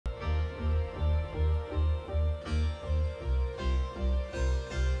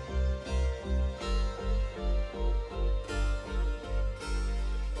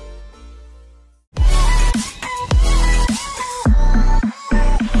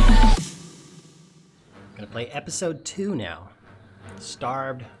play episode 2 now.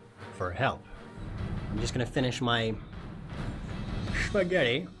 Starved for help. I'm just gonna finish my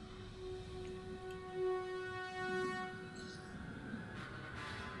spaghetti.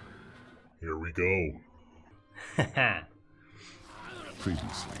 Here we go. Haha.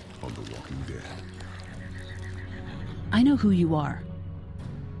 Previously on The Walking Dead. I know who you are.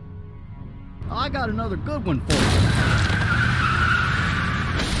 I got another good one for you.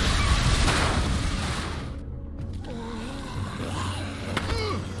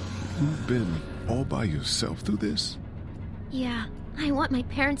 You've been all by yourself through this? Yeah, I want my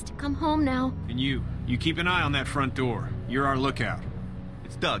parents to come home now. And you keep an eye on that front door. You're our lookout.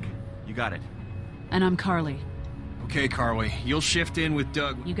 It's Doug. You got it. And I'm Carly. Okay, Carly, you'll shift in with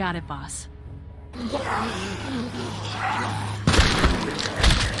Doug. You got it, boss.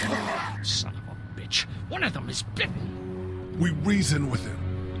 Son of a bitch. One of them is bitten. We reason with him.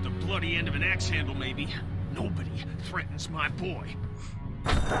 With the bloody end of an axe handle, maybe. Nobody threatens my boy.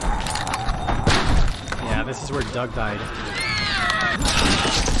 Yeah, this is where Doug died.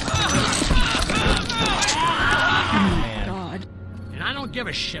 Man. God. And I don't give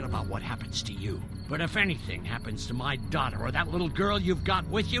a shit about what happens to you. But if anything happens to my daughter or that little girl you've got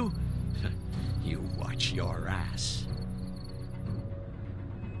with you, you watch your ass.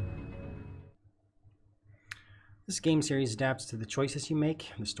 This game series adapts to the choices you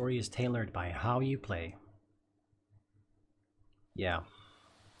make. The story is tailored by how you play. Yeah.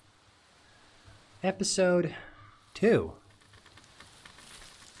 Episode 2.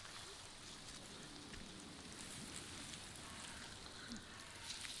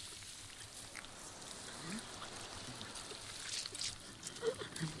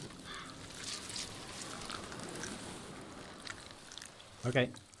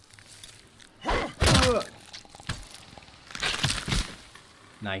 Okay.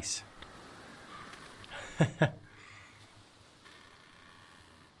 Nice.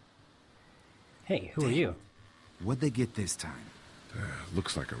 Hey, who are you? What'd they get this time?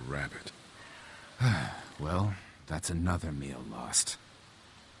 Looks like a rabbit. Well, that's another meal lost.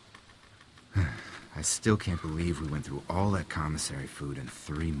 I still can't believe we went through all that commissary food in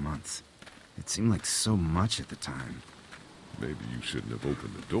 3 months. It seemed like so much at the time. Maybe you shouldn't have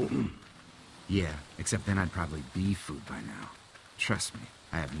opened the door. Yeah, except then I'd probably be food by now. Trust me,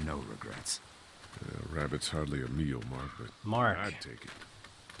 I have no regrets. Rabbit's hardly a meal, Mark, but Mark. I'd take it.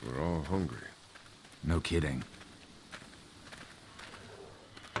 We're all hungry. No kidding.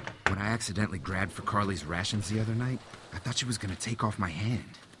 When I accidentally grabbed for Carly's rations the other night, I thought she was gonna take off my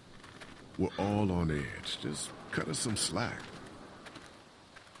hand. We're all on edge. Just cut us some slack.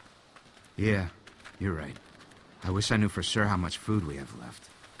 Yeah, you're right. I wish I knew for sure how much food we have left.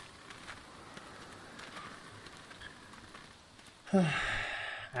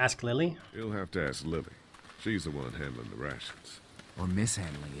 Ask Lily. You'll have to ask Lily. She's the one handling the rations. Or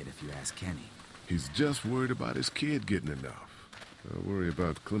mishandling it if you ask Kenny. He's just worried about his kid getting enough. I worry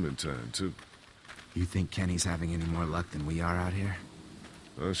about Clementine, too. You think Kenny's having any more luck than we are out here?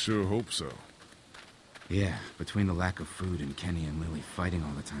 I sure hope so. Yeah, between the lack of food and Kenny and Lily fighting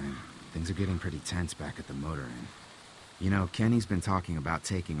all the time, things are getting pretty tense back at the motor inn. You know, Kenny's been talking about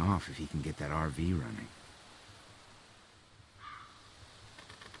taking off if he can get that RV running.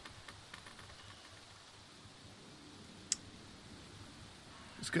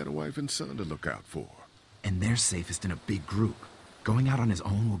 He's got a wife and son to look out for. And they're safest in a big group. Going out on his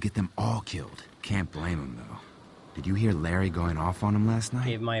own will get them all killed. Can't blame him, though. Did you hear Larry going off on him last night?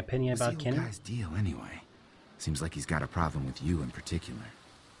 Gave my opinion about What's the Kenny. old guy's deal, anyway? Seems like he's got a problem with you in particular.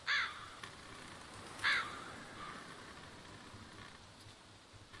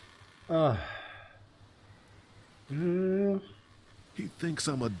 He thinks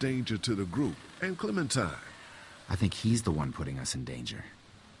I'm a danger to the group and Clementine. I think he's the one putting us in danger.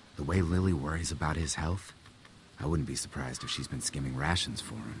 The way Lily worries about his health, I wouldn't be surprised if she's been skimming rations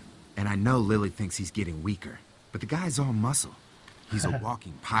for him. And I know Lily thinks he's getting weaker, but the guy's all muscle. He's a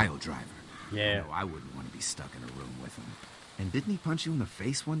walking pile driver. Yeah. I wouldn't want to be stuck in a room with him. And didn't he punch you in the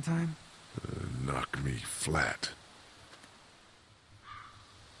face one time? Knock me flat.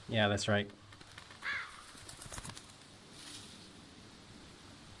 Yeah, that's right.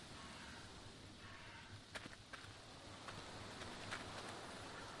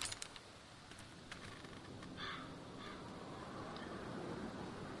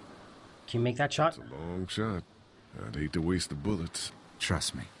 Can you make that shot? It's a long shot. I'd hate to waste the bullets.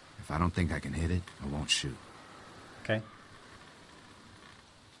 Trust me, if I don't think I can hit it, I won't shoot. Okay.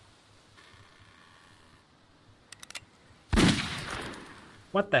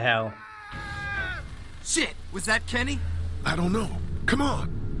 What the hell? Shit! Was that Kenny? I don't know. Come on.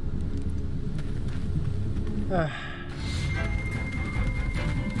 What's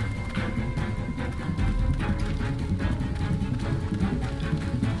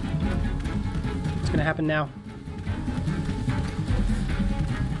gonna happen now?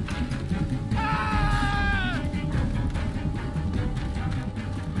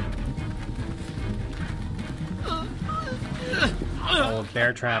 Oh,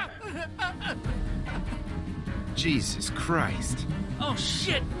 bear trap. Jesus Christ. Oh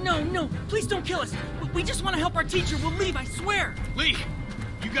shit! No, no! Please don't kill us! We just want to help our teacher. We'll leave, I swear! Lee,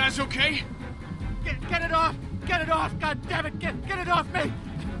 you guys okay? Get it off! Get it off! God damn it! Get it off me!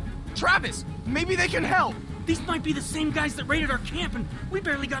 Travis! Maybe they can help! These might be the same guys that raided our camp, and we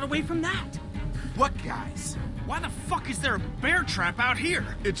barely got away from that. What guys? Why the fuck is there a bear trap out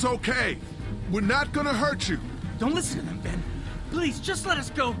here? It's okay. We're not gonna hurt you. Don't listen to them, Ben. Please, just let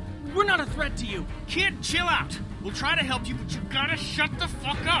us go. We're not a threat to you. Kid, chill out. We'll try to help you, but you gotta shut the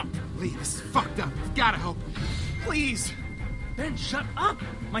fuck up. Lee, this is fucked up. You've gotta help him. Please. Ben, shut up!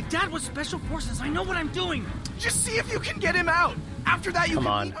 My dad was Special Forces. I know what I'm doing. Just see if you can get him out. After that, you Come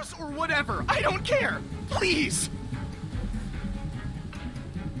can on. leave us or whatever. I don't care. Please.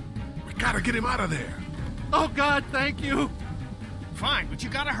 We gotta get him out of there. Oh God, thank you. Fine, but you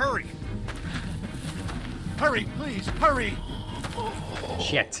gotta hurry. Hurry, please, hurry.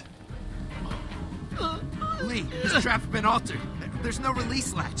 Shit. Lee, this trap's been altered. There's no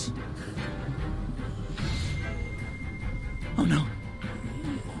release latch. Oh no.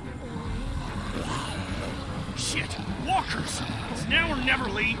 Shit. Walkers. It's now or never,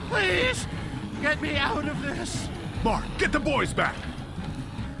 Lee. Please, get me out of this. Mark, get the boys back.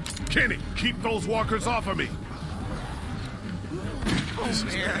 Kenny, keep those walkers off of me.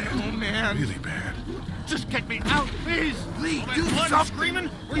 Oh man. Really bad. Just get me out, please. Lee, All do that blood and something. screaming.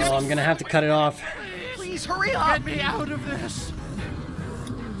 Oh, I'm gonna have to cut it off. Please hurry up. Get me out of this.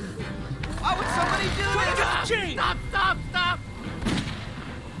 Why would somebody do this? Stop!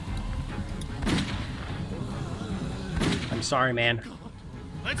 I'm sorry, man.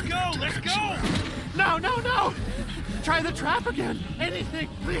 Let's go. No! Try the trap again. Anything,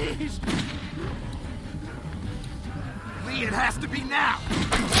 please. Lee, it has to be now.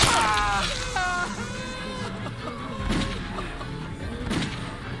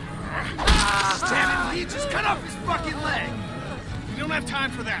 Damn it, Lee, just cut off his fucking leg. We don't have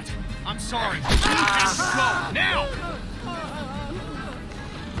time for that. I'm sorry. We have to go now.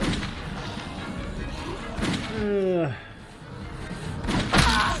 Ugh.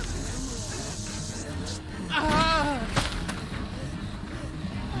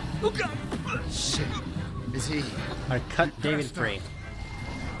 Oh God. Shit. Is he? I cut David free.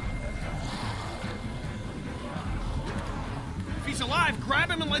 If he's alive,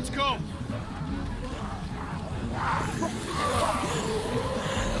 grab him and let's go.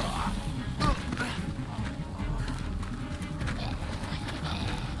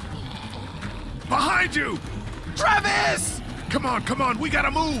 Behind you! Travis! Come on, we gotta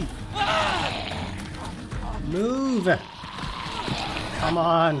move! Move! Come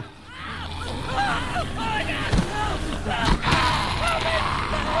on.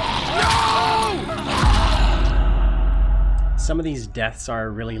 Some of these deaths are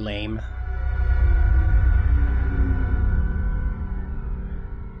really lame.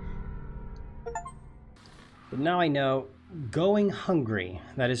 But now I know, going hungry.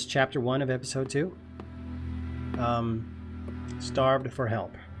 That is chapter 1 of episode 2. Starved for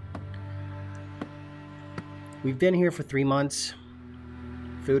help. We've been here for 3 months.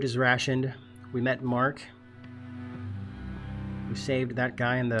 Food is rationed. We met Mark. We saved that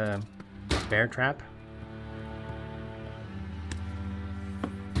guy in the bear trap.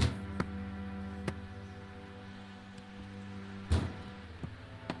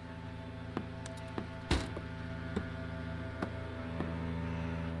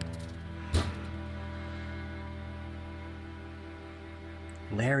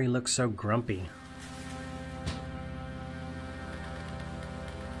 Larry looks so grumpy.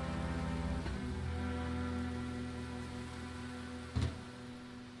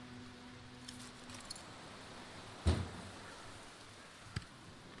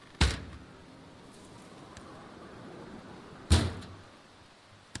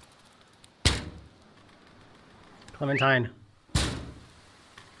 Clementine.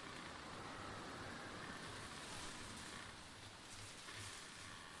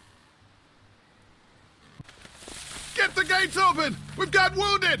 Get the gates open! We've got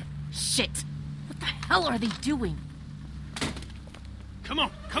wounded! Shit! What the hell are they doing? Come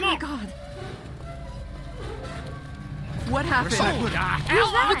on. Oh my God! What happened? What's going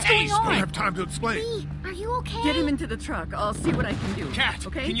We don't on? have time to explain. Lee, are you okay? Get him into the truck. I'll see what I can do. Cat,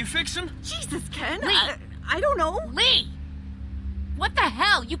 okay? can you fix him? Jesus, Ken. Lee. I don't know. Lee! What the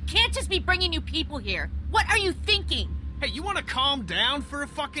hell? You can't just be bringing new people here. What are you thinking? Hey, you want to calm down for a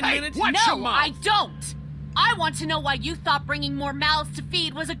fucking Hey, minute? what? No, I don't. I want to know why you thought bringing more mouths to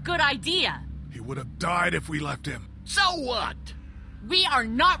feed was a good idea. He would have died if we left him. So what? We are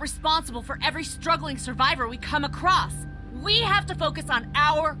not responsible for every struggling survivor we come across. We have to focus on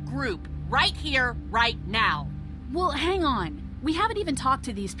our group, right here, right now. Well, hang on. We haven't even talked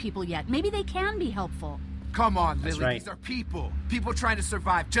to these people yet. Maybe they can be helpful. Come on, Lily. right. These are people. People trying to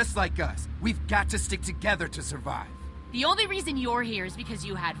survive just like us. We've got to stick together to survive. The only reason you're here is because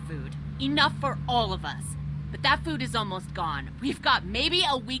you had food. Enough for all of us. But that food is almost gone. We've got maybe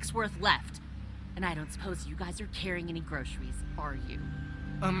a week's worth left. And I don't suppose you guys are carrying any groceries, are you?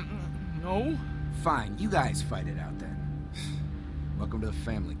 No? Fine, you guys fight it out then. Welcome to the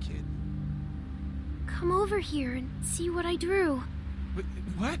family, kid. Come over here and see what I drew.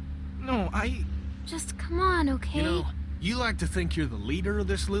 What? No, Just come on, okay? You know, you like to think you're the leader of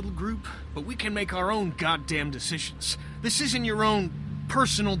this little group, but we can make our own goddamn decisions. This isn't your own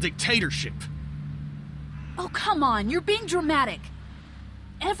personal dictatorship. Oh, come on. You're being dramatic.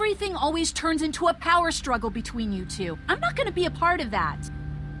 Everything always turns into a power struggle between you two. I'm not going to be a part of that.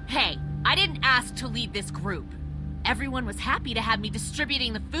 Hey, I didn't ask to lead this group. Everyone was happy to have me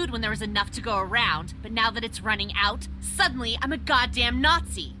distributing the food when there was enough to go around, but now that it's running out, suddenly I'm a goddamn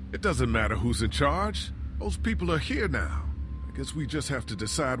Nazi. It doesn't matter who's in charge. Those people are here now. I guess we just have to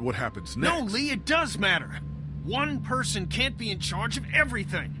decide what happens next. No, Lee, it does matter. One person can't be in charge of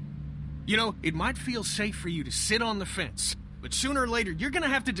everything. You know, it might feel safe for you to sit on the fence, but sooner or later, you're gonna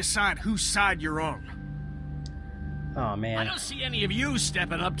have to decide whose side you're on. Oh, I man. don't see any of you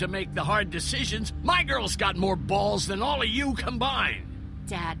stepping up to make the hard decisions. My girl's got more balls than all of you combined.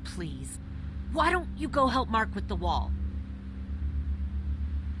 Dad, please. Why don't you go help Mark with the wall?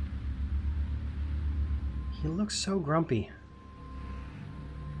 He looks so grumpy.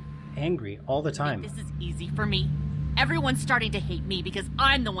 Angry all the time. This is easy for me. Everyone's starting to hate me because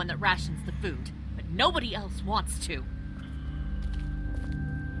I'm the one that rations the food, but nobody else wants to.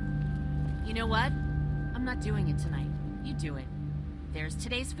 You know what? I'm not doing it tonight. You do it. There's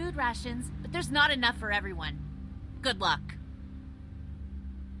today's food rations, but there's not enough for everyone. Good luck.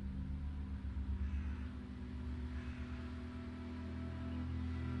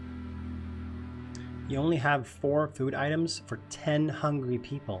 You only have 4 food items for 10 hungry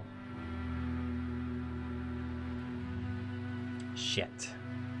people. Shit.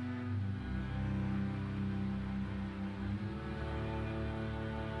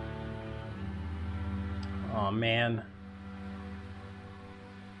 Oh man.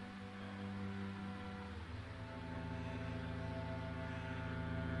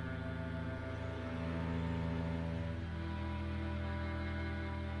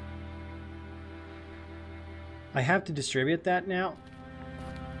 I have to distribute that now?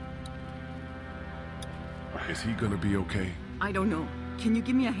 Is he gonna be okay? I don't know. Can you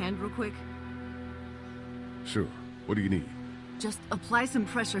give me a hand real quick? Sure. What do you need? Just apply some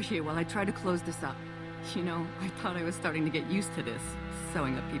pressure here while I try to close this up. You know, I thought I was starting to get used to this,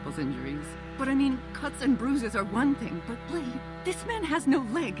 sewing up people's injuries. But I mean, cuts and bruises are one thing, but Lee, this man has no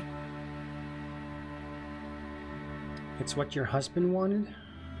leg. It's what your husband wanted?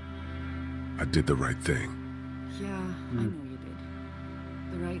 I did the right thing. Yeah, I know you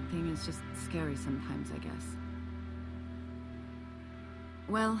did. The right thing is just scary sometimes, I guess.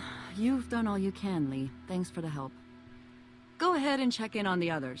 Well, you've done all you can, Lee. Thanks for the help. Go ahead and check in on the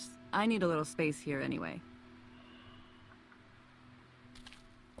others. I need a little space here anyway.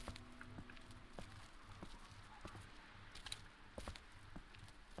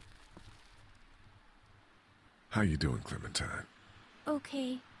 How you doing, Clementine?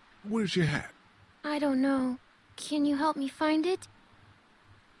 Okay. Where's your hat? I don't know. Can you help me find it?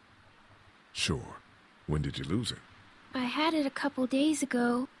 Sure. When did you lose it? I had it a couple days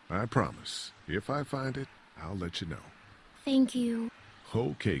ago. I promise. If I find it, I'll let you know. Thank you.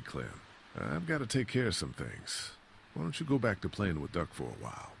 Okay, Clem. I've got to take care of some things. Why don't you go back to playing with Duck for a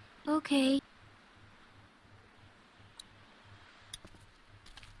while? Okay.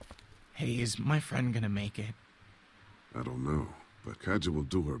 Hey, is my friend gonna make it? I don't know, but Kaja will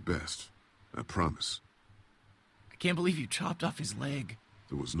do her best. I promise. I can't believe you chopped off his leg.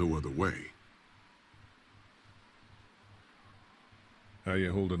 There was no other way. How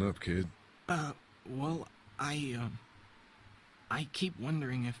you holding up, kid? Well, I keep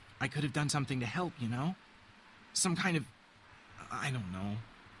wondering if I could have done something to help, you know? Some kind of, I don't know,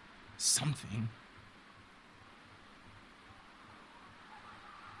 something.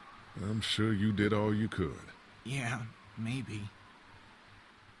 I'm sure you did all you could. Yeah, maybe.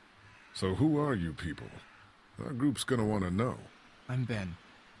 So who are you people? Our group's gonna want to know. I'm Ben.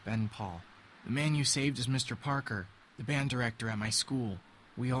 Ben Paul. The man you saved is Mr. Parker, the band director at my school.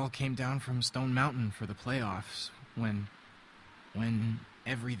 We all came down from Stone Mountain for the playoffs when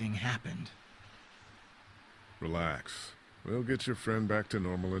everything happened. Relax. We'll get your friend back to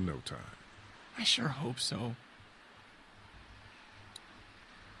normal in no time. I sure hope so.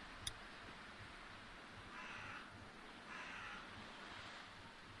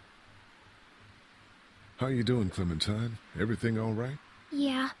 How you doing, Clementine? Everything all right?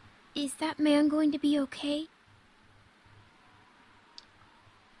 Yeah. Is that man going to be okay?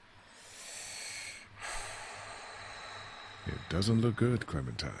 It doesn't look good,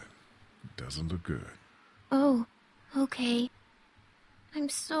 Clementine. It doesn't look good. Oh, okay. I'm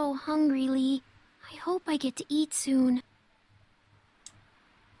so hungry, Lee. I hope I get to eat soon.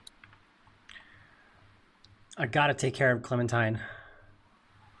 I gotta take care of Clementine.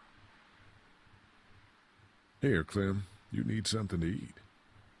 Here, Clem. You need something to eat.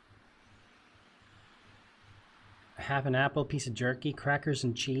 Half an apple, piece of jerky, crackers,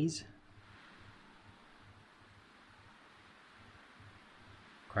 and cheese.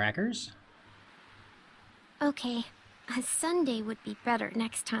 Crackers? Okay. A sundae would be better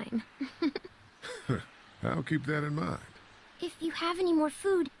next time. I'll keep that in mind. If you have any more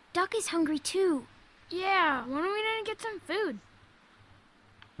food, Duck is hungry too. Yeah, why don't we go get some food?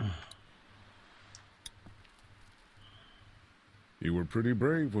 You were pretty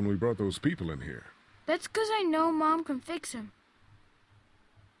brave when we brought those people in here. That's 'cause I know Mom can fix him.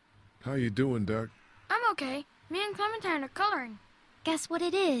 How you doing, Duck? I'm okay. Me and Clementine are coloring. Guess what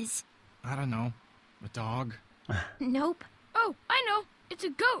it is? I don't know. A dog? Nope. Oh, I know. It's a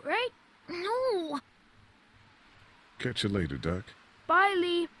goat, right? No. Catch you later, Duck. Bye,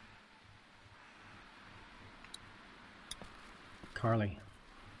 Lee. Carly.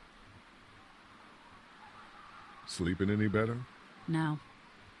 Sleeping any better? No.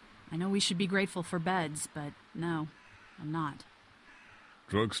 I know we should be grateful for beds, but no, I'm not.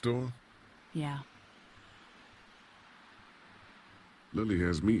 Drugstore? Yeah. Lily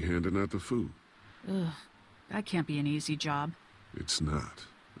has me handing out the food. Ugh, that can't be an easy job. It's not.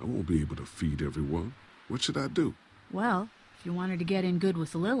 I won't be able to feed everyone. What should I do? Well, if you wanted to get in good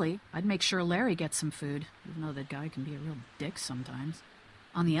with Lily, I'd make sure Larry gets some food, even though that guy can be a real dick sometimes.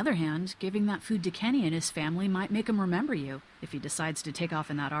 On the other hand, giving that food to Kenny and his family might make him remember you, if he decides to take off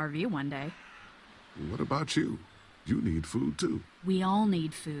in that RV one day. What about you? You need food, too. We all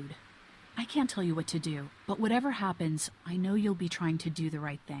need food. I can't tell you what to do, but whatever happens, I know you'll be trying to do the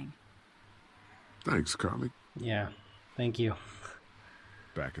right thing. Thanks, Carly. Yeah, thank you.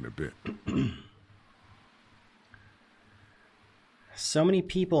 Back in a bit. So many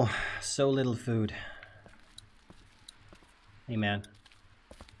people, so little food. Hey, man.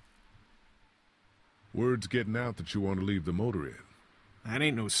 Word's getting out that you want to leave the motor in. That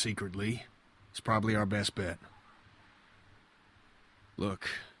ain't no secret, Lee. It's probably our best bet. Look,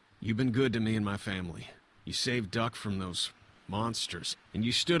 you've been good to me and my family. You saved Duck from those monsters, and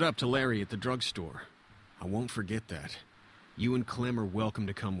you stood up to Larry at the drugstore. I won't forget that. You and Clem are welcome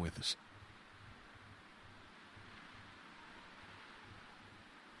to come with us.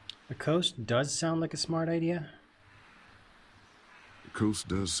 The coast does sound like a smart idea. The coast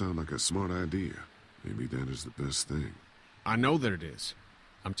does sound like a smart idea. Maybe that is the best thing. I know that it is.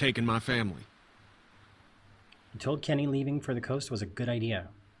 I'm taking my family. You told Kenny leaving for the coast was a good idea.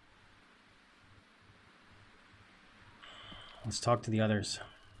 Let's talk to the others.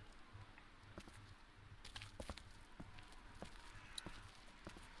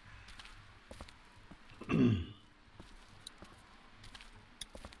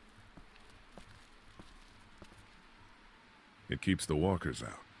 It keeps the walkers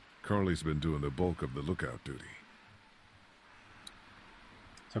out. Carly's been doing the bulk of the lookout duty.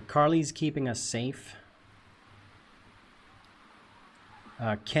 So Carly's keeping us safe.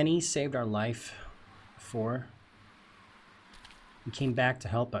 Kenny saved our life before. He came back to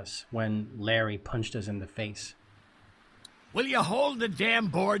help us when Larry punched us in the face. Will you hold the damn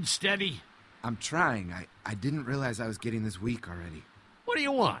board steady? I'm trying. I didn't realize I was getting this weak already. What do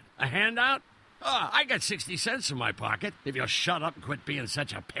you want? A handout? Oh, I got 60 cents in my pocket, if you'll shut up and quit being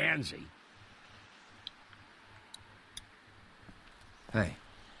such a pansy. Hey,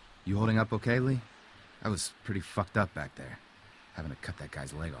 you holding up okay, Lee? I was pretty fucked up back there, having to cut that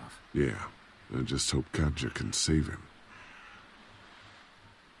guy's leg off. Yeah, I just hope Kabja can save him.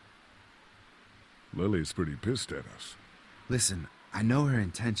 Lily's pretty pissed at us. Listen, I know her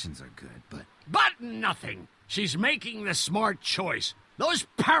intentions are good, but... But nothing! She's making the smart choice. Those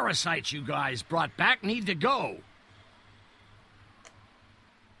parasites you guys brought back need to go.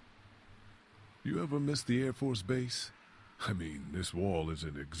 You ever miss the Air Force Base? I mean, this wall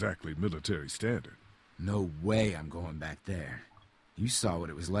isn't exactly military standard. No way I'm going back there. You saw what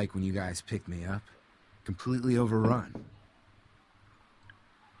it was like when you guys picked me up. Completely overrun.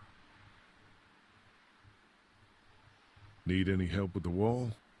 Need any help with the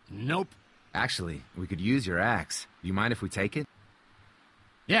wall? Nope. Actually, we could use your axe. Do you mind if we take it?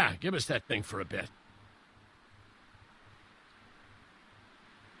 Yeah, give us that thing for a bit.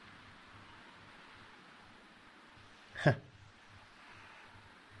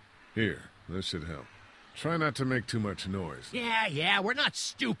 Here, this should help. Try not to make too much noise. Yeah, we're not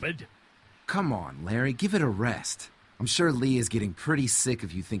stupid. Come on, Larry, give it a rest. I'm sure Lee is getting pretty sick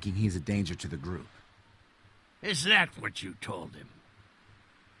of you thinking he's a danger to the group. Is that what you told him?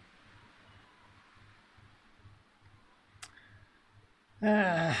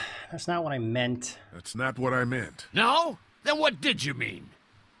 That's not what I meant. That's not what I meant. No? Then what did you mean?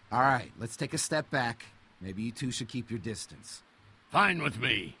 All right, let's take a step back. Maybe you two should keep your distance. Fine with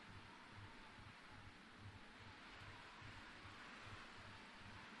me.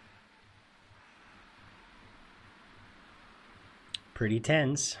 Pretty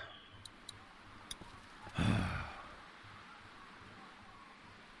tense.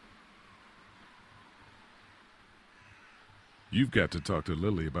 You've got to talk to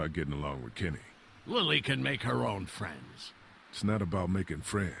Lily about getting along with Kenny. Lily can make her own friends. It's not about making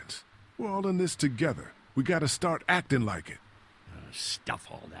friends. We're all in this together. We gotta start acting like it. Stuff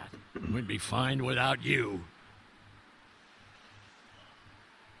all that. We'd be fine without you.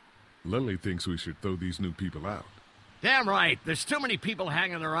 Lily thinks we should throw these new people out. Damn right. There's too many people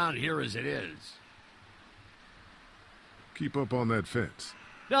hanging around here as it is. Keep up on that fence.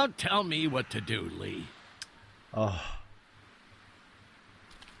 Don't tell me what to do, Lee. Oh.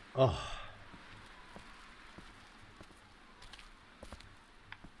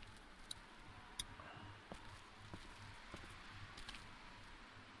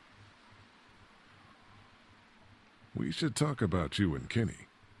 We should talk about you and Kenny.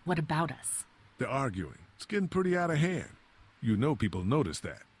 What about us? They're arguing. It's getting pretty out of hand. You know people notice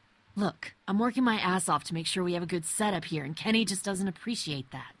that. Look, I'm working my ass off to make sure we have a good setup here, and Kenny just doesn't appreciate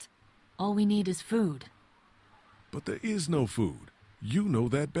that. All we need is food. But there is no food. You know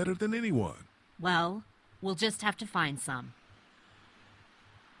that better than anyone. Well, we'll just have to find some.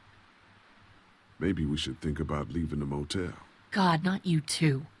 Maybe we should think about leaving the motel. God, not you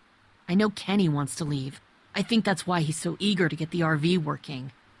too. I know Kenny wants to leave. I think that's why he's so eager to get the RV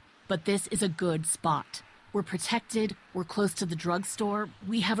working. But this is a good spot. We're protected, we're close to the drugstore,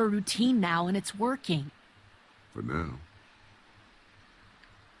 we have a routine now and it's working. For now.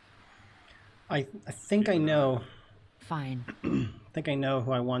 I think I know. Fine. I think I know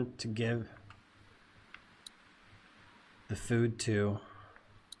who I want to give the food to.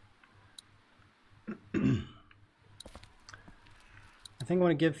 I think I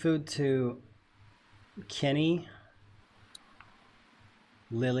want to give food to Kenny,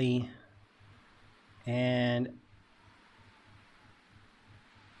 Lily, and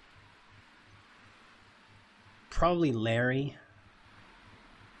probably Larry,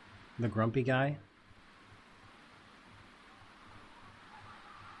 the grumpy guy.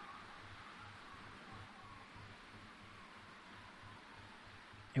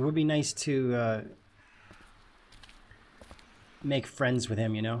 It would be nice to make friends with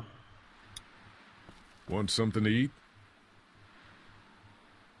him, you know? Want something to eat?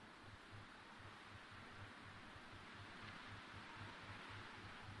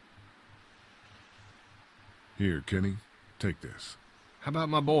 Here, Kenny, take this. How about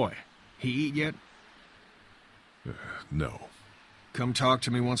my boy? He eat yet? No. Come talk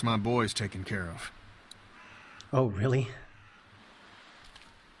to me once my boy's taken care of. Oh, really?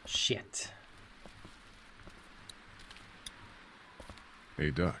 Shit.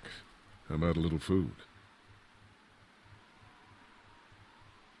 Hey, Doc, how about a little food?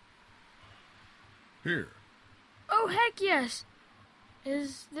 Here. Oh, heck yes.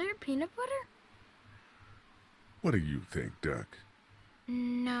 Is there peanut butter? What do you think, Duck?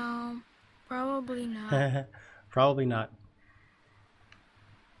 No, probably not. Probably not.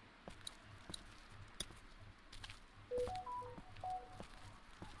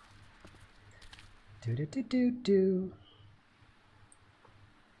 Do do do do do.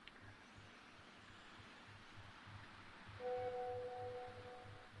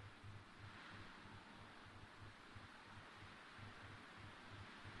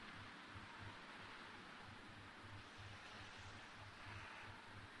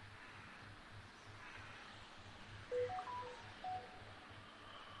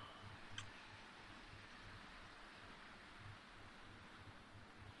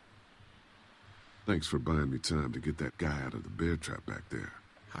 Thanks for buying me time to get that guy out of the bear trap back there.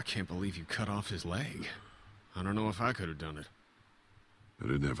 I can't believe you cut off his leg. I don't know if I could have done it. I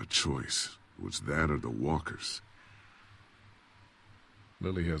didn't have a choice. It was that or the walkers.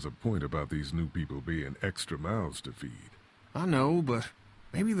 Lily has a point about these new people being extra mouths to feed. I know, but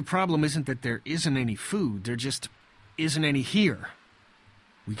maybe the problem isn't that there isn't any food. There just isn't any here.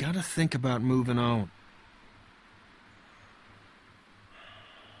 We gotta think about moving on.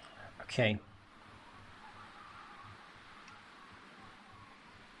 Okay.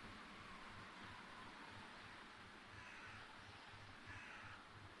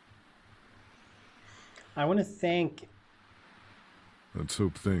 I want to thank... Let's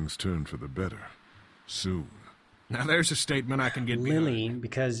hope things turn for the better. Soon. Now there's a statement I can get Lily, behind.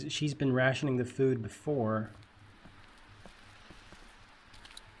 because she's been rationing the food before.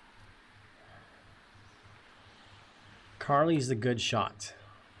 Carly's the good shot.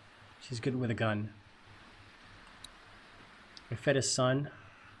 She's good with a gun. I fed his son.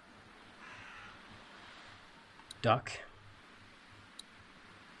 Duck.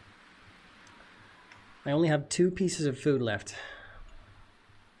 I only have 2 pieces of food left.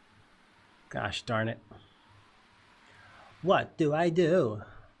 Gosh darn it. What do I do?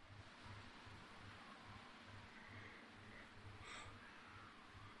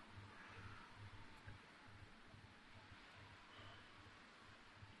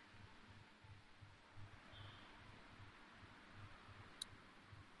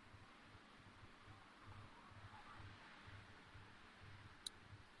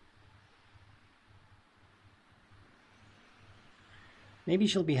 Maybe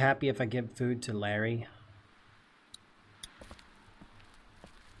she'll be happy if I give food to Larry.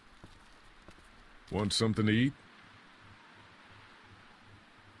 Want something to eat?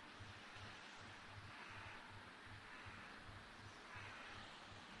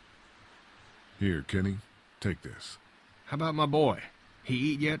 Here, Kenny. Take this. How about my boy? He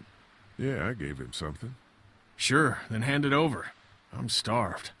eat yet? Yeah, I gave him something. Sure, then hand it over. I'm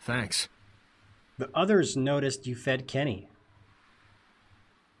starved. Thanks. The others noticed you fed Kenny.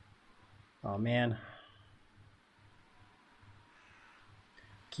 Oh man.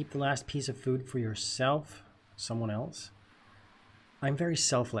 Keep the last piece of food for yourself, someone else. I'm very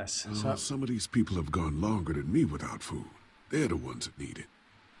selfless. So Some of these people have gone longer than me without food. They're the ones that need it.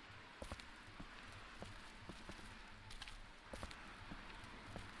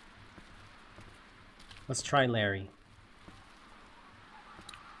 let's try Larry.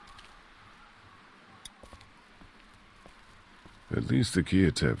 At least the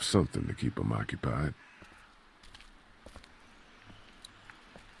kids have something to keep them occupied.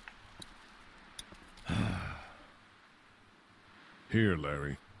 Here,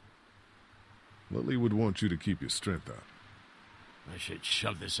 Larry. Lily would want you to keep your strength up. I should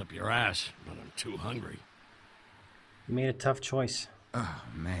shove this up your ass, but I'm too hungry. You made a tough choice. Oh,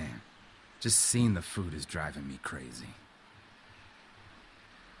 man. Just seeing the food is driving me crazy.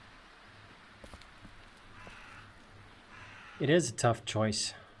 It is a tough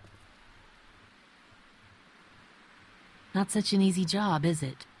choice. Not such an easy job, is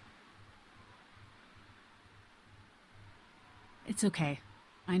it? It's okay.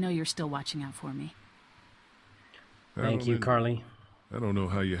 I know you're still watching out for me. Thank you, Carly. I don't know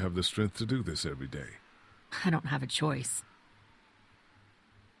how you have the strength to do this every day. I don't have a choice.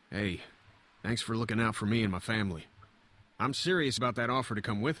 Hey, thanks for looking out for me and my family. I'm serious about that offer to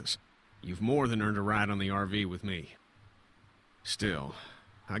come with us. You've more than earned a ride on the RV with me. Still,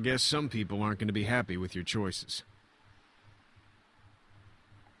 I guess some people aren't going to be happy with your choices.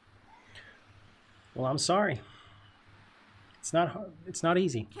 Well, I'm sorry. It's not hard. It's not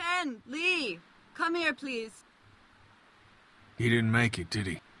easy. Ken, Lee, come here, please. He didn't make it, did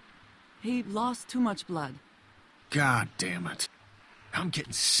he? He lost too much blood. God damn it. I'm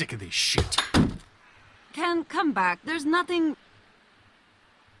getting sick of this shit. Ken, come back. There's nothing...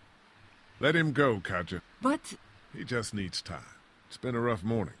 Let him go, Katja. But... He just needs time. It's been a rough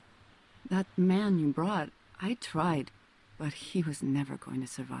morning. that man you brought, I tried, but he was never going to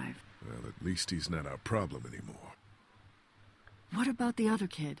survive. Well, at least he's not our problem anymore. What about the other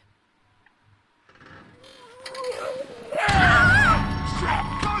kid?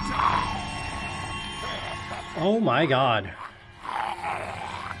 Oh my god.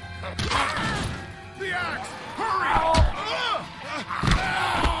 The axe! Hurry!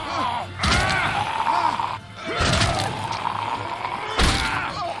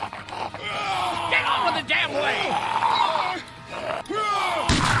 Get over the damn way!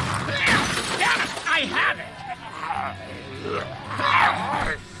 Damn it! I have it!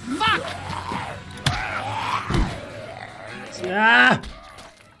 Fuck! Ah!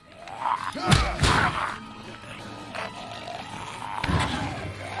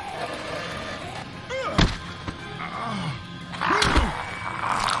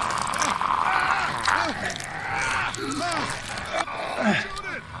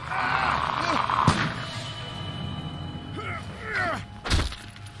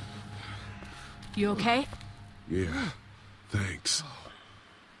 You okay? Yeah, thanks.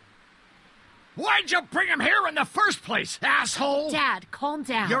 Why'd you bring him here in the first place, asshole? Dad, calm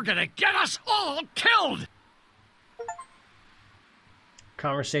down. You're gonna get us all killed!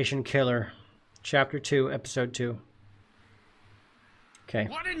 Conversation Killer, Chapter 2, Episode 2. Okay.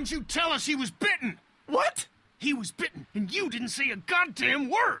 Why didn't you tell us he was bitten? What? He was bitten, and you didn't say a goddamn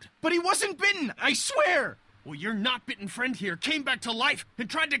word. But he wasn't bitten, I swear! Well, your not-bitten friend here came back to life and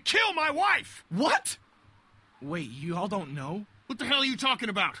tried to kill my wife! What? Wait, you all don't know? What the hell are you talking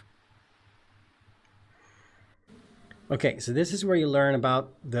about? Okay, so this is where you learn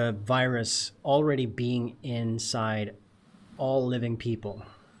about the virus already being inside all living people.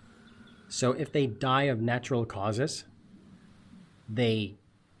 So if they die of natural causes, they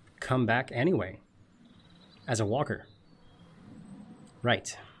come back anyway as a walker.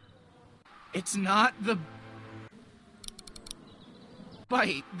 Right. It's not the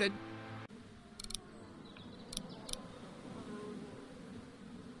bite that...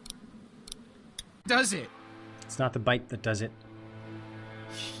 does it. It's not the bite that does it.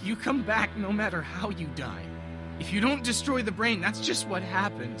 You come back no matter how you die. If you don't destroy the brain, that's just what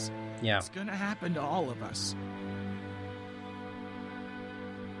happens. Yeah. It's gonna happen to all of us.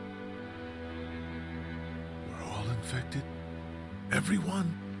 We're all infected?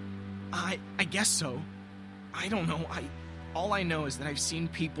 Everyone? I guess so. I don't know. All I know is that I've seen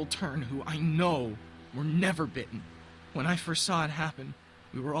people turn who I know were never bitten. When I first saw it happen,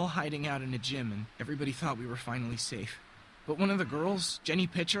 we were all hiding out in a gym and everybody thought we were finally safe. But one of the girls, Jenny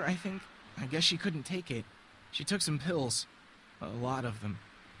Pitcher, I think, I guess she couldn't take it. She took some pills. A lot of them.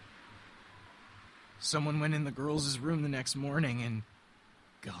 Someone went in the girls' room the next morning and...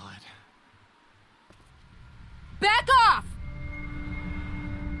 God. Back off!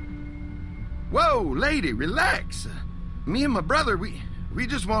 Whoa, lady, relax. Me and my brother, we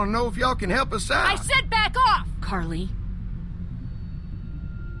just want to know if y'all can help us out. I said back off! Carly.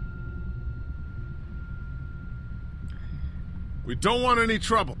 We don't want any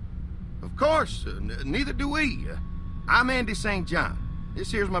trouble. Of course, neither do we. I'm Andy St. John.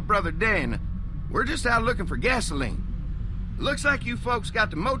 This here's my brother Dan. We're just out looking for gasoline. Looks like you folks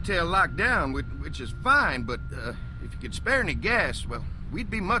got the motel locked down, which is fine, but if you could spare any gas, well, we'd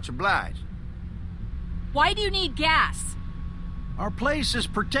be much obliged. Why do you need gas? Our place is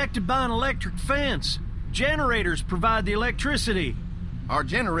protected by an electric fence. Generators provide the electricity. Our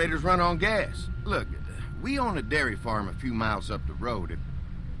generators run on gas. Look, we own a dairy farm a few miles up the road, and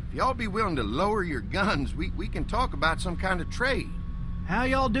if y'all be willing to lower your guns, we can talk about some kind of trade. How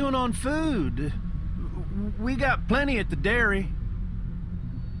y'all doing on food? We got plenty at the dairy.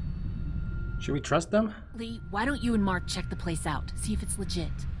 Should we trust them? Lee, why don't you and Mark check the place out? See if it's legit.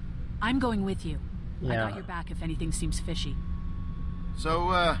 I'm going with you. Yeah. I got your back if anything seems fishy.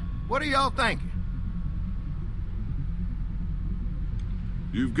 So, what are y'all thinking?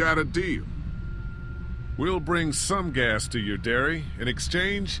 You've got a deal. We'll bring some gas to your dairy. In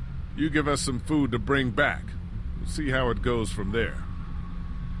exchange, you give us some food to bring back. We'll see how it goes from there.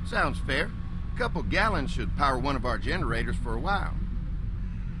 Sounds fair. A couple gallons should power one of our generators for a while.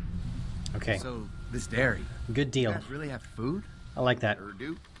 Okay. So, this dairy... Good deal. You guys really have food? I like that. Sure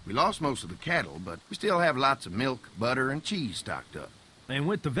do. We lost most of the cattle, but we still have lots of milk, butter, and cheese stocked up. And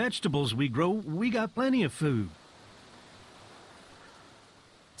with the vegetables we grow, we got plenty of food.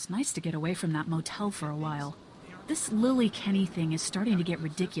 It's nice to get away from that motel for a while. This Lily Kenny thing is starting to get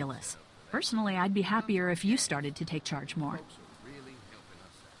ridiculous. Personally, I'd be happier if you started to take charge more.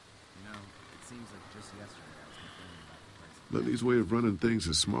 Lily's way of running things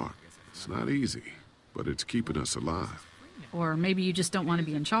is smart. It's not easy, but it's keeping us alive. Or maybe you just don't want to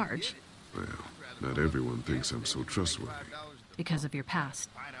be in charge. Well, not everyone thinks I'm so trustworthy. Because of your past.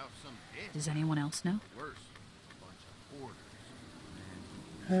 Does anyone else know?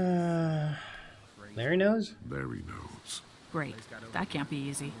 Larry knows? Larry knows. Great. That can't be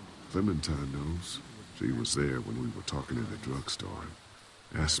easy. Clementine knows. She was there when we were talking in the drugstore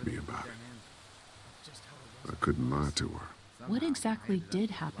and asked me about it. I couldn't lie to her. What exactly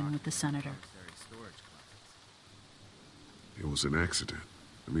did happen with the senator? It was an accident.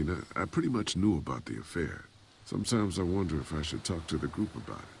 I mean, I pretty much knew about the affair. Sometimes I wonder if I should talk to the group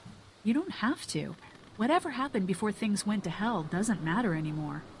about it. You don't have to. Whatever happened before things went to hell doesn't matter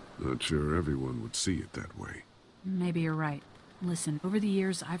anymore. Not sure everyone would see it that way. Maybe you're right. Listen, over the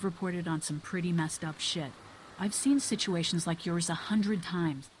years, I've reported on some pretty messed up shit. I've seen situations like yours 100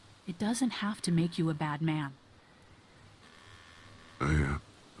 times. It doesn't have to make you a bad man. I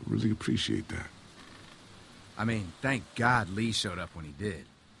really appreciate that. I mean, thank God Lee showed up when he did.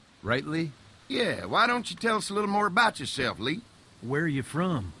 Right, Lee? Yeah, why don't you tell us a little more about yourself, Lee? Where are you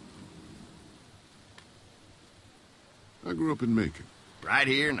from? I grew up in Macon. Right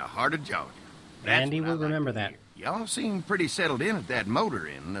here in the heart of Georgia. Andy will remember that. Y'all seem pretty settled in at that motor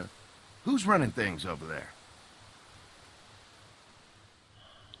inn. Who's running things over there?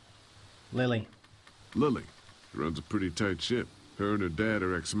 Lily. Lily. Runs a pretty tight ship. Her and her dad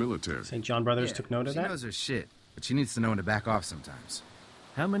are ex-military. St. John Brothers took note of that? She knows her shit, but she needs to know when to back off sometimes.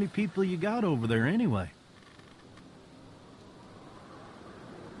 How many people you got over there anyway?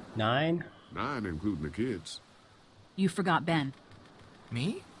 9. 9, including the kids. You forgot Ben.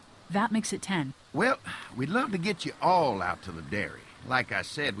 Me? That makes it 10. Well, we'd love to get you all out to the dairy. Like I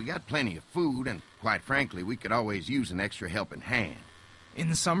said, we got plenty of food, and quite frankly, we could always use an extra helping hand. In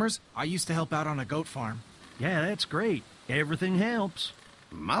the summers, I used to help out on a goat farm. Yeah, that's great. Everything helps.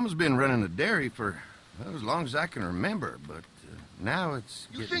 Mama's been running the dairy for well, as long as I can remember, but now it's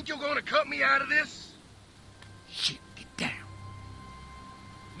You think you're gonna cut me out of this? Shit, get down.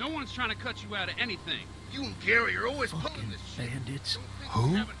 No one's trying to cut you out of anything. You and Gary are always pulling this shit. Bandits.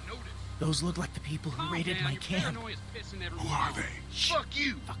 Who? Those look like the people who raided my camp. Who are they? Fuck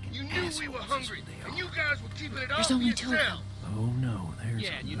you! You knew we were hungry, and you guys were keeping it all There's for only 2 of yourself. them. Oh no, there's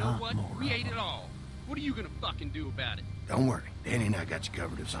Yeah, a you know lot what? more We of ate them. it all. What are you gonna fucking do about it? Don't worry, Danny and I got you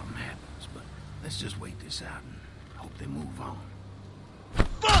covered if something happens, but let's just wait this out and hope they move on.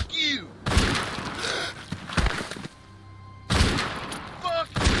 Fuck you! Fuck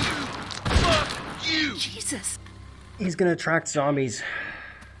you! Fuck you! Jesus. He's gonna attract zombies.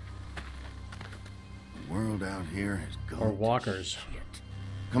 The world out here has gone Or walkers. to shit.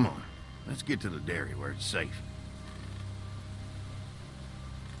 Come on, let's get to the dairy where it's safe.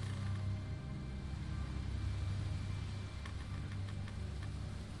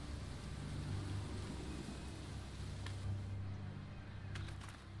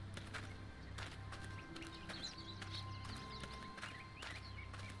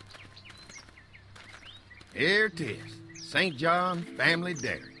 Here it is, St. John Family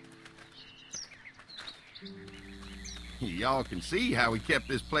Dairy. Y'all can see how we kept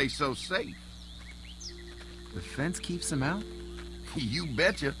this place so safe. The fence keeps them out? You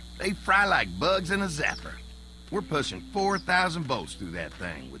betcha. They fry like bugs in a zapper. We're pushing 4,000 volts through that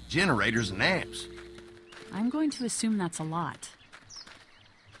thing with generators and amps. I'm going to assume that's a lot.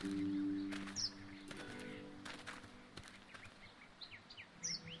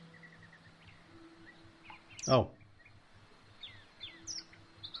 Oh.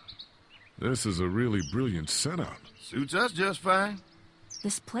 This is a really brilliant setup. Suits us just fine.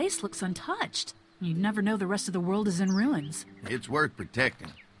 This place looks untouched. You'd never know the rest of the world is in ruins. It's worth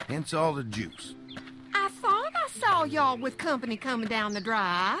protecting. Hence all the juice. I thought I saw y'all with company coming down the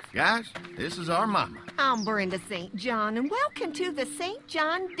drive. Guys, this is our mama. I'm Brenda St. John, and welcome to the St.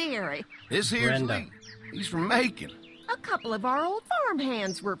 John Dairy. This here's Brenda. Lee. He's from Macon. A couple of our old farm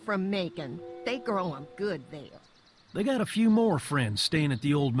hands were from Macon. They grow 'em good there. They got a few more friends staying at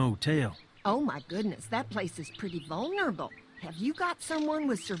the old motel. Oh my goodness, that place is pretty vulnerable. Have you got someone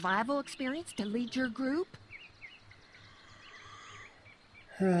with survival experience to lead your group?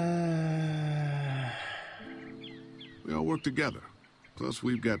 We all work together. Plus,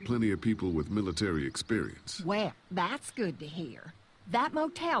 we've got plenty of people with military experience. Well, that's good to hear. That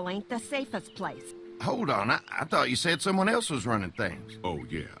motel ain't the safest place. Hold on, I thought you said someone else was running things. Oh,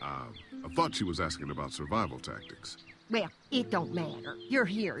 yeah. I thought she was asking about survival tactics. Well, it don't matter. You're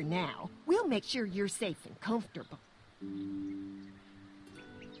here now. We'll make sure you're safe and comfortable.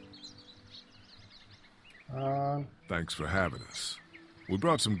 Thanks for having us. We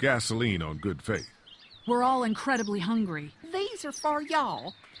brought some gasoline on good faith. We're all incredibly hungry. These are for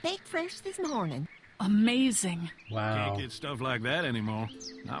y'all. Baked fresh this morning. Amazing. Can't get stuff like that anymore.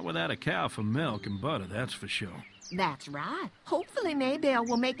 Not without a cow for milk and butter, that's for sure. That's right. Hopefully Maybelle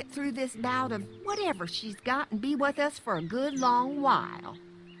will make it through this bout of whatever she's got and be with us for a good long while.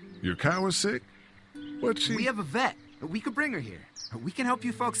 Your cow is sick? What's she? We have a vet. We could bring her here. We can help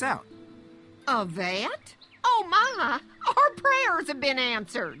you folks out. A vet? Oh my! Our prayers have been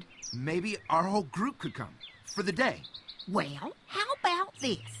answered. Maybe our whole group could come. For the day. Well, how about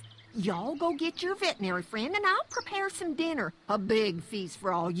this? Y'all go get your veterinary friend and I'll prepare some dinner. A big feast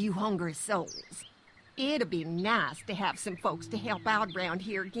for all you hungry souls. It'd be nice to have some folks to help out around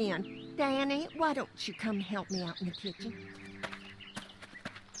here again. Danny, why don't you come help me out in the kitchen?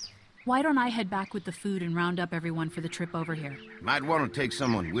 Why don't I head back with the food and round up everyone for the trip over here? Might want to take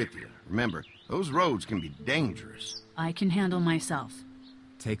someone with you. Remember, those roads can be dangerous. I can handle myself.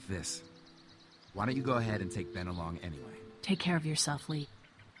 Take this. Why don't you go ahead and take Ben along anyway? Take care of yourself, Lee.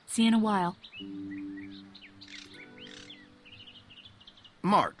 See you in a while.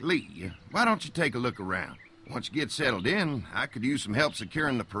 Mark, Lee, why don't you take a look around? Once you get settled in, I could use some help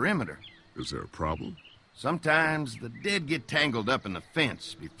securing the perimeter. Is there a problem? Sometimes the dead get tangled up in the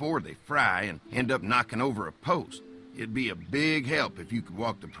fence before they fry and end up knocking over a post. It'd be a big help if you could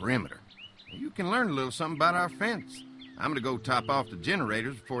walk the perimeter. You can learn a little something about our fence. I'm gonna go top off the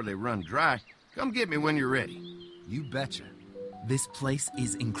generators before they run dry. Come get me when you're ready. You betcha. This place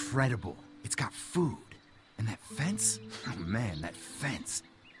is incredible. It's got food. And that fence? Oh man, that fence.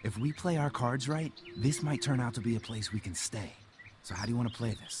 If we play our cards right, this might turn out to be a place we can stay. So how do you want to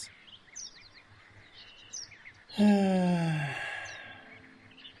play this?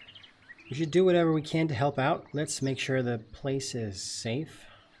 We should do whatever we can to help out. Let's make sure the place is safe.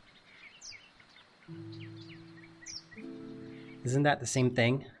 Isn't that the same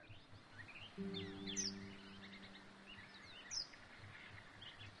thing?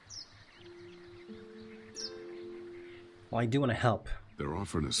 Well, I do want to help. They're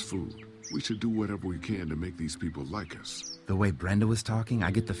offering us food. We should do whatever we can to make these people like us. The way Brenda was talking,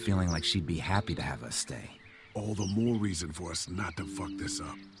 I get the feeling like she'd be happy to have us stay. All the more reason for us not to fuck this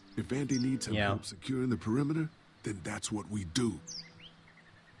up. If Andy needs some help securing the perimeter, then that's what we do.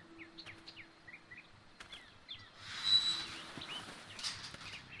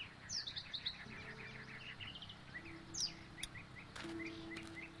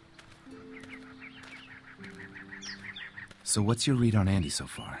 So what's your read on Andy so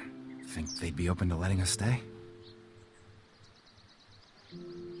far? Think they'd be open to letting us stay?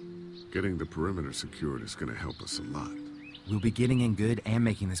 Getting the perimeter secured is gonna help us a lot. We'll be getting in good and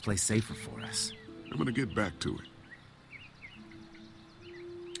making this place safer for us. I'm gonna get back to it.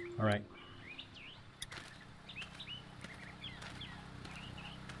 All right.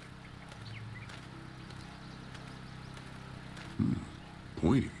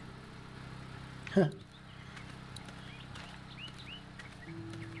 Pointy. Huh.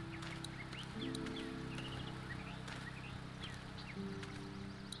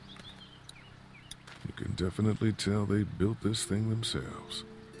 You can definitely tell they built this thing themselves.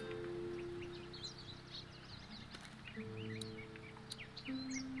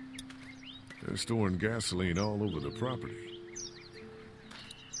 They're storing gasoline all over the property.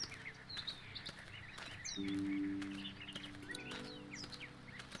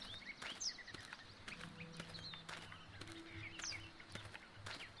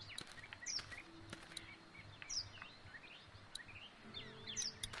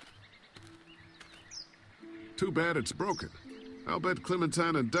 Too bad it's broken. I'll bet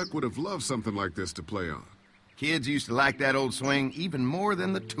Clementine and Duck would have loved something like this to play on. Kids used to like that old swing even more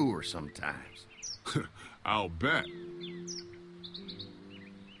than the tour sometimes. I'll bet.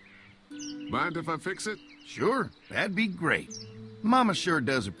 Mind if I fix it? Sure, that'd be great. Mama sure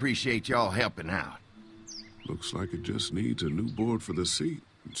does appreciate y'all helping out. Looks like it just needs a new board for the seat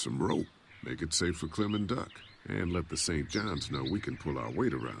and some rope. Make it safe for Clem and Duck. And let the St. John's know we can pull our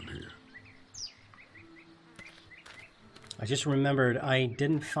weight around here. I just remembered I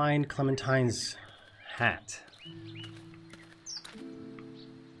didn't find Clementine's hat.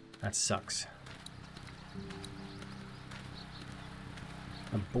 That sucks.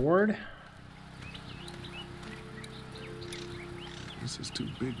 A board? This is too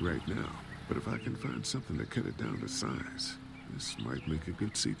big right now, but if I can find something to cut it down to size, this might make a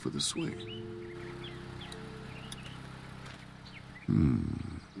good seat for the swing.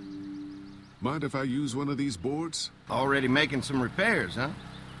 Mind if I use one of these boards? Already making some repairs, huh?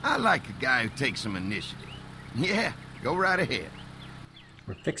 I like a guy who takes some initiative. Yeah, go right ahead.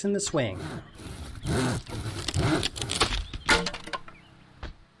 We're fixing the swing.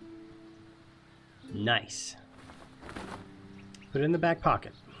 Nice. Put it in the back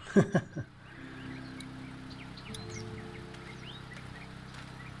pocket.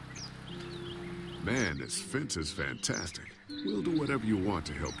 Man, this fence is fantastic. We'll do whatever you want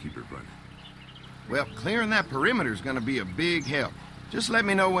to help keep it running. Well, clearing that perimeter is going to be a big help. Just let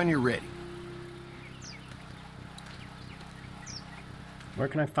me know when you're ready. Where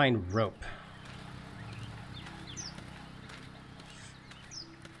can I find rope?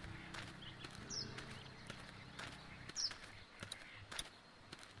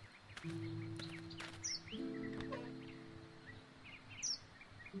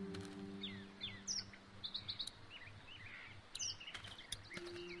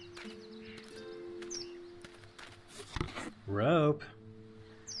 Rope.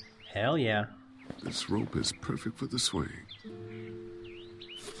 Hell yeah. This rope is perfect for the swing.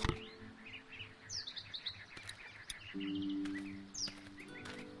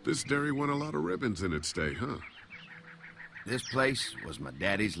 This dairy won a lot of ribbons in its day, huh? This place was my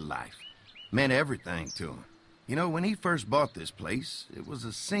daddy's life. Meant everything to him. You know, when he first bought this place, it was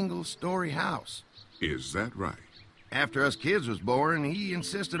a single-story house. Is that right? After us kids was born, he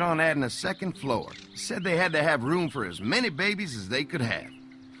insisted on adding a second floor. Said they had to have room for as many babies as they could have.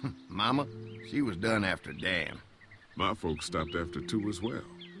 Mama, she was done after Dan. My folks stopped after 2 as well.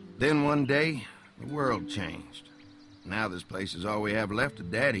 Then one day, the world changed. Now this place is all we have left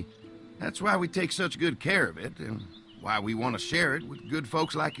of Daddy. That's why we take such good care of it, and why we want to share it with good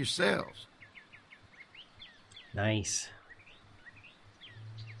folks like yourselves. Nice.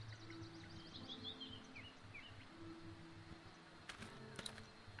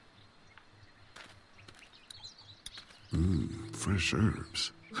 Fresh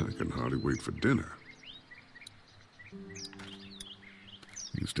herbs. I can hardly wait for dinner.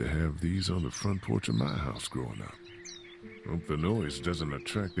 Used to have these on the front porch of my house growing up. Hope the noise doesn't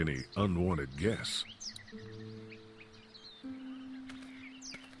attract any unwanted guests.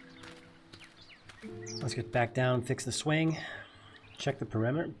 Let's get back down, fix the swing, check the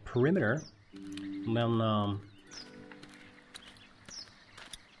perimeter, and then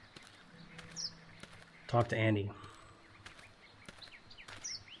talk to Andy.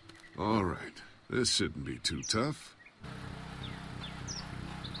 All right, this shouldn't be too tough.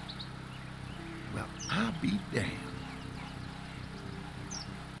 Well, I'll be damned.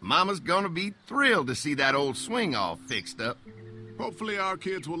 Mama's gonna be thrilled to see that old swing all fixed up. Hopefully our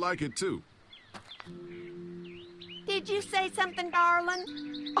kids will like it too. Did you say something,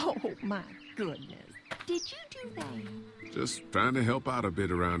 darling? Oh, my goodness. Did you do that? Just trying to help out a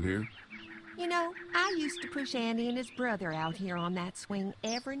bit around here. You know, I used to push Andy and his brother out here on that swing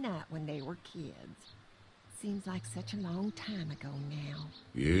every night when they were kids. Seems like such a long time ago now.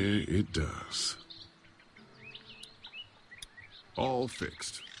 Yeah, it does. All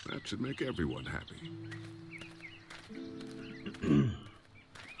fixed. That should make everyone happy.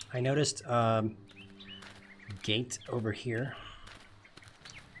 I noticed gate over here.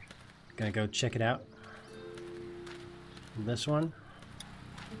 Gonna go check it out. This one.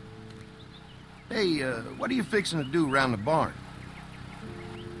 Hey, what are you fixing to do around the barn?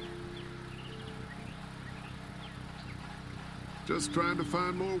 Just trying to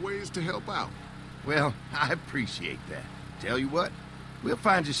find more ways to help out. Well, I appreciate that. Tell you what, we'll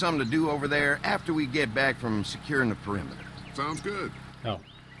find you something to do over there after we get back from securing the perimeter. Sounds good. Oh.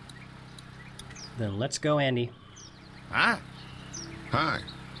 Then let's go, Andy. Hi. Hi.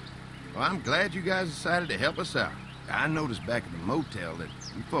 Well, I'm glad you guys decided to help us out. I noticed back at the motel that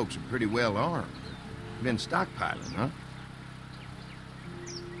you folks are pretty well armed. Been stockpiling, huh?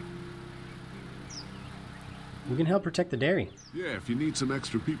 We can help protect the dairy. Yeah, if you need some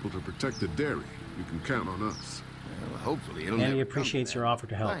extra people to protect the dairy, you can count on us. Well, hopefully it'll Andy never appreciates your offer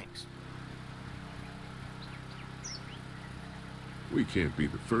to help. Thanks. We can't be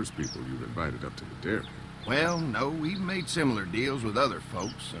the first people you've invited up to the dairy. Well, no, we've made similar deals with other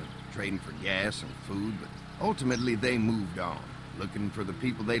folks, trading for gas and food, but ultimately they moved on, looking for the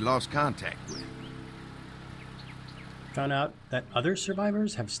people they lost contact with. Found out that other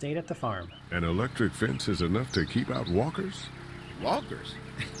survivors have stayed at the farm. An electric fence is enough to keep out walkers? Walkers?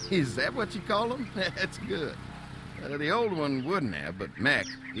 Is that what you call them? That's good. The old one wouldn't have, but Mac,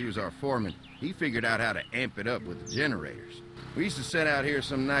 he was our foreman. He figured out how to amp it up with the generators. We used to sit out here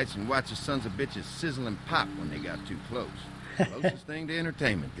some nights and watch the sons of bitches sizzle and pop when they got too close. Closest thing to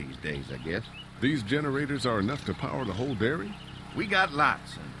entertainment these days, I guess. These generators are enough to power the whole dairy? We got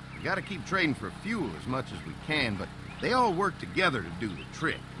lots, and we gotta keep trading for fuel as much as we can, but they all work together to do the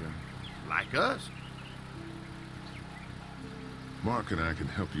trick. Like us. Mark and I can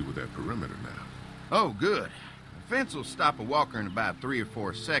help you with that perimeter now. Oh, good. The fence will stop a walker in about 3 or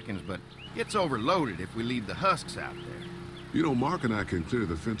 4 seconds, but gets overloaded if we leave the husks out there. You know, Mark and I can clear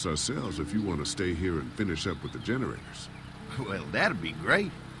the fence ourselves if you want to stay here and finish up with the generators. Well, that'd be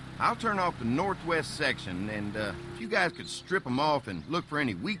great. I'll turn off the northwest section, and if you guys could strip them off and look for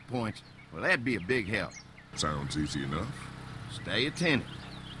any weak points, well, that'd be a big help. Sounds easy enough. Stay attentive.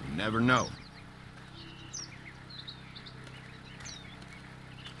 You never know.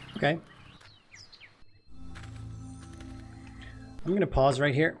 Okay. I'm going to pause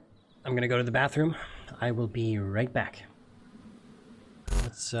right here. I'm going to go to the bathroom. I will be right back.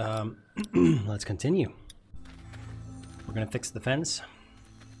 Let's continue. We're going to fix the fence.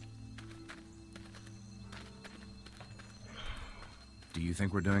 Do you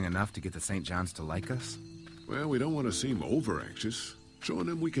think we're doing enough to get the St. John's to like us? Well, we don't want to seem over-anxious. Showing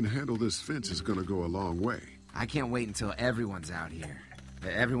them we can handle this fence is going to go a long way. I can't wait until everyone's out here.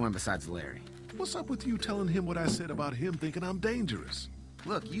 Everyone besides Larry. What's up with you telling him what I said about him thinking I'm dangerous?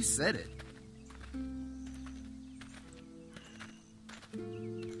 Look, you said it.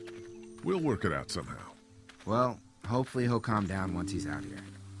 We'll work it out somehow. Well, hopefully he'll calm down once he's out here.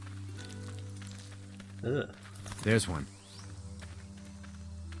 Ugh. There's one.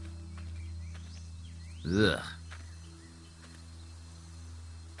 Ugh.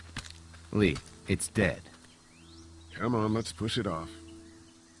 Lee, it's dead. Come on, let's push it off.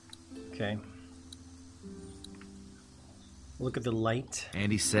 Okay. Look at the light.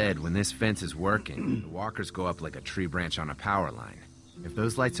 Andy said when this fence is working, the walkers go up like a tree branch on a power line. If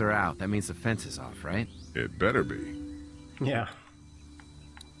those lights are out, that means the fence is off, right? It better be. Yeah.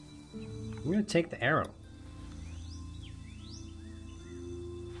 I'm gonna take the arrow.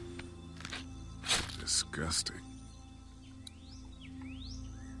 Disgusting.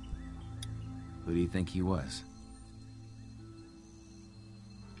 Who do you think he was?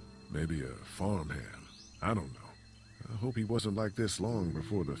 Maybe a farmhand. I don't know. I hope he wasn't like this long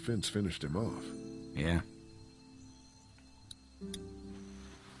before the fence finished him off. Yeah.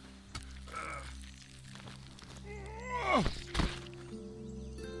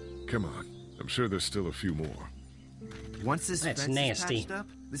 Come on. I'm sure there's still a few more. Once this That's fence nasty. is patched up,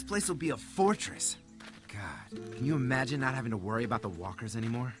 this place will be a fortress. God, can you imagine not having to worry about the walkers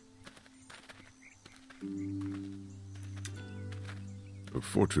anymore? A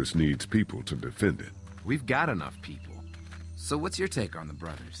fortress needs people to defend it. We've got enough people. So what's your take on the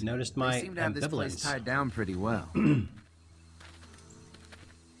brothers? Noticed my They seem to have this place ambivalence. tied down pretty well.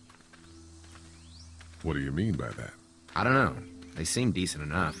 What do you mean by that? I don't know. They seem decent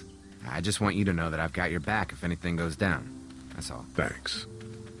enough. I just want you to know that I've got your back if anything goes down. That's all. Thanks.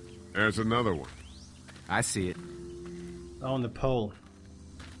 There's another one. I see it. Oh, on the pole.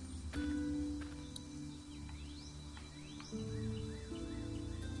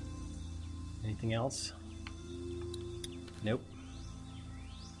 Anything else? Nope.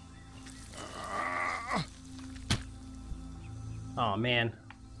 Oh man.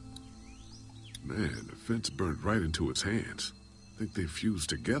 Man, the fence burned right into its hands. I think they fused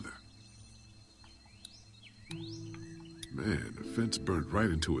together. Man, the fence burned right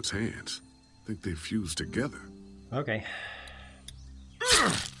into its hands. I think they fused together. Okay.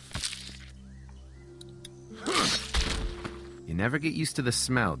 You never get used to the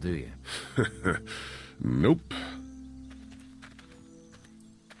smell, do you? Nope.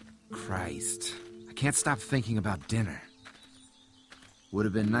 Christ. I can't stop thinking about dinner. Would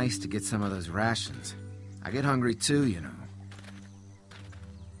have been nice to get some of those rations. I get hungry too, you know.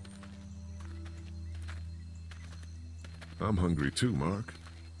 I'm hungry too, Mark.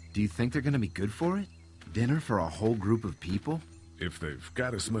 Do you think they're gonna be good for it? Dinner for a whole group of people? If they've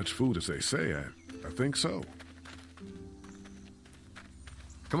got as much food as they say, I think so.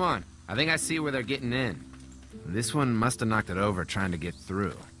 Come on, I think I see where they're getting in. This one must have knocked it over trying to get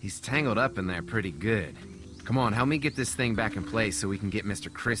through. He's tangled up in there pretty good. Come on, help me get this thing back in place so we can get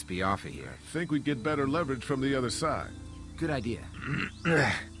Mr. Crispy off of here. I think we get better leverage from the other side. Good idea.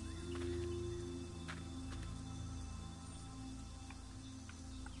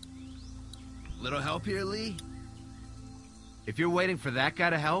 Little help here, Lee? If you're waiting for that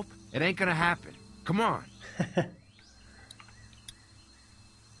guy to help, it ain't gonna happen. Come on.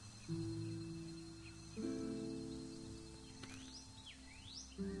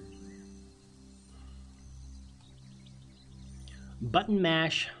 Button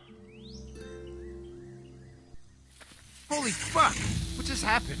mash. Holy fuck! What just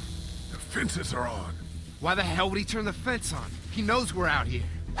happened? The fences are on. Why the hell would he turn the fence on? He knows we're out here.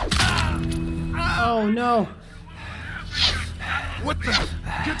 Oh no! What the?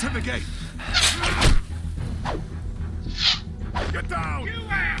 Get to the gate! Get down! You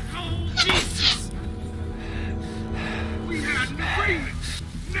asshole! Jesus! We had an agreement!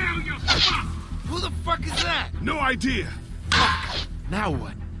 Now you're fucked! Who the fuck is that? No idea! Fuck! Now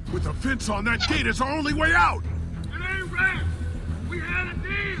what? With a fence on, that gate is our only way out! It ain't right! We had a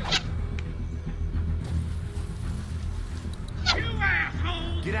deal! You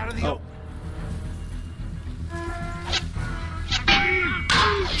asshole! Get out of the open.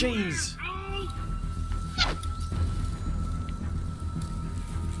 Jeez.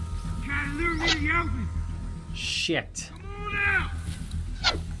 Try to lure me to the open. Shit. Come on out!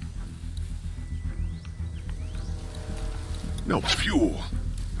 No fuel.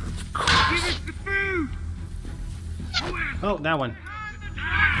 Of course. Give us the food! Oh, that one.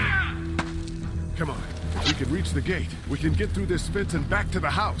 Come on. If we can reach the gate, we can get through this fence and back to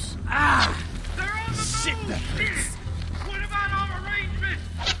the house. Ah! They're on the shit, the fence! What about our arrangements?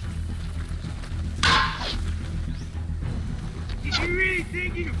 Did you really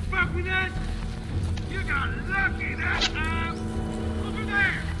think you could fuck with us? You got lucky that time. Over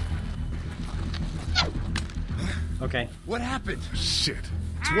there. Okay. What happened? Shit.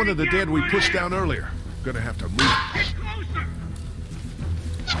 It's one of the dead we pushed down earlier. Gonna have to move. Get closer.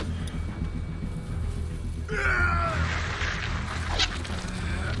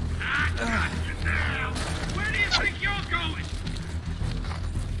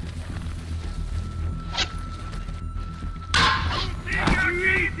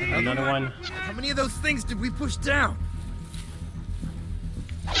 another one. How many of those things did we push down?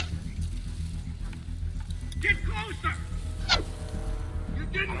 Get closer! You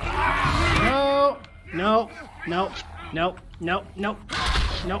didn't No, no, no, no, no, no,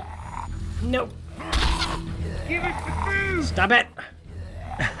 no, no. Give us the food! Stop it!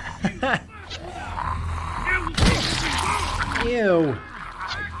 Ew.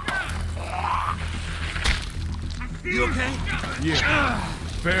 You okay? Yeah,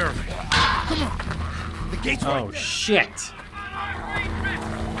 barely. Come on. The gate's right Oh, there. shit.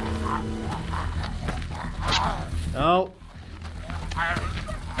 Oh.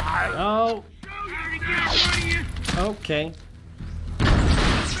 Oh. Okay.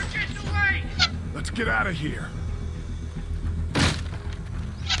 Let's get out of here.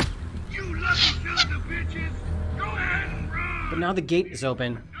 You lucky sons of bitches! Go ahead and run! But now the gate is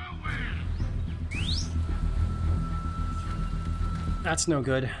open. That's no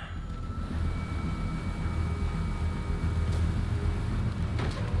good.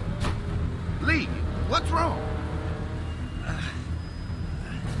 Lee, what's wrong?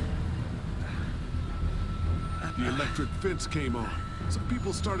 The electric fence came on. Some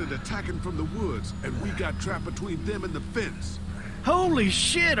people started attacking from the woods, and we got trapped between them and the fence. Holy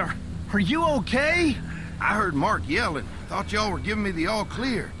shit, are you okay? I heard Mark yelling. Thought y'all were giving me the all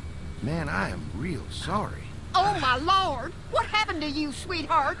clear. Man, I am real sorry. Oh, my Lord! What happened to you,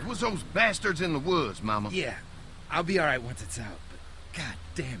 sweetheart? It was those bastards in the woods, Mama. Yeah, I'll be alright once it's out, but god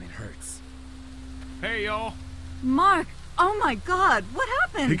damn, it hurts. Hey, y'all. Mark, oh my god, what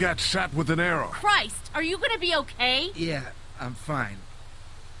happened? He got shot with an arrow. Christ, are you gonna be okay? Yeah, I'm fine.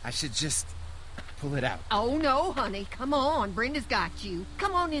 I should just pull it out. Oh, no, honey. Come on. Brenda's got you.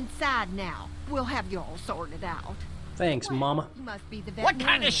 Come on inside now. We'll have you all sorted out. Thanks, Mama. You must be the What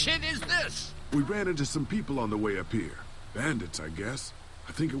kind veterinarian. of shit is this? We ran into some people on the way up here. Bandits, I guess.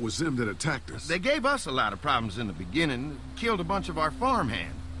 I think it was them that attacked us. They gave us a lot of problems in the beginning. Killed a bunch of our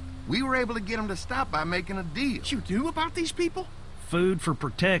farmhands. We were able to get them to stop by making a deal. What you knew about these people? Food for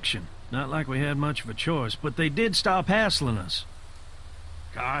protection. Not like we had much of a choice, but they did stop hassling us.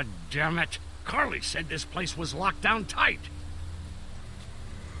 God damn it. Carly said this place was locked down tight.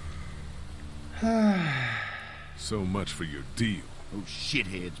 So much for your deal. Those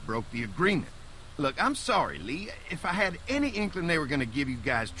shitheads broke the agreement. Look, I'm sorry, Lee. If I had any inkling they were gonna give you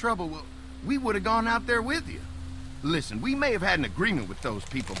guys trouble, well, we would have gone out there with you. Listen, we may have had an agreement with those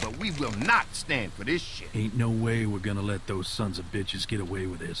people, but we will not stand for this shit. Ain't no way we're gonna let those sons of bitches get away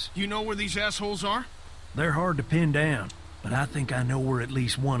with this. You know where these assholes are? They're hard to pin down, but I think I know where at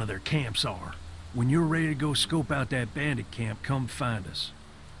least one of their camps are. When you're ready to go scope out that bandit camp, come find us.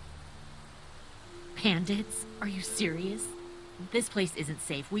 Bandits? Are you serious? This place isn't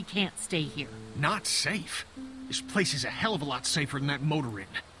safe. We can't stay here. Not safe? This place is a hell of a lot safer than that motor inn.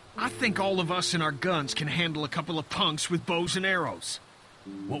 I think all of us and our guns can handle a couple of punks with bows and arrows.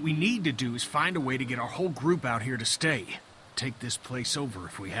 What we need to do is find a way to get our whole group out here to stay. Take this place over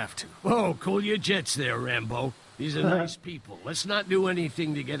if we have to. Whoa, cool your jets there, Rambo. These are nice people. Let's not do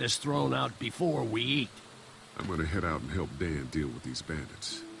anything to get us thrown out before we eat. I'm gonna head out and help Dan deal with these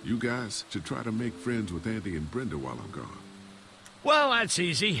bandits. You guys should try to make friends with Andy and Brenda while I'm gone. Well, that's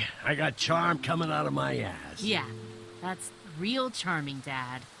easy. I got charm coming out of my ass. Yeah, that's real charming,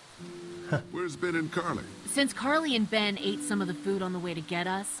 Dad. Where's Ben and Carly? Since Carly and Ben ate some of the food on the way to get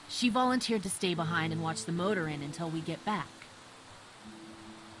us, she volunteered to stay behind and watch the motor inn until we get back.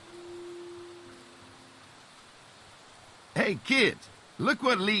 Hey, kids, look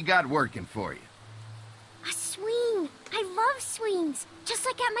what Lee got working for you. A swing. I love swings. Just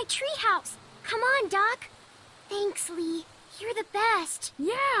like at my treehouse. Come on, Doc. Thanks, Lee. You're the best.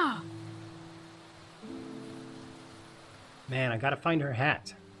 Yeah. Man, I gotta find her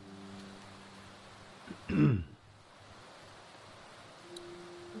hat.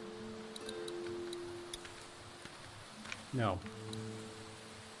 No.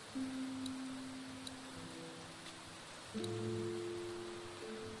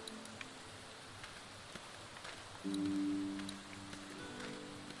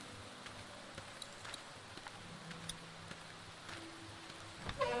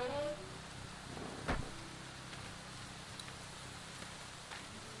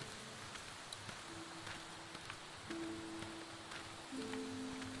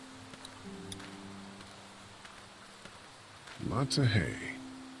 Lots of hay.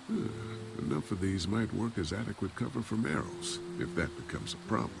 Enough of these might work as adequate cover from arrows, if that becomes a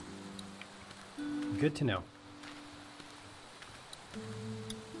problem. Good to know.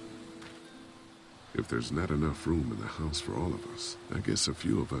 If there's not enough room in the house for all of us, I guess a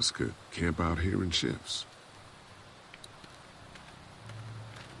few of us could camp out here in shifts.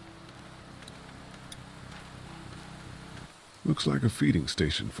 Looks like a feeding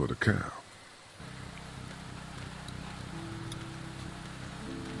station for the cow.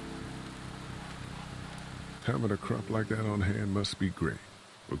 Having a crop like that on hand must be great.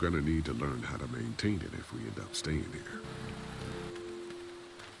 We're gonna need to learn how to maintain it if we end up staying here.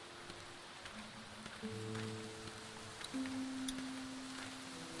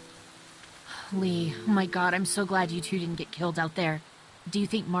 Lee, oh my god, I'm so glad you two didn't get killed out there. Do you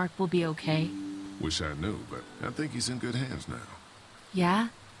think Mark will be okay? Wish I knew, but I think he's in good hands now. Yeah?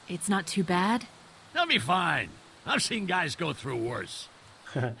 It's not too bad? They'll be fine. I've seen guys go through worse.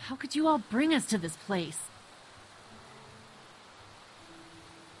 How could you all bring us to this place?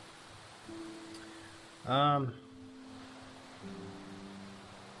 I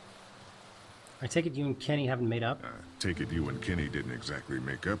take it you and Kenny haven't made up? Take it you and Kenny didn't exactly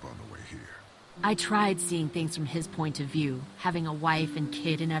make up on the way here. I tried seeing things from his point of view, having a wife and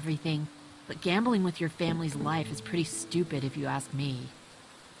kid and everything, but gambling with your family's life is pretty stupid if you ask me.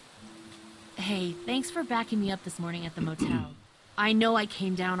 Hey, thanks for backing me up this morning at the motel. I know I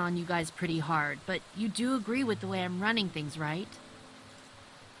came down on you guys pretty hard, but you do agree with the way I'm running things, right?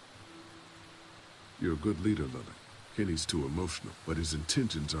 You're a good leader, Lily. Kenny's too emotional, but his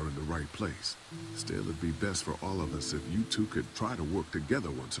intentions are in the right place. Still, it'd be best for all of us if you two could try to work together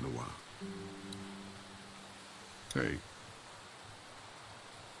once in a while. Hey,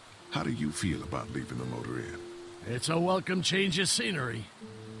 how do you feel about leaving the motor inn? It's a welcome change of scenery.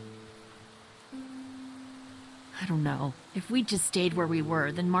 I don't know. If we'd just stayed where we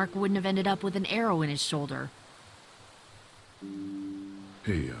were, then Mark wouldn't have ended up with an arrow in his shoulder.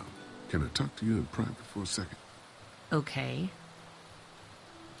 Hey, can I talk to you in private for a second? Okay.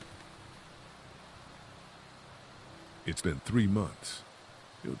 It's been 3 months.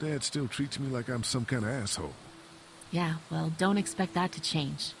 Your dad still treats me like I'm some kind of asshole. Yeah, well, don't expect that to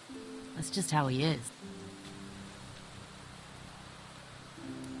change. That's just how he is.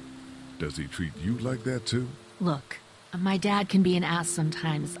 Does he treat you like that too? Look, my dad can be an ass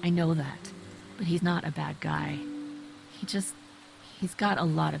sometimes, I know that. But he's not a bad guy. He's got a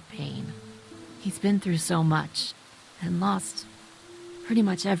lot of pain. He's been through so much, and lost pretty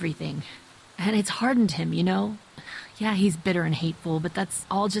much everything. And it's hardened him, you know? Yeah, he's bitter and hateful, but that's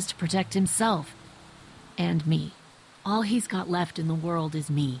all just to protect himself. And me. All he's got left in the world is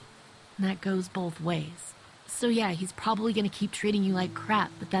me. And that goes both ways. So yeah, he's probably gonna keep treating you like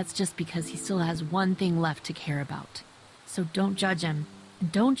crap, but that's just because he still has one thing left to care about. So don't judge him.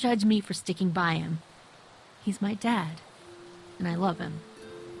 And don't judge me for sticking by him. He's my dad. And I love him.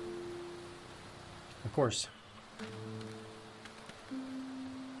 Of course.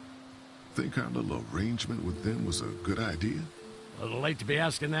 Think our little arrangement with them was a good idea? A little late to be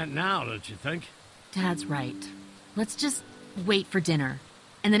asking that now, don't you think? Dad's right. Let's just wait for dinner.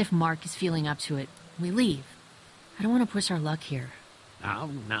 And then if Mark is feeling up to it, we leave. I don't want to push our luck here.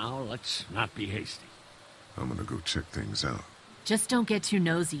 Now, let's not be hasty. I'm gonna go check things out. Just don't get too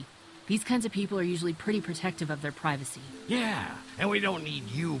nosy. These kinds of people are usually pretty protective of their privacy. Yeah, and we don't need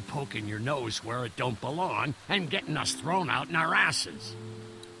you poking your nose where it don't belong and getting us thrown out in our asses.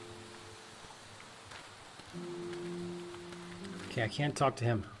 Okay, I can't talk to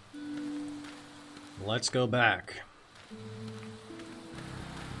him. Let's go back.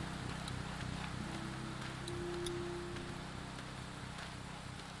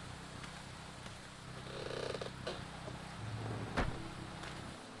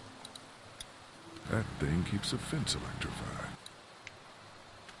 That thing keeps a fence electrified.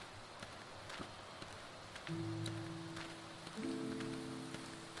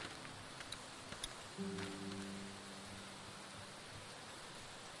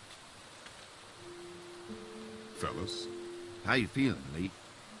 Fellas. How you feeling, Lee?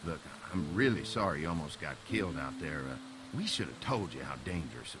 Look, I'm really sorry you almost got killed out there. We should have told you how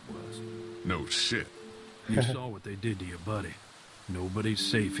dangerous it was. No shit. You saw what they did to your buddy. Nobody's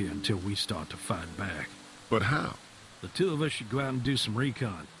safe here until we start to fight back. But how? The two of us should go out and do some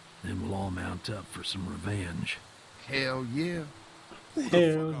recon. Then we'll all mount up for some revenge. Hell yeah.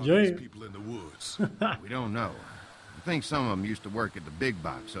 Hell yeah. People in the woods. We don't know. I think some of them used to work at the big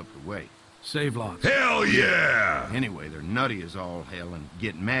box up the way. Save lots. Hell yeah! Anyway, they're nutty as all hell and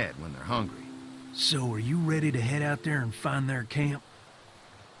get mad when they're hungry. So, are you ready to head out there and find their camp?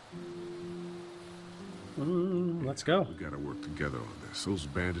 Let's go. We gotta work together on this. Those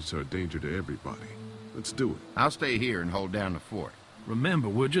bandits are a danger to everybody. Let's do it. I'll stay here and hold down the fort. Remember,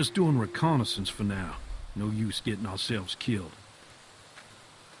 we're just doing reconnaissance for now. No use getting ourselves killed.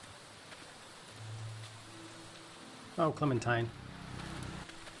 Oh, Clementine.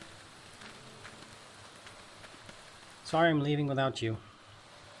 Sorry I'm leaving without you.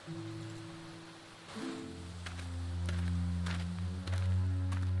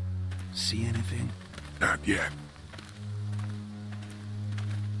 see anything? Not yet.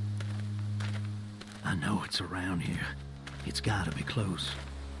 I know it's around here. It's gotta be close.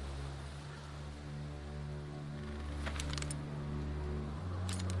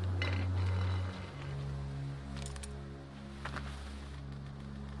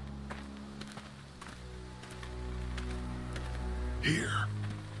 Here.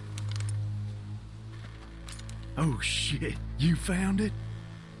 Oh shit, you found it?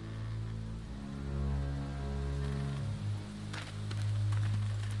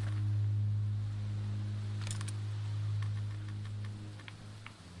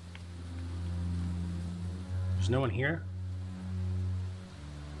 There's no one here?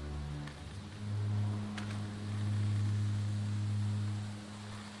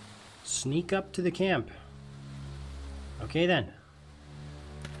 Sneak up to the camp. Okay then.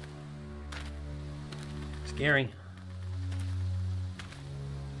 Scary.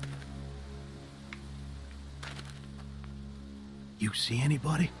 You see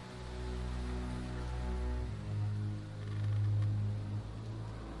anybody?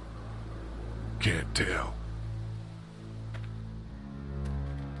 Can't tell.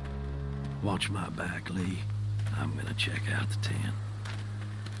 Watch my back, Lee. I'm gonna check out the tent.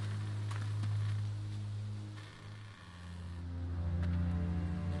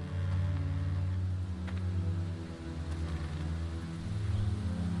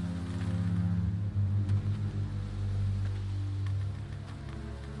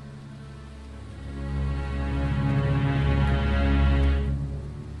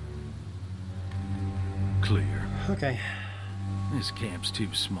 Clear. Okay. This camp's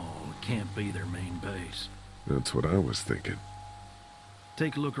too small. It can't be their main base. That's what I was thinking.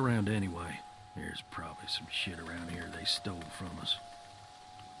 Take a look around anyway. There's probably some shit around here they stole from us.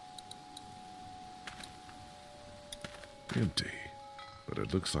 Empty. But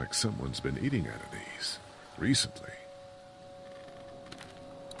it looks like someone's been eating out of these. Recently.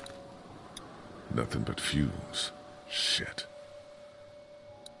 Nothing but fumes. Shit.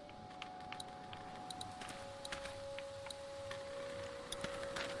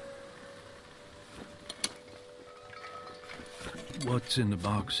 What's in the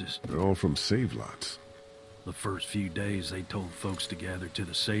boxes? They're all from save lots. The first few days they told folks to gather to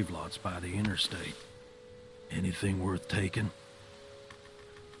the save lots by the interstate. Anything worth taking?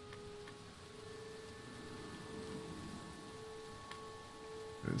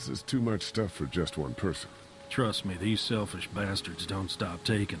 This is too much stuff for just one person. Trust me, these selfish bastards don't stop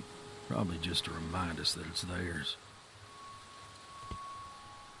taking. Probably just to remind us that it's theirs.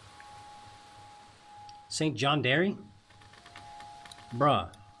 St. John Dairy? Bruh.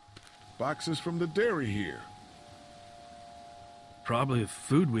 Boxes from the dairy here. Probably the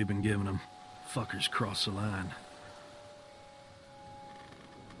food we've been giving them. Fuckers cross the line.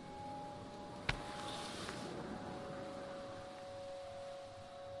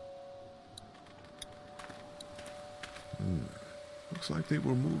 Looks like they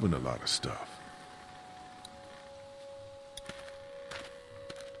were moving a lot of stuff.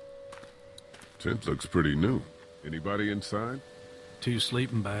 Tent looks pretty new. Anybody inside? 2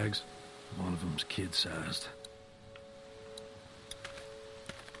 sleeping bags. One of them's kid-sized.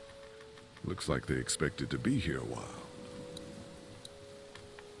 Looks like they expected to be here a while.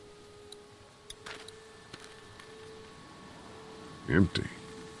 Empty.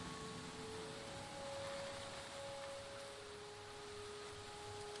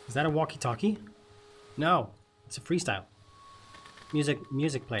 Is that a walkie-talkie? No, it's a freestyle.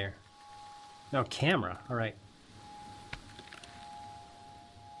 Music player. No, camera. All right.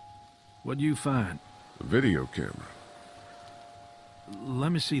 What'd you find? A video camera.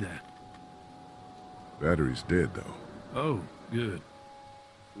 Let me see that. Battery's dead, though. Oh, good.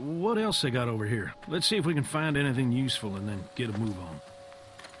 What else they got over here? Let's see if we can find anything useful and then get a move on.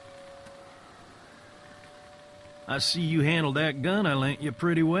 I see you handled that gun I lent you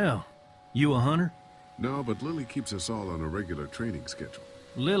pretty well. You a hunter? No, but Lily keeps us all on a regular training schedule.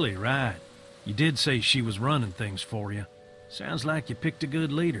 Lily, right. You did say she was running things for you. Sounds like you picked a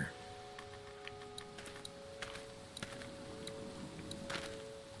good leader.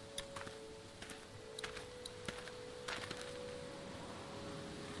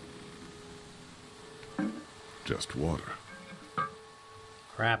 Just water.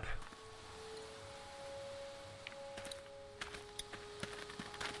 Crap.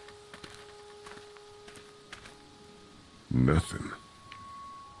 Nothing.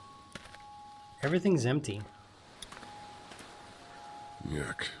 Everything's empty.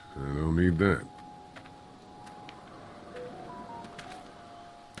 Yuck. I don't need that.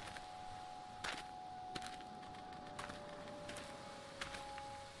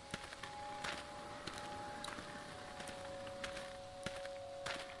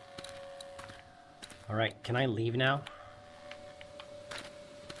 Alright, can I leave now?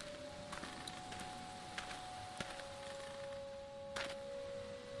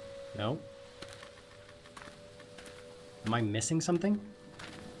 No? Am I missing something?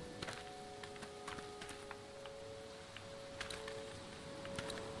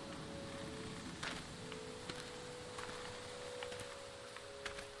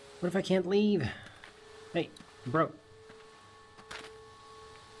 What if I can't leave? Hey, bro.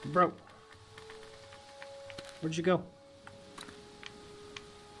 Bro. Where'd you go?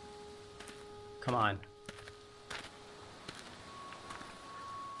 Come on.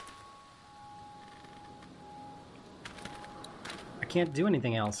 I can't do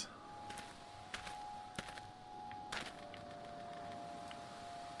anything else.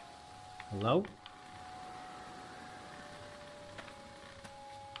 Hello?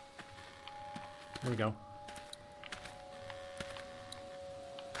 There we go.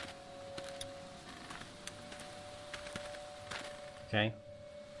 Okay.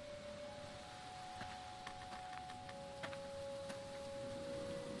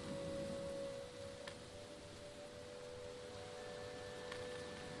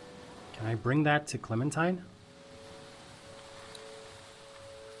 Can I bring that to Clementine?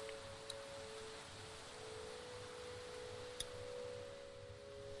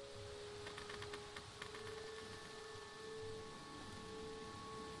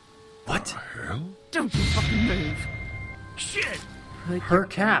 What? Hell? Don't you fucking move. Shit! Put Her your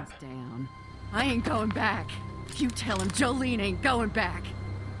cap. hands down. I ain't going back. You tell him Jolene ain't going back.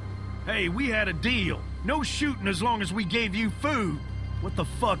 Hey, we had a deal. No shooting as long as we gave you food. What the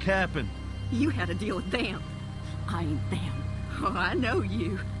fuck happened? You had a deal with them. I ain't them. Oh, I know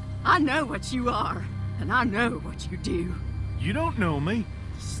you. I know what you are. And I know what you do. You don't know me.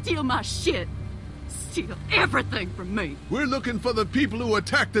 Steal my shit. Steal everything from me. We're looking for the people who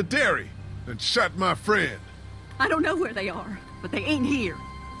attacked the dairy and shot my friend. I don't know where they are, but they ain't here.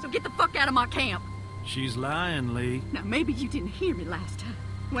 So get the fuck out of my camp. She's lying, Lee. Now, maybe you didn't hear me last time.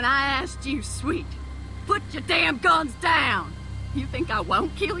 When I asked you, sweet, put your damn guns down. You think I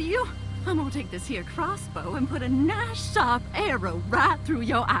won't kill you? I'm gonna take this here crossbow and put a nice sharp arrow right through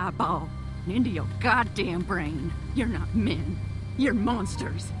your eyeball and into your goddamn brain. You're not men. You're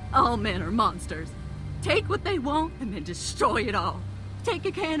monsters. All men are monsters. Take what they want and then destroy it all. Take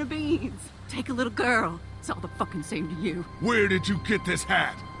a can of beans. Take a little girl. It's all the fucking same to you. Where did you get this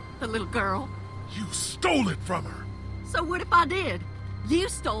hat? The little girl. You stole it from her. So what if I did? You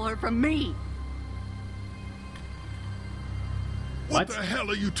stole her from me. What the hell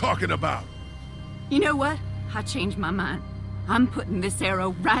are you talking about? You know what? I changed my mind. I'm putting this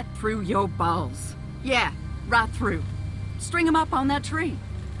arrow right through your balls. Yeah, right through. String them up on that tree.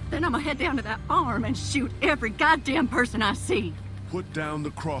 Then I'm gonna head down to that farm and shoot every goddamn person I see. Put down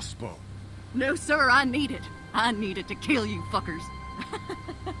the crossbow. No, sir, I need it. I need it to kill you fuckers.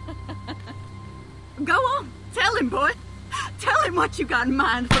 Go on. Tell him, boy. Tell him what you got in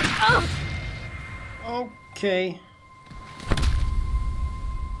mind for... Oh! Okay.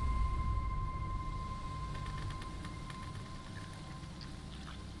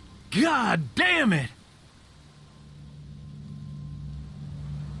 God damn it!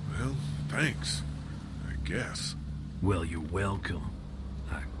 Well, thanks. I guess. Well, you're welcome.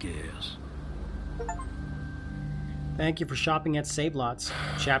 I guess. Thank you for shopping at Save Lots.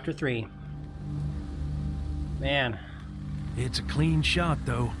 Chapter 3. Man. It's a clean shot,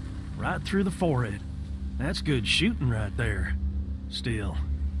 though. Right through the forehead. That's good shooting right there. Still,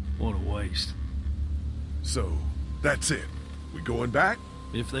 what a waste. So, that's it. We going back?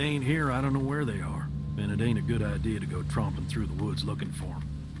 If they ain't here, I don't know where they are. And it ain't a good idea to go tromping through the woods looking for them.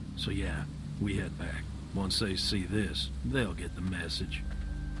 So yeah, we head back. Once they see this, they'll get the message.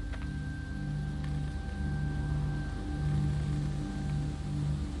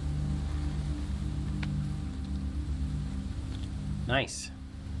 Nice.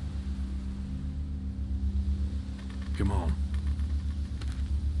 Come on.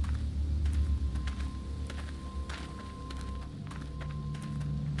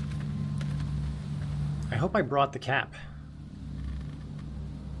 I hope I brought the cap.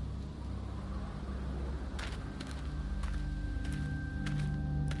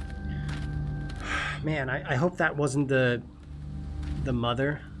 Man, I hope that wasn't the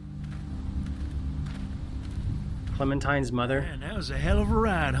mother. Clementine's mother. Man, that was a hell of a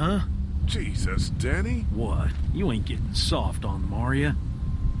ride, huh? Jesus, Danny. What? You ain't getting soft on them, are ya?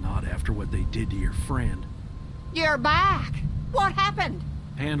 Not after what they did to your friend. You're back. What happened?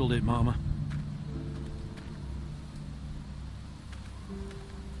 Handled it, Mama.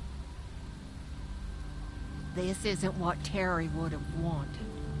 This isn't what Terry would have wanted.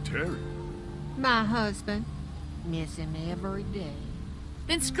 Terry? My husband. Miss him every day.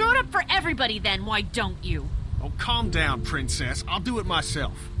 Then screw it up for everybody then, why don't you? Oh, calm down, princess. I'll do it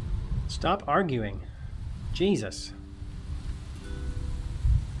myself. Stop arguing. Jesus.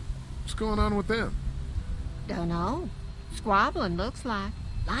 What's going on with them? Dunno. Squabbling, looks like.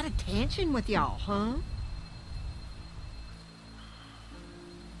 Lot of tension with y'all, huh?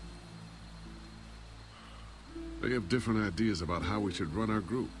 They have different ideas about how we should run our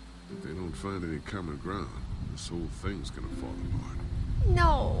group. If they don't find any common ground, this whole thing's gonna fall apart.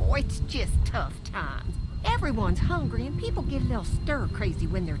 No, it's just tough times. Everyone's hungry and people get a little stir-crazy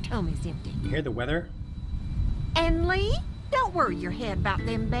when their tummy's empty. You hear the weather? And Lee, don't worry your head about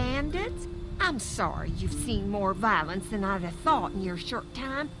them bandits. I'm sorry you've seen more violence than I'd have thought in your short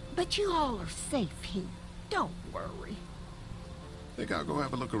time, but you all are safe here. Don't worry. Think I'll go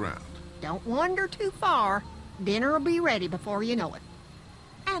have a look around. Don't wander too far. Dinner'll be ready before you know it.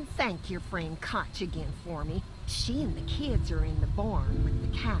 And thank your friend Koch again for me. She and the kids are in the barn with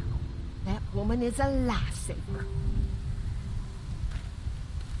the cow. That woman is a lifesaver.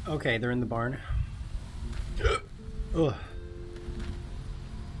 Okay, they're in the barn. Ugh.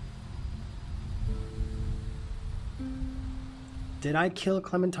 Did I kill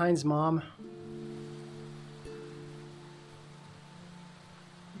Clementine's mom?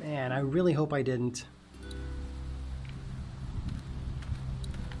 Man, I really hope I didn't.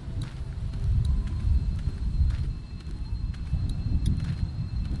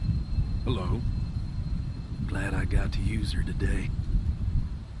 Hello. Glad I got to use her today.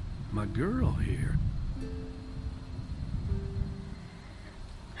 My girl here.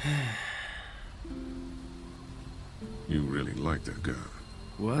 You really like that gun.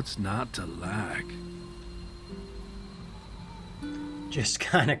 What's not to like? Just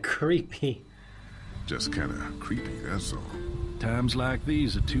kind of creepy. Just kind of creepy, that's all. Times like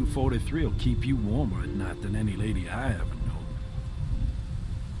these, a 243 will keep you warmer at night than any lady I ever known.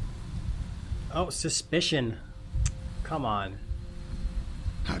 Oh, suspicion. Come on.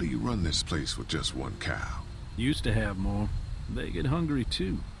 How do you run this place with just one cow? Used to have more. They get hungry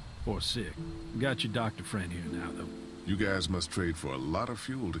too. Or sick. Got your doctor friend here now, though. You guys must trade for a lot of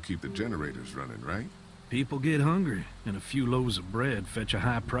fuel to keep the generators running, right? People get hungry, and a few loaves of bread fetch a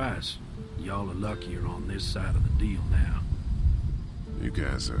high price. Y'all are luckier on this side of the deal now. You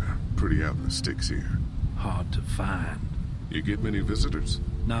guys are pretty out in the sticks here. Hard to find. You get many visitors?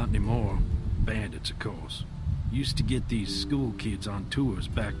 Not anymore. Bandits, of course. Used to get these school kids on tours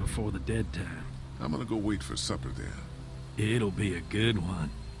back before the dead time. I'm gonna go wait for supper then. It'll be a good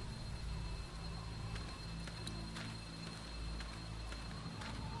one.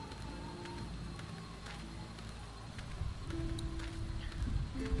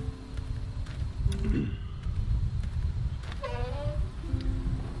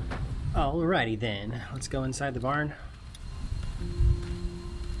 Alrighty then, let's go inside the barn.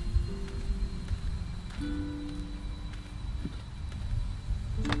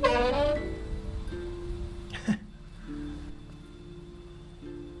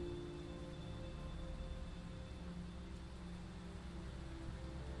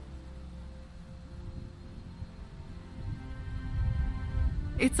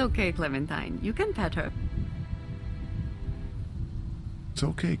 It's okay, Clementine. You can pet her. It's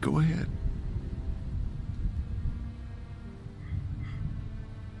okay, go ahead.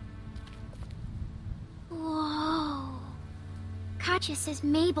 Whoa. Katya says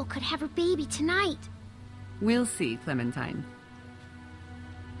Mabel could have her baby tonight. We'll see, Clementine.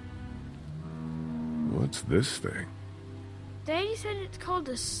 What's this thing? Daddy said it's called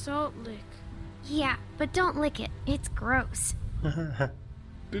a salt lick. Yeah, but don't lick it. It's gross.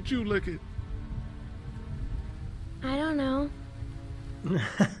 Did you lick it? I don't know.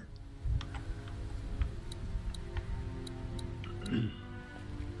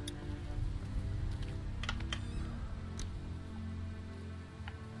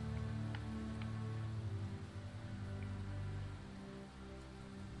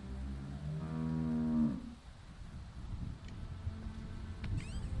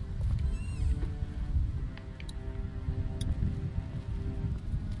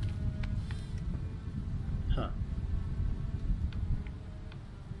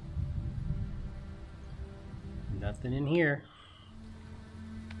 Nothing in here.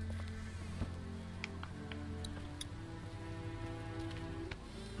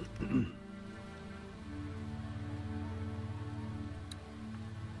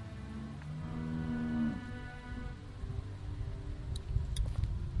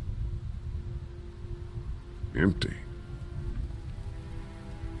 Empty.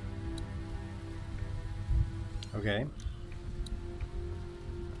 Okay.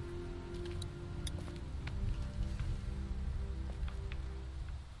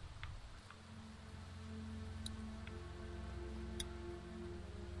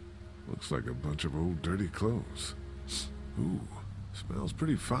 Looks like a bunch of old dirty clothes. Ooh, smells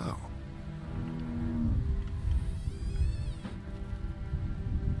pretty foul.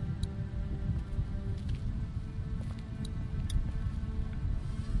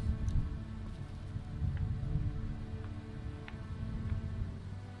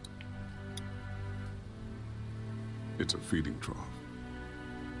 It's a feeding trough.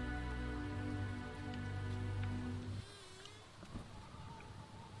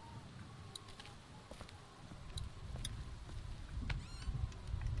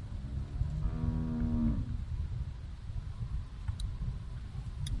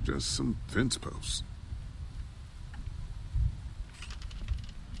 Just some fence posts.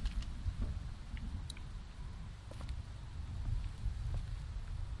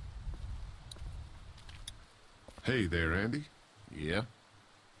 Hey there, Andy. Yeah?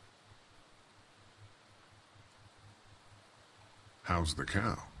 How's the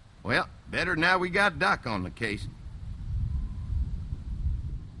cow? Well, better now we got Doc on the case.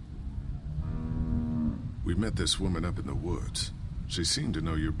 We met this woman up in the woods. She seemed to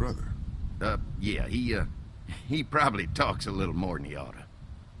know your brother. Yeah, he probably talks a little more than he oughta.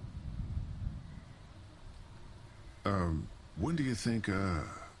 When do you think,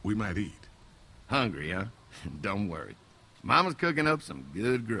 we might eat? Hungry, huh? Don't worry. Mama's cooking up some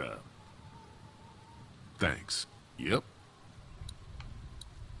good grub. Thanks. Yep.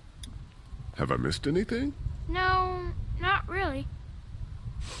 Have I missed anything? No, not really.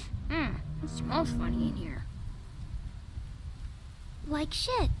 It smells funny in here. Like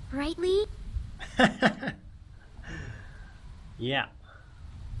shit, right, Lee? Yeah.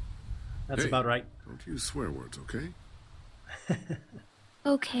 That's about right. Don't use swear words, okay?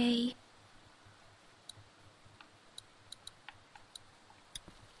 Okay.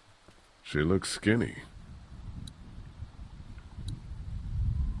 She looks skinny.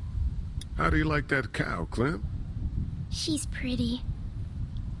 How do you like that cow, Clem? She's pretty.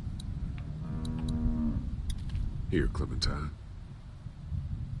 Here, Clementine.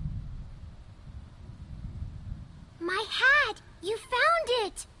 My hat! You found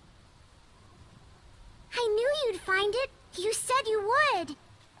it! I knew you'd find it. You said you would.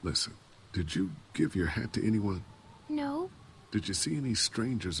 Listen, did you give your hat to anyone? No. Did you see any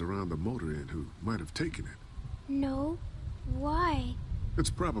strangers around the motor inn who might have taken it? No. Why? It's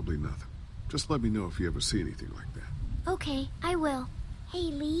probably nothing. Just let me know if you ever see anything like that. Okay, I will. Hey,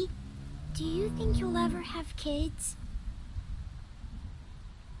 Lee, do you think you'll ever have kids?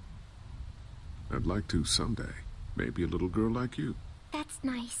 I'd like to someday. Maybe a little girl like you. That's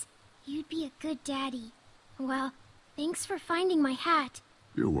nice. You'd be a good daddy. Well, thanks for finding my hat.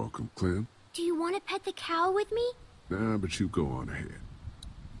 You're welcome, Clem. Do you want to pet the cow with me? Nah, but you go on ahead.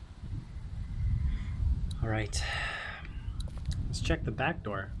 All right. Let's check the back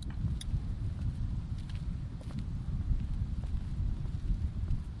door.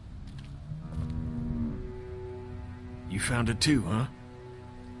 You found it too, huh?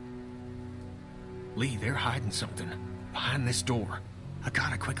 Lee, they're hiding something behind this door. I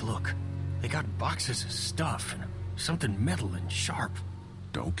got a quick look. They got boxes of stuff and something metal and sharp.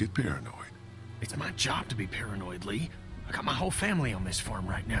 Don't get paranoid. It's my job to be paranoid, Lee. I got my whole family on this farm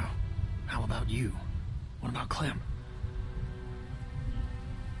right now. How about you? What about Clem?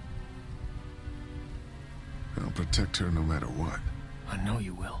 I'll protect her no matter what. I know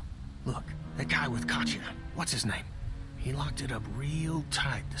you will. Look, that guy with Katya, what's his name? He locked it up real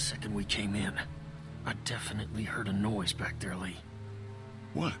tight the second we came in. I definitely heard a noise back there, Lee.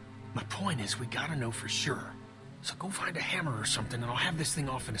 What? My point is, we gotta know for sure. So go find a hammer or something and I'll have this thing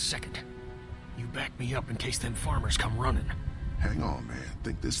off in a second. You back me up in case them farmers come running. Hang on, man.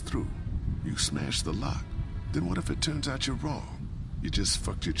 Think this through. You smashed the lock. Then what if it turns out you're wrong? You just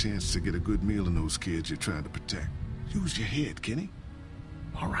fucked your chance to get a good meal in those kids you're trying to protect. Use your head, Kenny.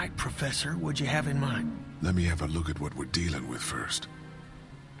 All right, Professor, what'd you have in mind? Let me have a look at what we're dealing with first.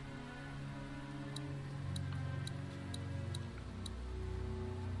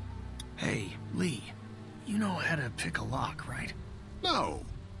 Hey, Lee, you know how to pick a lock, right? No.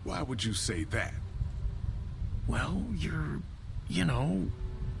 Why would you say that? Well, you're, you know,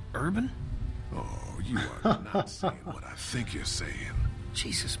 urban? Oh, you are not saying what I think you're saying.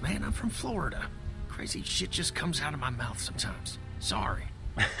 Jesus, man, I'm from Florida. Crazy shit just comes out of my mouth sometimes. Sorry.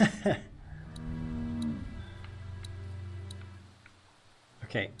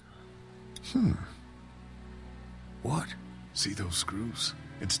 Okay. What? See those screws?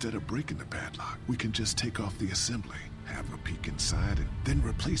 Instead of breaking the padlock, we can just take off the assembly, have a peek inside, and then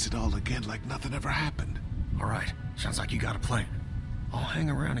replace it all again like nothing ever happened. All right. Sounds like you got a plan. I'll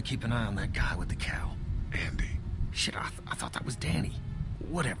hang around and keep an eye on that guy with the cow. Andy. Shit, I thought that was Danny.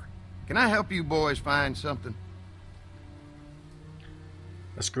 Whatever. Can I help you boys find something?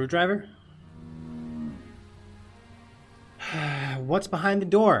 A screwdriver? What's behind the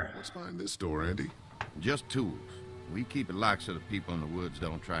door? What's behind this door, Andy? Just tools. We keep it locked so the people in the woods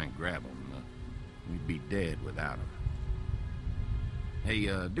don't try and grab them. We'd be dead without them. Hey,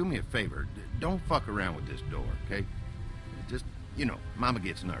 do me a favor. Don't fuck around with this door, okay? Just, you know, Mama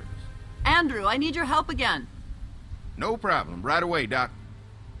gets nervous. Andrew, I need your help again. No problem. Right away, Doc.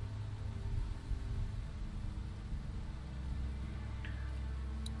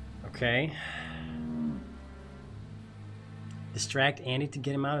 Okay. Distract Andy to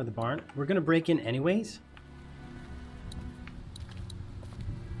get him out of the barn. We're gonna break in anyways.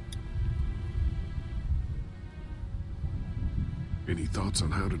 Any thoughts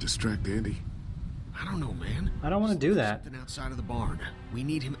on how to distract Andy? I don't know, man. I don't want to do that. Something outside of the barn. We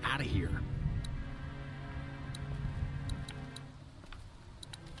need him out of here.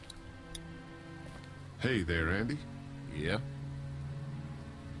 Hey there, Andy. Yeah?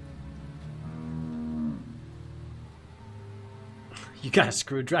 You got a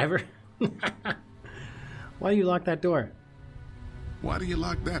screwdriver? Why do you lock that door? Why do you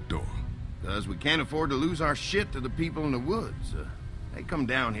lock that door? Because we can't afford to lose our shit to the people in the woods. They come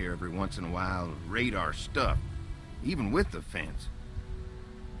down here every once in a while, raid our stuff, even with the fence.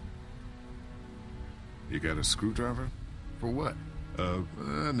 You got a screwdriver? For what?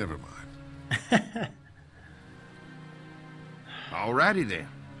 Never mind. Alrighty then.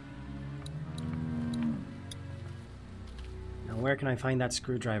 Now where can I find that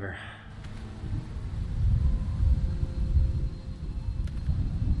screwdriver?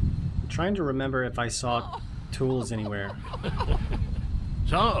 I'm trying to remember if I saw tools anywhere.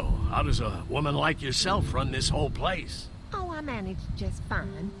 So, how does a woman like yourself run this whole place? Oh, I managed just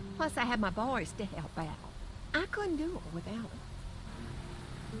fine. Plus, I had my boys to help out. I couldn't do it without them.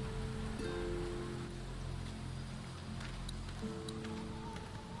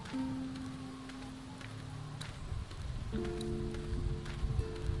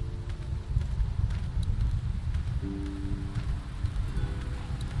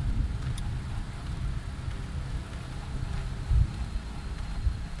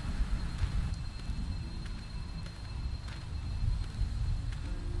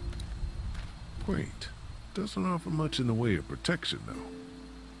 Wait, doesn't offer much in the way of protection,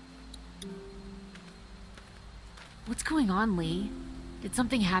 though. What's going on, Lee? Did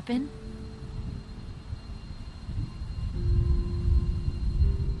something happen?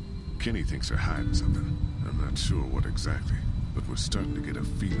 Kenny thinks they're hiding something. I'm not sure what exactly, but we're starting to get a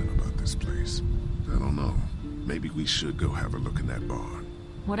feeling about this place. I don't know. Maybe we should go have a look in that barn.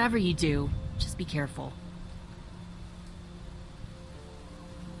 Whatever you do, just be careful.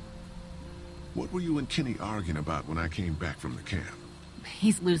 What were you and Kenny arguing about when I came back from the camp?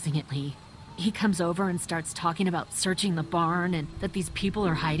 He's losing it, Lee. He comes over and starts talking about searching the barn and that these people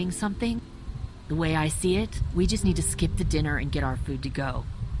are hiding something. The way I see it, we just need to skip the dinner and get our food to go.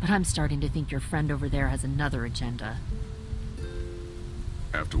 But I'm starting to think your friend over there has another agenda.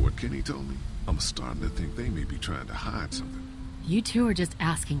 After what Kenny told me, I'm starting to think they may be trying to hide something. You two are just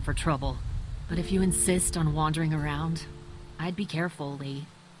asking for trouble. But if you insist on wandering around, I'd be careful, Lee.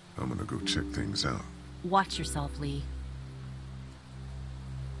 I'm gonna go check things out. Watch yourself, Lee.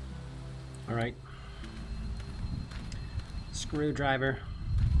 All right. Screwdriver.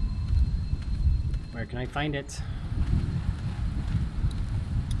 Where can I find it?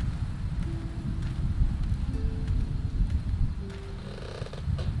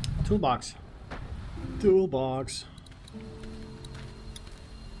 Toolbox. Toolbox.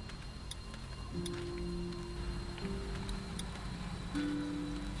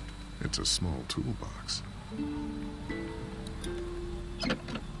 It's a small toolbox.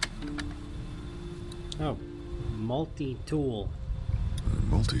 Oh, multi-tool. A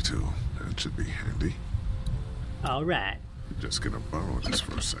multi-tool. That should be handy. All right. Just gonna borrow this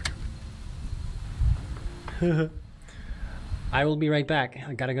for a second. I will be right back.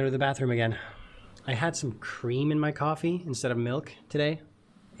 I gotta go to the bathroom again. I had some cream in my coffee instead of milk today.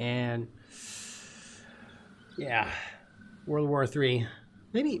 And yeah, World War III.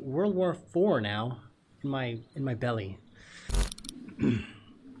 Maybe World War IV now in my belly.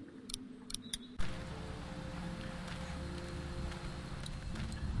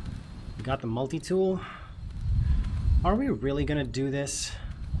 Got the multi-tool. Are we really gonna do this?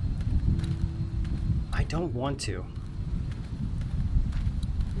 I don't want to.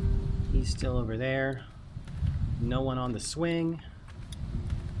 He's still over there. No one on the swing.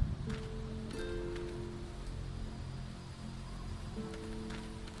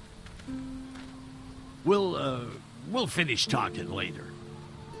 We'll finish talking later.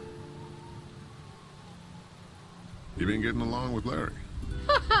 You been getting along with Larry?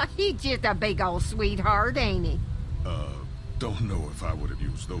 He's just a big old sweetheart, ain't he? Don't know if I would have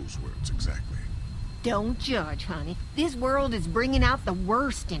used those words exactly. Don't judge, honey. This world is bringing out the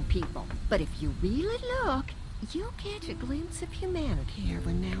worst in people. But if you really look, you'll catch a glimpse of humanity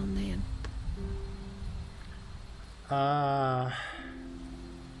every now and then.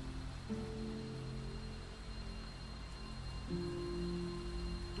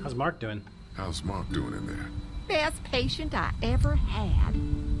 How's Mark doing? How's Mark doing in there? Best patient I ever had.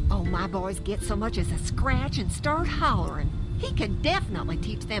 Oh, my boys get so much as a scratch and start hollering. He could definitely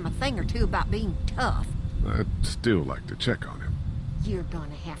teach them a thing or two about being tough. I'd still like to check on him. You're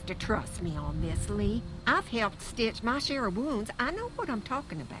gonna have to trust me on this, Lee. I've helped stitch my share of wounds. I know what I'm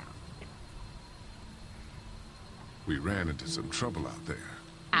talking about. We ran into some trouble out there.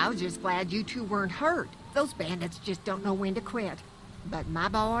 I was just glad you two weren't hurt. Those bandits just don't know when to quit. But my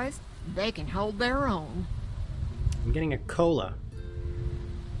boys, they can hold their own. I'm getting a cola.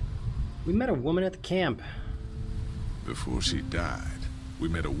 We met a woman at the camp. Before she died, we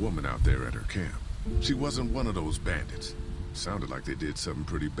met a woman out there at her camp. She wasn't one of those bandits. Sounded like they did something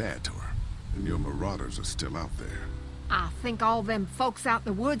pretty bad to her. And your marauders are still out there. I think all them folks out in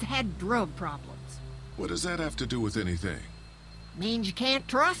the woods had drug problems. What does that have to do with anything? Means you can't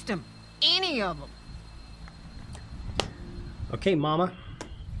trust them. Any of them. Okay, Mama.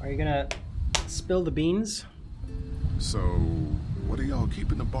 Are you gonna spill the beans? So, what are y'all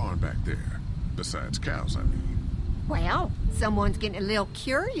keeping the barn back there? Besides cows, I mean. Well, someone's getting a little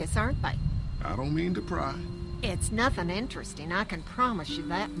curious, aren't they? I don't mean to pry. It's nothing interesting, I can promise you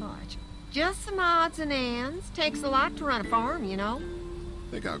that much. Just some odds and ends. Takes a lot to run a farm, you know.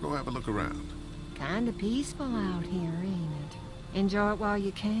 Think I'll go have a look around. Kinda peaceful out here, ain't it? Enjoy it while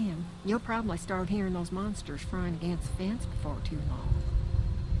you can. You'll probably start hearing those monsters frying against the fence before too long.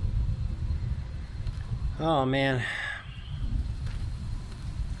 Oh, man.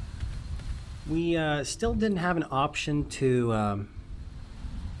 We still didn't have an option to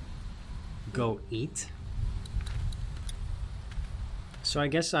go eat. So I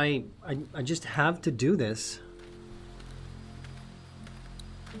guess I just have to do this.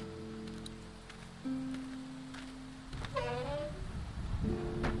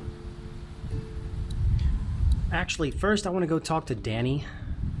 Actually, first I want to go talk to Danny.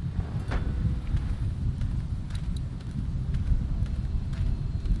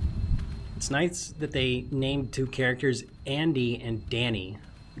 It's nice that they named two characters Andy and Danny,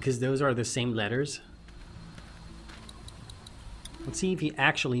 because those are the same letters. Let's see if he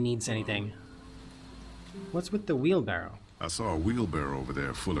actually needs anything. What's with the wheelbarrow? I saw a wheelbarrow over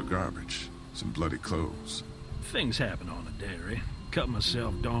there full of garbage. Some bloody clothes. Things happen on the dairy. Cut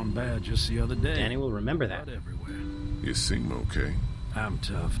myself darn bad just the other day. Danny will remember that. Blood everywhere. You seem okay. I'm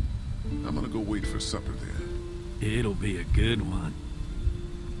tough. I'm gonna go wait for supper then. It'll be a good one.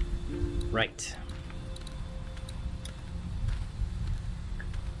 Right.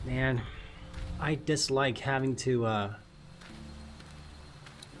 Man, I dislike having to,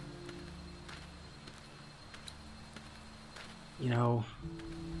 you know,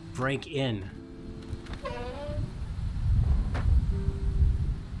 break in.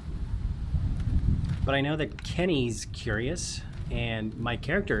 But I know that Kenny's curious, and my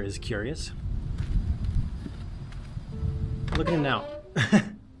character is curious. Look at him now.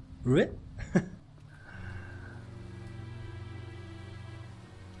 Rit?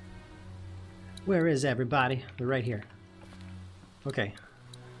 Where is everybody? They're right here. Okay.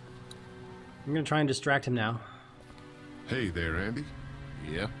 I'm gonna try and distract him now. Hey there, Andy.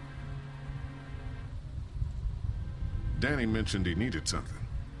 Yeah? Danny mentioned he needed something.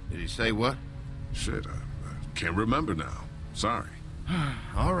 Did he say what? Shit, I can't remember now. Sorry.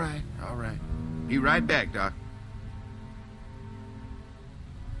 All right. Be right back, Doc.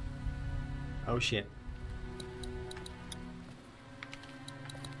 Oh shit.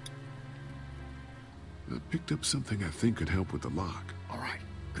 I picked up something I think could help with the lock. All right.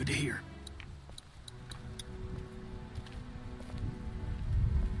 Good to hear.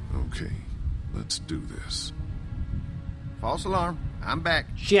 Okay, let's do this. False alarm. I'm back.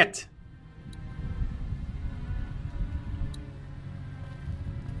 Shit!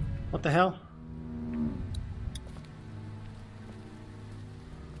 What the hell?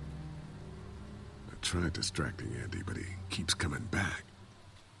 I tried distracting Andy, but he keeps coming back.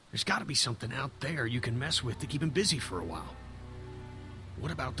 There's got to be something out there you can mess with to keep him busy for a while. What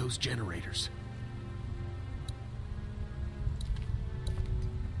about those generators?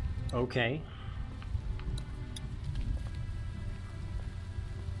 Okay.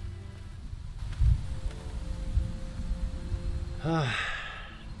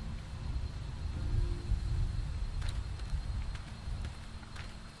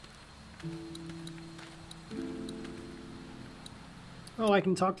 Oh, I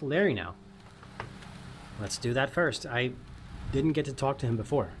can talk to Larry now. Let's do that first. I didn't get to talk to him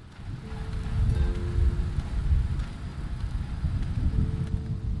before.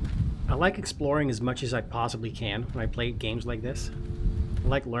 I like exploring as much as I possibly can when I play games like this. I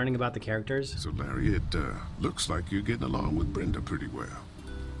like learning about the characters. So, Larry, it looks like you're getting along with Brenda pretty well.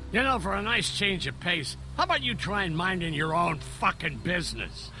 You know, for a nice change of pace, how about you try and minding your own fucking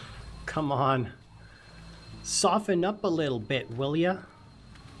business? Come on. Soften up a little bit, will ya?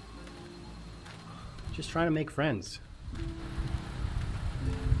 Just trying to make friends.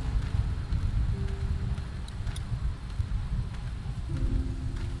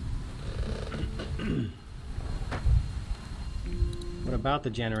 What about the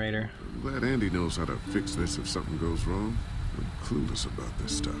generator? I'm glad Andy knows how to fix this if something goes wrong. I'm clueless about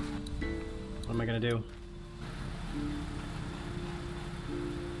this stuff. What am I gonna do?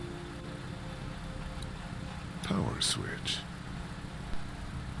 Power switch.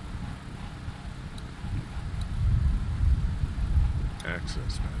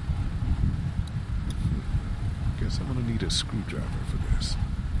 Access panel. Guess I'm gonna need a screwdriver for this.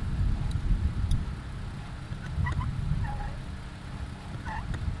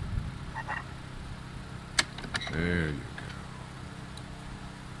 There you go.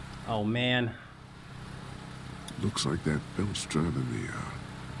 Oh man. Looks like that belt's driving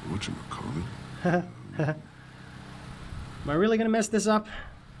the whatchamacallit. Am I really gonna mess this up?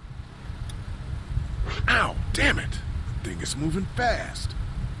 Ow! Damn it! The thing is moving fast.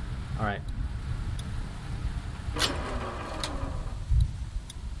 Alright.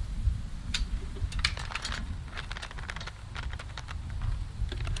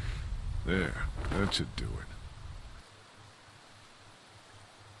 There. That should do it.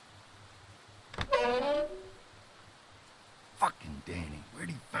 Fucking Danny, where'd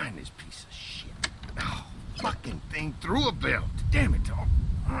he find this piece of shit? Oh, fucking thing through a belt. Damn it all.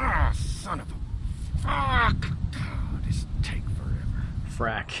 Ah, son of a... Fuck! Oh, this take forever.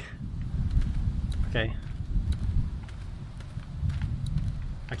 Frack. Okay.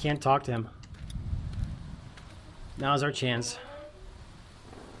 I can't talk to him. Now's our chance.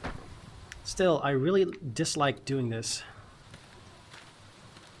 Still, I really dislike doing this.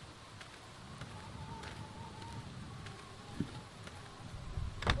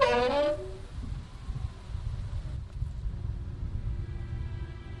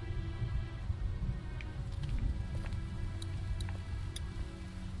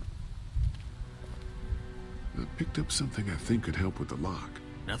 I picked up something I think could help with the lock.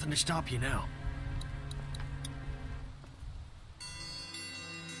 Nothing to stop you now.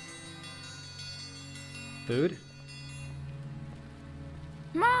 Food?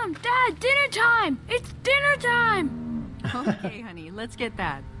 Mom, Dad, dinner time! It's dinner time! Okay, honey, let's get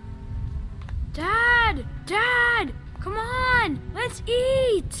that. Dad! Dad! Come on! Let's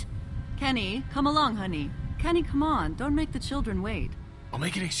eat! Kenny, come along, honey. Kenny, come on. Don't make the children wait. I'll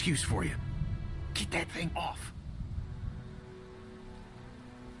make an excuse for you. Get that thing off.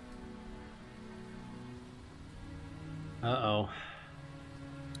 Uh-oh.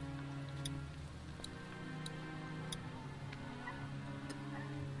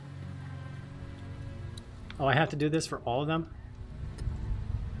 Oh, I have to do this for all of them?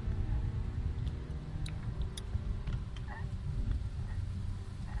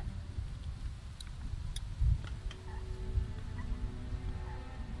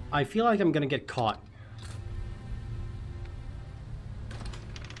 I feel like I'm gonna get caught.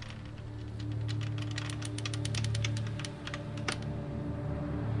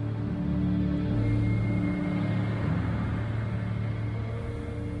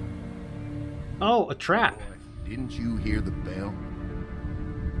 Oh, a trap. Boy, didn't you hear the bell?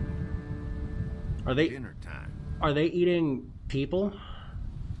 Are they dinner time? Are they eating people?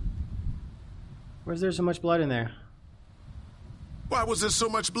 Where's there so much blood in there? Why was there so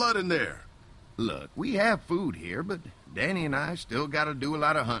much blood in there? Look, we have food here, but Danny and I still gotta do a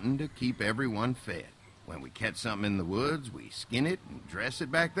lot of hunting to keep everyone fed. When we catch something in the woods, we skin it and dress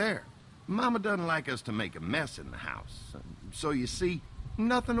it back there. Mama doesn't like us to make a mess in the house, so you see,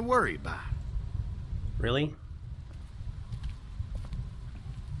 nothing to worry about. Really?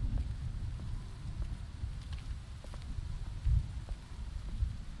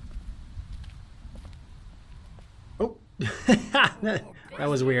 Oh. that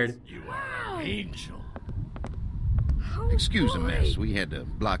was weird. You are an angel. Excuse the mess. We had to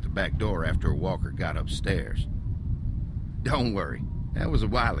block the back door after Walker got upstairs. Don't worry. That was a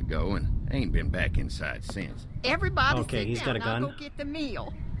while ago and ain't been back inside since. Everybody Okay, sit he's down. got a gun. I'll go get the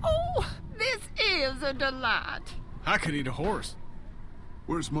meal. Oh, this is a delight. I could eat a horse.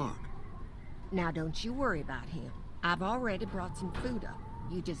 Where's Mark? Now, don't you worry about him. I've already brought some food up.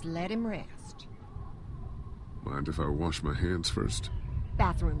 You just let him rest. Mind if I wash my hands first?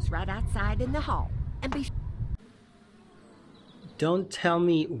 Bathroom's right outside in the hall. And be... Don't tell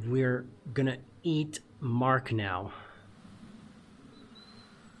me we're gonna eat Mark now.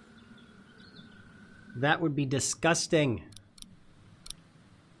 That would be disgusting.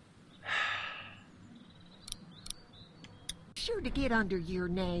 Sure to get under your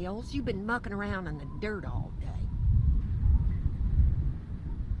nails. You've been mucking around in the dirt all day.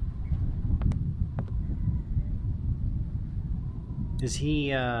 Is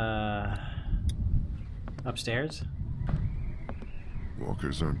he, upstairs?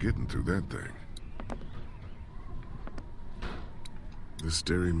 Walkers aren't getting through that thing. This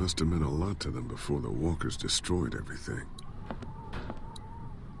dairy must have meant a lot to them before the walkers destroyed everything.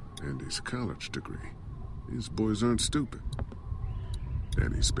 And his college degree. These boys aren't stupid.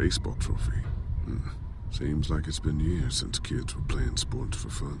 And his baseball trophy. Seems like it's been years since kids were playing sports for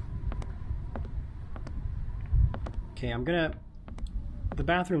fun. Okay, I'm gonna... The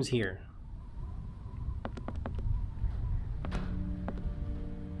bathroom's here.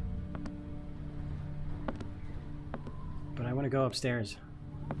 But I want to go upstairs.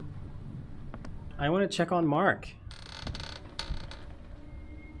 I want to check on Mark.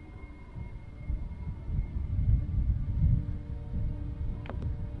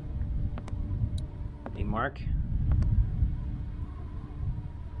 Hey, Mark.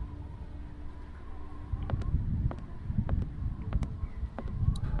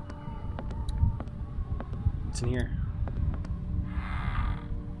 What's in here?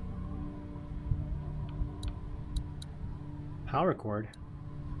 Power cord?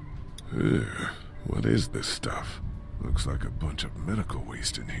 What is this stuff? Looks like a bunch of medical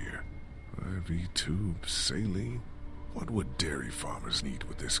waste in here. IV tubes, saline. What would dairy farmers need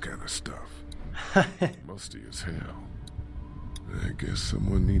with this kind of stuff? Musty as hell. I guess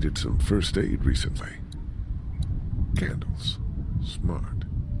someone needed some first aid recently. Candles. Smart.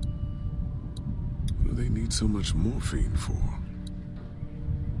 What do they need so much morphine for?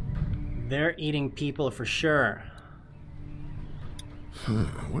 They're eating people for sure.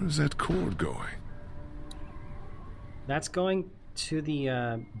 Where's that cord going? That's going to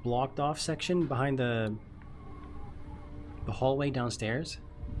the blocked off section behind the hallway downstairs.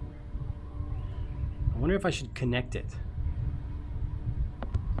 I wonder if I should connect it.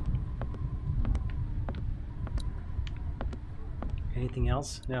 Anything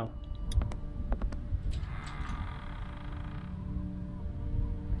else? No.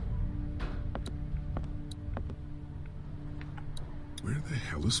 Where the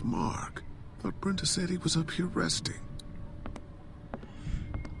hell is Mark? Thought Brenda said he was up here resting.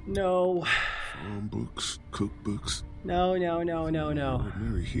 No. Farm books, cookbooks. No.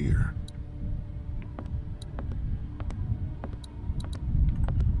 Ordinary here.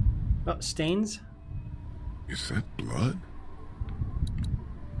 Oh, stains? Is that blood?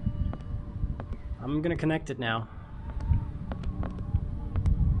 I'm gonna connect it now.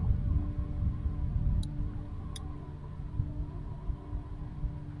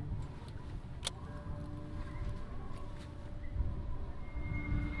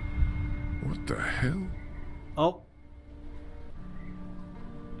 What the hell? Oh.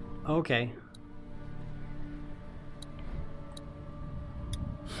 Okay.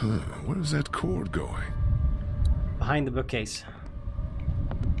 Where's that cord going? Behind the bookcase.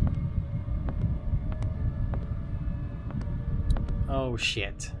 Oh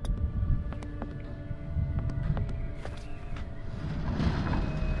shit.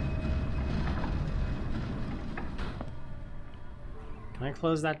 Can I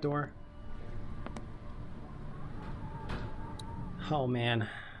close that door? Oh man.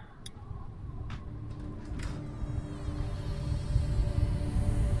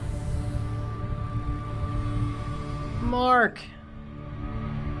 Mark!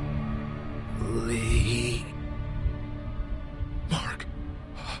 Lee. Mark.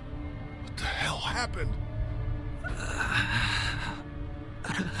 What the hell happened?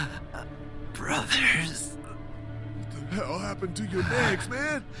 Brothers. What the hell happened to your legs,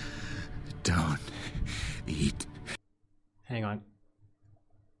 man? Don't eat. Hang on.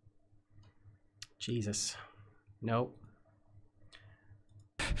 Jesus. Nope.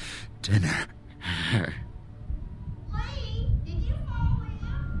 Dinner.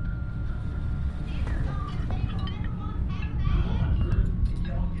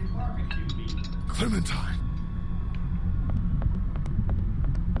 Clementine.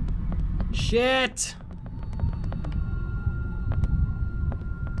 Shit!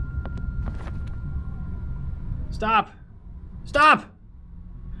 Stop! Stop!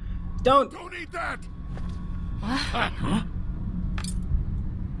 Don't eat that! Huh?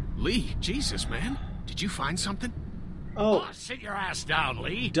 Lee, Jesus, man. Did you find something? Oh. Sit your ass down,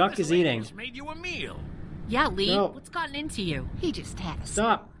 Lee. Duck is eating. Just made you a meal. Yeah, Lee, No. what's gotten into you? He just had a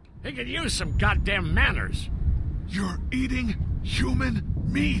Stop. He could use some goddamn manners. You're eating human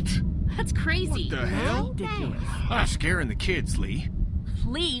meat. That's crazy. What the hell? You're scaring the kids, Lee.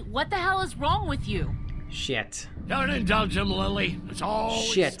 Lee, what the hell is wrong with you? Shit. Don't indulge him, Lily. It's always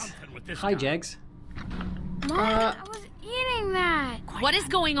Shit. something with this Hi, guy. Jags. Mom, I was eating that. What is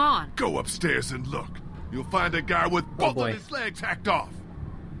going on? Go upstairs and look. You'll find a guy with both boy. of his legs hacked off.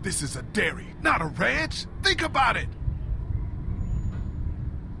 This is a dairy, not a ranch. Think about it.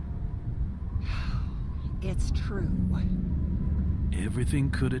 It's true. Everything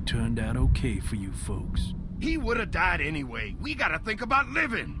could have turned out okay for you folks. He would have died anyway. We gotta think about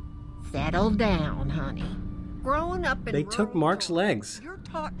living. Settle down, honey. Growing up in They took Mark's legs. you're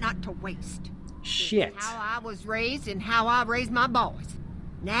taught not to waste. Shit. How I was raised and how I raised my boys.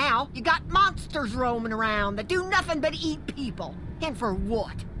 Now, you got monsters roaming around that do nothing but eat people. And for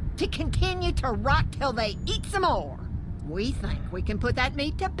what? To continue to rot till they eat some more. We think we can put that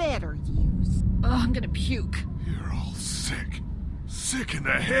meat to better use. Oh, I'm gonna puke. You're all sick. Sick in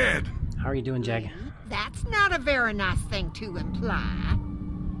the head. How are you doing, Jag? That's not a very nice thing to imply.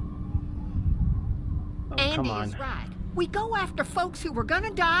 Oh, Andy come on. is right. We go after folks who were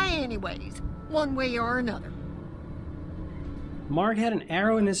gonna die anyways, one way or another. Mark had an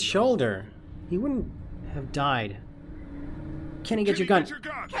arrow in his shoulder. He wouldn't have died. Kenny, get your gun.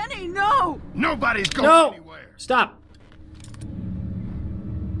 Kenny, no! Nobody's going No! anywhere. Stop.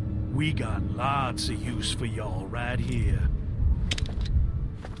 We got lots of use for y'all right here.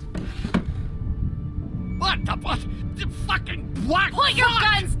 What the what? The fucking black Put your fuck!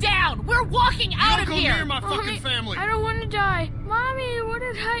 guns down! We're walking out Don't of go here! near my fucking Mommy, family. I don't want to die. Mommy, what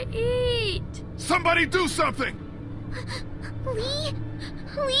did I eat? Somebody do something. Lee?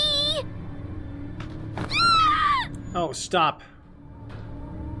 Lee? Oh, stop.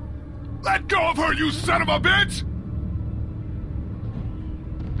 Let go of her, you son of a bitch!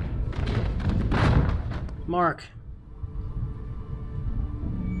 Mark.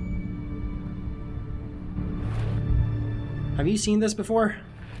 Have you seen this before?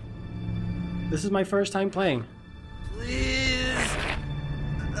 This is my first time playing. Please.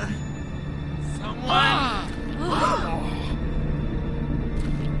 Someone.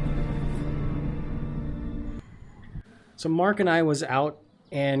 So Mark and I was out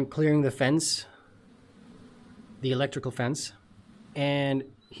and clearing the fence, the electrical fence, and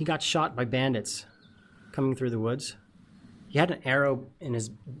he got shot by bandits coming through the woods. He had an arrow in his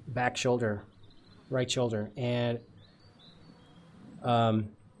back shoulder, right shoulder, and the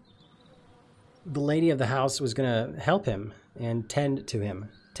lady of the house was gonna help him and tend to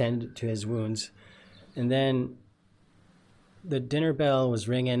his wounds. And then the dinner bell was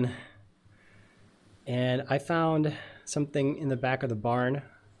ringing, and I found something in the back of the barn.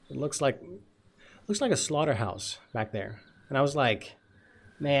 It looks like a slaughterhouse back there. And I was like,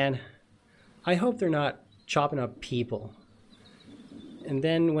 man, I hope they're not chopping up people. And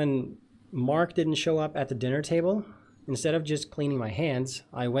then when Mark didn't show up at the dinner table, instead of just cleaning my hands,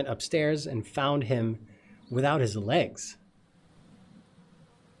 I went upstairs and found him without his legs.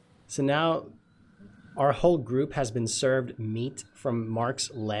 So now our whole group has been served meat from Mark's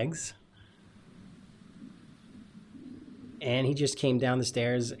legs. And he just came down the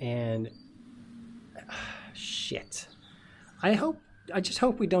stairs and shit. I just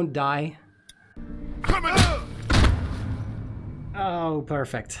hope we don't die. Come on! Oh,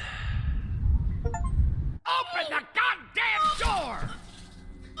 perfect. Open the goddamn door!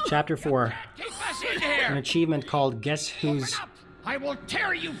 Chapter 4. Keep us in here! An achievement called Guess Who's I will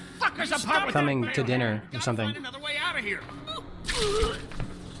tear you fuckers apart with Coming that to bale. Dinner or something. Find another way out of here.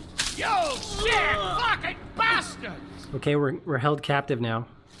 You shit fucking bastards! Okay, we're held captive now.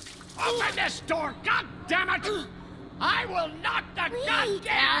 Open this door, god damn it! I will knock the goddamn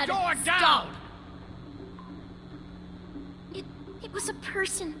Dad, door stop. down! It was a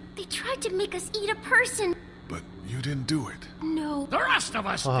person. They tried to make us eat a person. But you didn't do it. No. The rest of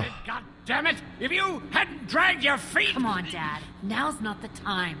us Oh. did, god damn it! If you hadn't dragged your feet! Come on, Dad. Now's not the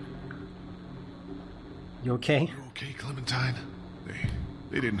time. You okay? You okay, Clementine?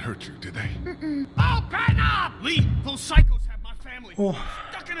 They didn't hurt you, did they? Open up! Lee, those psychos have my family. Oh.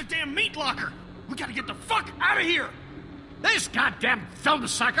 Stuck in a damn meat locker. We gotta get the fuck out of here. This goddamn film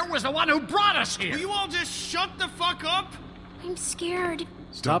sucker was the one who brought us here! Will you all just shut the fuck up? I'm scared.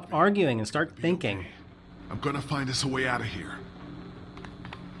 Stop arguing and start thinking. I'm gonna find us a way out of here.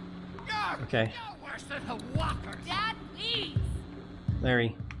 Okay. Worse than the walkers! Dad, please!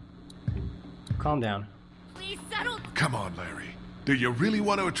 Larry. Calm down. Please settled. Come on, Larry. Do you really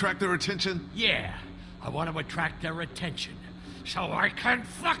want to attract their attention? Yeah, I want to attract their attention, so I can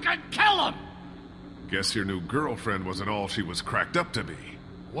fucking kill them! Guess your new girlfriend wasn't all she was cracked up to be.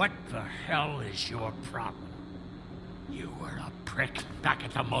 What the hell is your problem? You were a prick back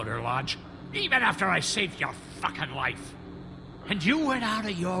at the motor lodge, even after I saved your fucking life. And you went out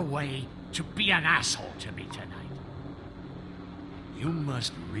of your way to be an asshole to me tonight. You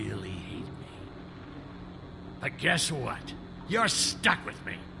must really hate me. But guess what? You're stuck with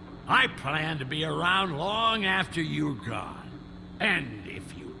me. I plan to be around long after you're gone. And if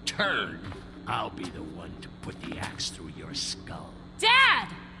you turn, I'll be the one to put the axe through your skull. Dad!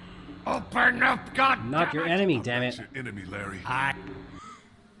 Open up, God! Not your enemy, damn it. Your enemy, Larry.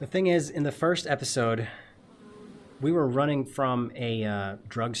 The thing is, in the first episode, we were running from a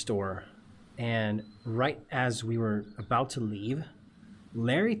drugstore, and right as we were about to leave,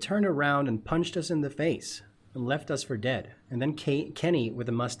 Larry turned around and punched us in the face and left us for dead. And then Kenny, with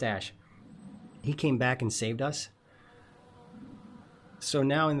a mustache, he came back and saved us. So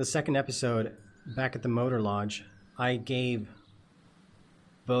now in the second episode, back at the motor lodge, I gave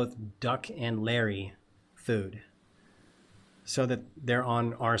both Duck and Larry food so that they're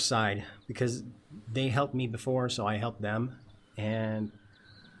on our side, because they helped me before, so I helped them. And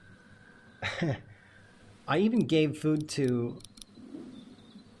I even gave food to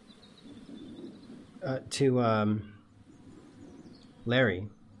Larry,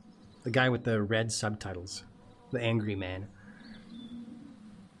 the guy with the red subtitles, the angry man.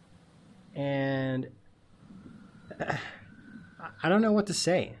 And I don't know what to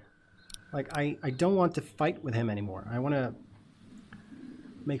say. Like, I don't want to fight with him anymore. I want to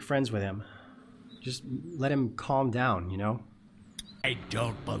make friends with him. Just let him calm down, you know? I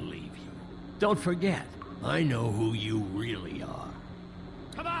don't believe you. Don't forget, I know who you really are.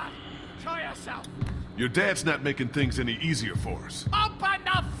 Come on, show yourself. Your dad's not making things any easier for us. Open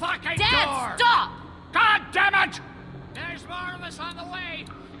the fucking Dad, door! stop! God damn it! There's more of us on the way.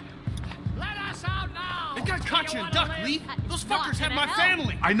 Let us out now! They got Katya and Duck, Lee. Those fuckers have my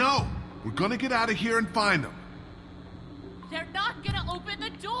family. I know. We're gonna get out of here and find them. They're not gonna open the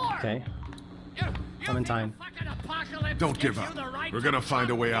door! Okay. I'm in time. Don't give up. We're gonna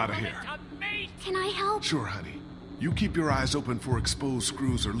find a way out of here. Can I help? Sure, honey. You keep your eyes open for exposed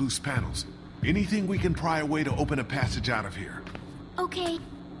screws or loose panels. Anything we can pry away to open a passage out of here. Okay.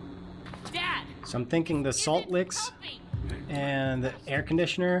 Dad! So I'm thinking the salt licks and the air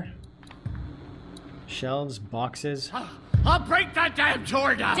conditioner, shelves, boxes. I'll break that damn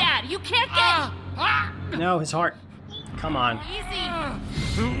door down! Dad, you can't get... No, his heart. Come on. Easy!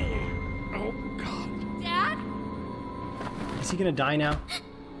 Oh, God. Dad? Is he gonna die now?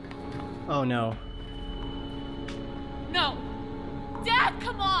 Oh, no. No! Dad,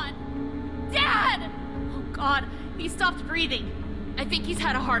 come on! Dad! Oh, God. He stopped breathing. I think he's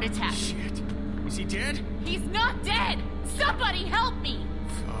had a heart attack. Shit. Is he dead? He's not dead! Somebody help me!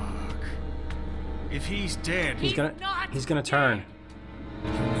 Fuck. If he's dead... He's gonna turn. You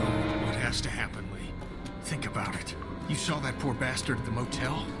know what has to happen, Lee. Think about it. You saw that poor bastard at the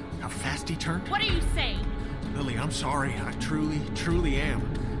motel? How fast he turned? What are you saying? Lily, I'm sorry. I truly am.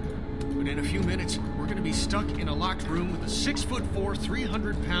 But in a few minutes, we're gonna be stuck in a locked room with a 6'4",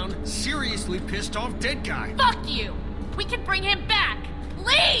 300-pound, seriously pissed off dead guy. Fuck you! We can bring him back!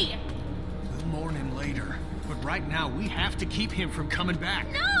 Lee! We'll mourn him later. But right now, we have to keep him from coming back.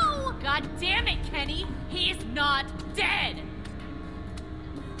 No! God damn it, Kenny! He's not dead!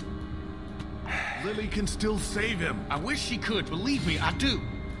 Lily can still save him. I wish she could, believe me, I do.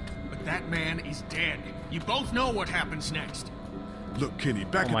 But that man is dead. You both know what happens next. Look, Kenny,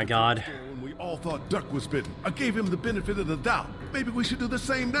 back Oh my God. when we all thought Duck was bitten, I gave him the benefit of the doubt. Maybe we should do the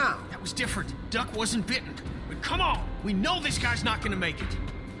same now. That was different. Duck wasn't bitten. But come on, we know this guy's not gonna make it.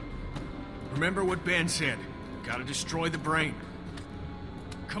 Remember what Ben said. Gotta destroy the brain.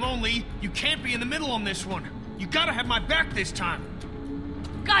 Come on, Lee. You can't be in the middle on this one. You gotta have my back this time.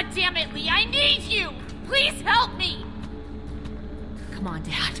 God damn it, Lee! I need you! Please help me! Come on,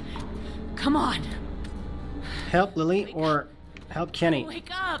 Dad. Come on. Help Lily or help Kenny.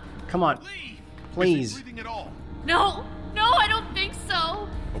 Wake up! Come on. Please. Is he breathing at all? No! No, I don't think so!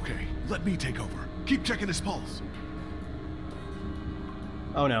 Okay, let me take over. Keep checking his pulse.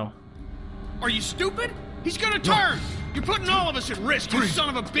 Oh no. Are you stupid? He's gonna turn! You're putting all of us at risk, you son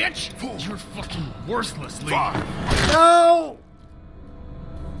of a bitch! You're fucking worthless, Lee. No!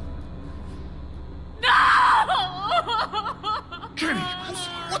 No! Kenny,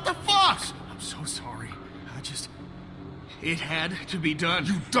 what the fuck? I'm so sorry. It had to be done.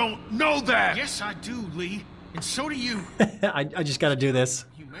 You don't know that! Yes, I do, Lee. And so do you. I just gotta do this.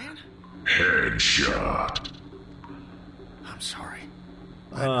 You man? Headshot. I'm sorry.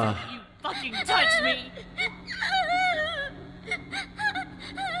 You fucking touch me!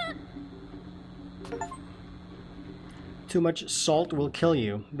 Too much salt will kill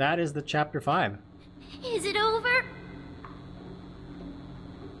you. That is the chapter 5. Is it over?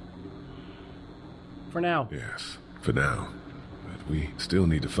 For now. Yes, for now. But we still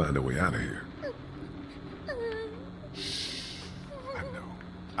need to find a way out of here.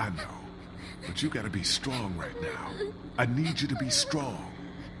 I know. But you gotta be strong right now. I need you to be strong.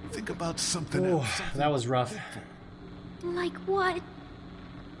 Think about something else. Something that was rough. Like what?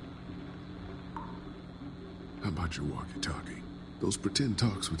 How about your walkie-talkie? Those pretend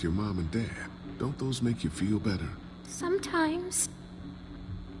talks with your mom and dad. Don't those make you feel better? Sometimes.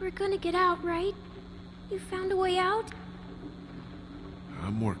 We're gonna get out, right? You found a way out?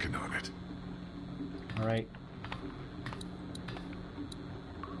 I'm working on it. All right.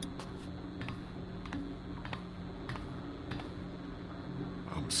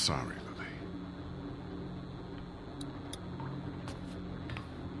 I'm sorry, Lily.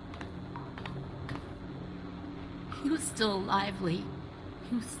 He was still alive, Lee.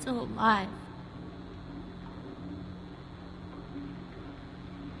 He was still alive.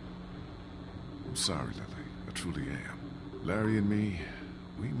 I'm sorry, Lily. I truly am. Larry and me,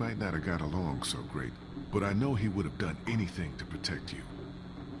 we might not have got along so great, but I know he would have done anything to protect you.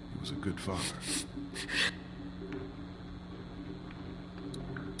 He was a good father.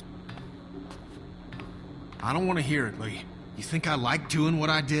 I don't want to hear it, Lee. You think I like doing what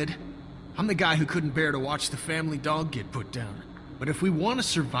I did? I'm the guy who couldn't bear to watch the family dog get put down. But if we want to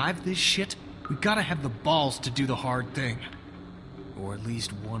survive this shit, we gotta have the balls to do the hard thing. Or at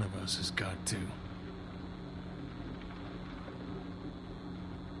least one of us has got to.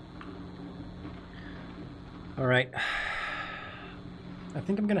 All right. I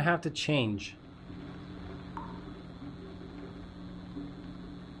think I'm gonna have to change.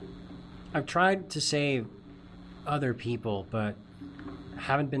 I've tried to save other people, but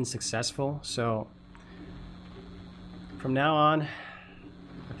haven't been successful, so from now on,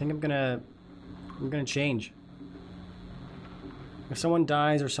 I think I'm gonna change. If someone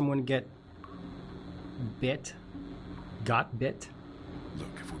dies or someone got bit, Look,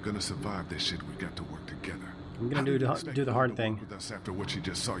 if we're gonna survive this shit, we got to work together. I'm gonna do the hard thing. With us after what she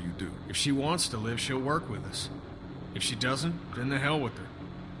just saw you do. If she wants to live, she'll work with us. If she doesn't, then the hell with her.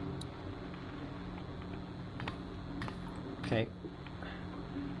 Okay.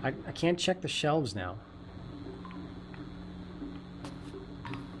 I can't check the shelves now.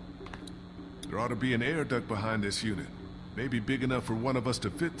 There ought to be an air duct behind this unit. Maybe big enough for one of us to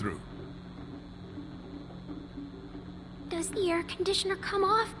fit through. Does the air conditioner come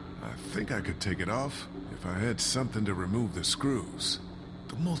off? I think I could take it off if I had something to remove the screws.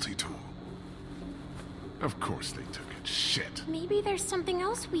 The multi-tool. Of course they took it. Shit. Maybe there's something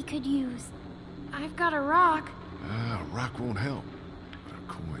else we could use. I've got a rock. A rock won't help. But a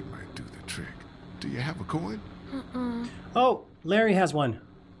coin might do the trick. Do you have a coin? Oh, Larry has one.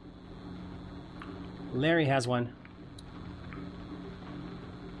 Larry has one.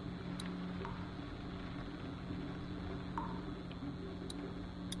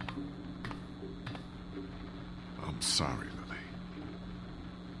 I'm sorry, Lily.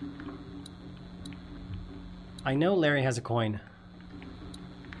 I know Larry has a coin.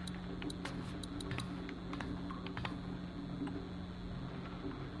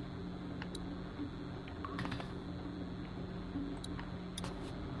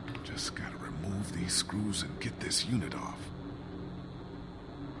 Just gotta remove these screws and get this unit off.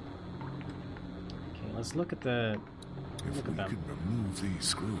 Okay, let's look at the... If we can remove these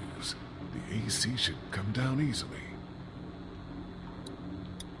screws, the AC should come down easily.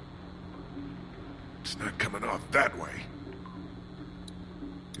 It's not coming off that way.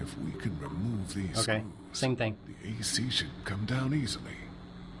 If we can remove these Okay, screws, same thing. the AC should come down easily.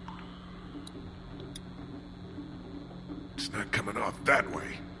 It's not coming off that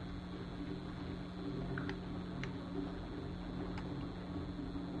way.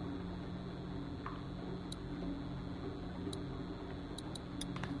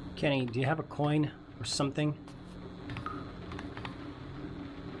 Kenny, do you have a coin or something?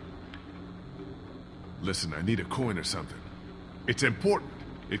 Listen, I need a coin or something. It's important.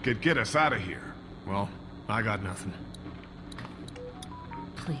 It could get us out of here. Well, I got nothing.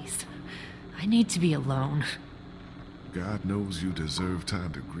 Please. I need to be alone. God knows you deserve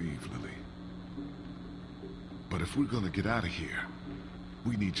time to grieve, Lily. But if we're gonna get out of here,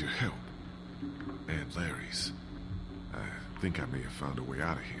 we need your help. And Larry's. I think I may have found a way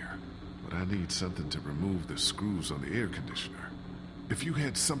out of here, but I need something to remove the screws on the air conditioner. If you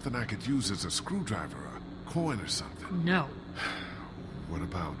had something I could use as a screwdriver, a coin or something. No. What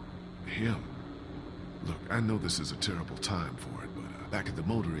about him? Look, I know this is a terrible time for it, but back at the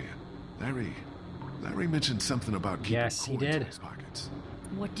motor inn, Larry mentioned something about keeping Yes, he did. in his pockets.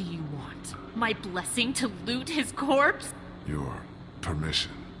 What do you want? My blessing to loot his corpse? Your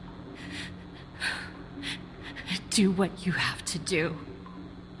permission. Do what you have to do.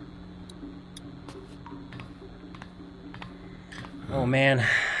 Oh, man.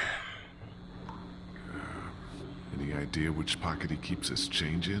 Any idea which pocket he keeps his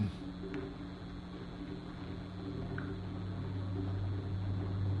change in?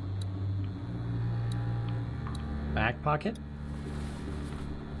 Back pocket?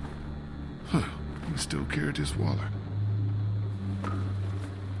 Huh. He still carried his wallet.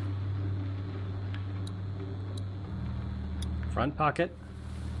 Front pocket?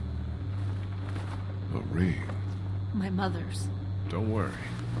 A ring. My mother's. Don't worry.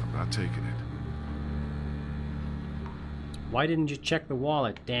 I'm not taking it. Why didn't you check the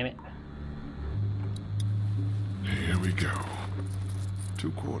wallet, damn it? Here we go.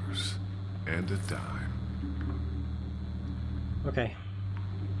 2 quarters. And a dime. Okay.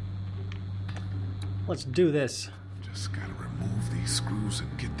 Let's do this. Just gotta remove these screws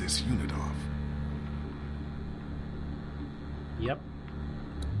and get this unit off. Yep.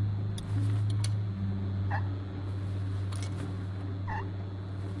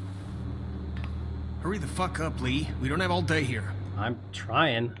 Hurry the fuck up, Lee. We don't have all day here. I'm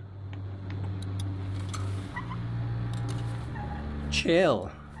trying.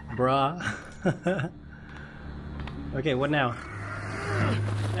 Chill, bruh. Okay, what now?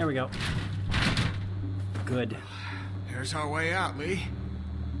 There we go. Good. Here's our way out, Lee.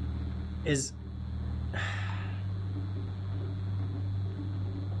 Is...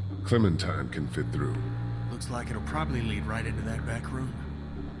 Clementine can fit through. Looks like it'll probably lead right into that back room.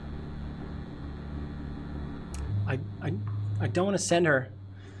 I don't want to send her.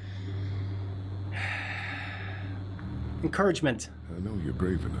 Encouragement. I know you're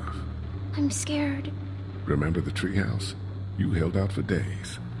brave enough. I'm scared. Remember the treehouse? You held out for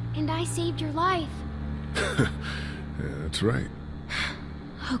days. And I saved your life. Yeah, that's right.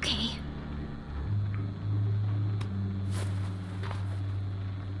 Okay.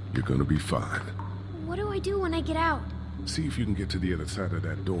 You're gonna be fine. What do I do when I get out? See if you can get to the other side of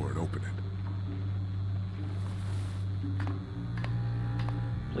that door and open it.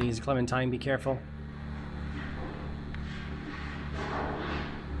 Please, Clementine, be careful.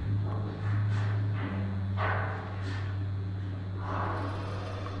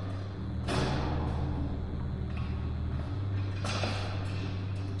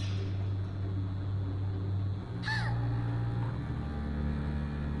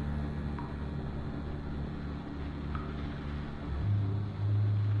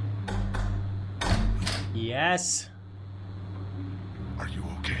 Yes. Are you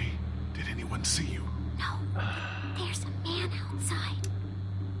okay? Did anyone see you? No. There's a man outside.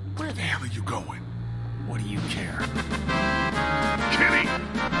 Where the hell are you going? What do you care? Kenny!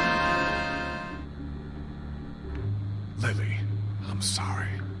 Lily, I'm sorry.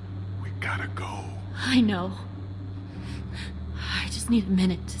 We gotta go. I know. I just need a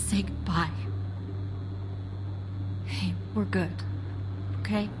minute to say goodbye. Hey, we're good.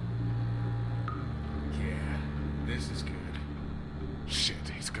 Okay? Yeah, this is good. Shit,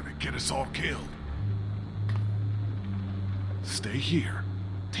 he's gonna get us all killed. Stay here.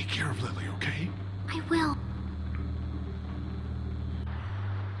 Take care of Lily, okay? I will.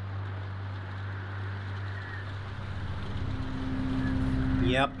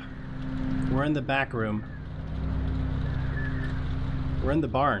 Yep. We're in the back room. We're in the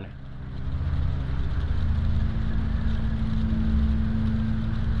barn.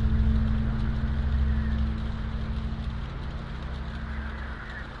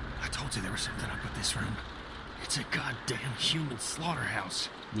 I told you there was something up with this room. It's a goddamn human slaughterhouse.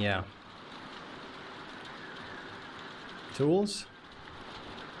 Yeah. Tools?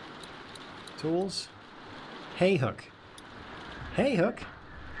 Tools? Hay hook. Hay hook?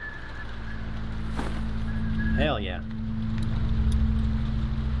 Hell yeah.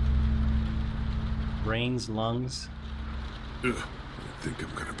 Brains, lungs. Ugh, I think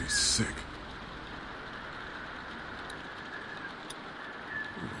I'm gonna be sick.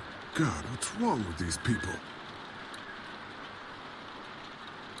 Oh, God, what's wrong with these people?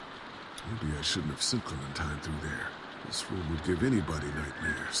 Maybe I shouldn't have sent Clementine through there. This room would give anybody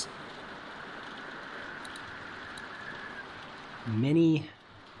nightmares. Mini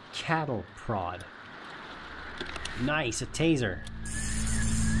cattle prod. Nice, a taser.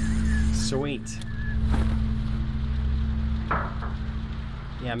 Sweet.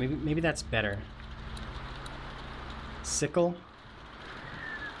 Yeah, maybe that's better. Sickle.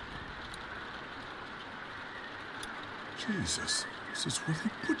 Jesus, this is where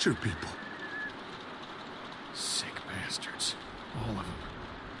they butcher people. Sick bastards. All of them.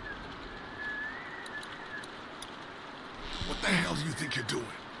 What the hell do you think you're doing?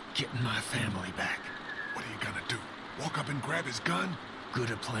 Getting my family back. What are you gonna do? Walk up and grab his gun?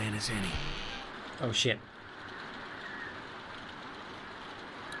 Good a plan as any. Oh shit.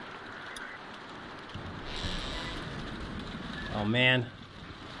 Oh man.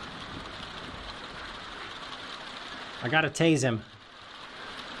 I gotta tase him.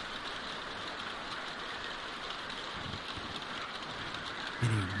 It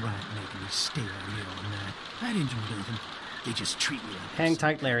ain't right making me stay out here all night. I didn't do nothing. They just treat me like Hang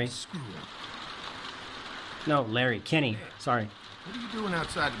tight, Larry. Screw up. No, Larry. Kenny. Sorry. What are you doing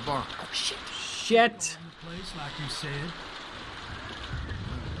outside the barn? Oh, shit. Shit. Place like you said.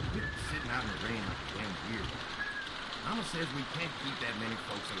 We've been sitting out in the rain like a damn deer. Mama says we can't keep that many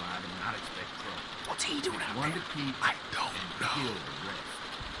folks alive and not expect trouble. What's he doing out One there? to keep, I don't know. Kill the rest.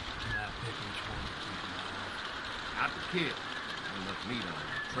 I pick which one to keep an eye on. Not to kill. Enough meat on the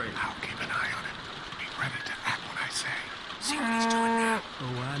trail. I'll keep an eye on him. Be ready to act when I say. See what he's doing now.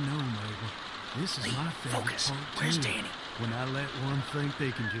 Oh, I know, Mabel. This is my favorite focus. part, Where's too. Danny? When I let one think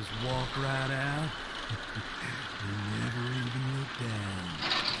they can just walk right out, they never even look down.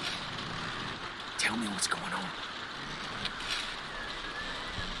 Tell me what's going on.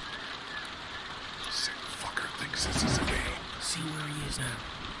 Sick fucker thinks this is a game. See where he is now.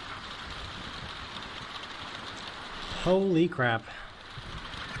 Holy crap.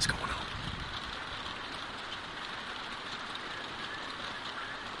 What's going on?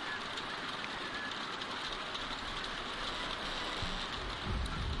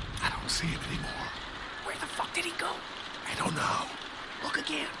 I don't see him anymore. Where the fuck did he go? I don't know. Look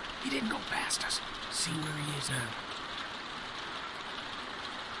again. He didn't go past us. See where he is now.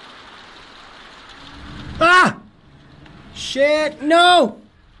 Ah! Shit! No!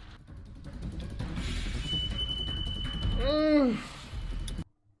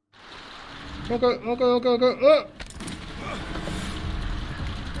 Okay.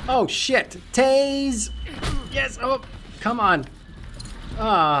 Oh shit! Tase! Yes! Oh, come on!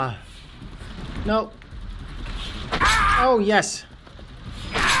 Ah! No! Oh yes!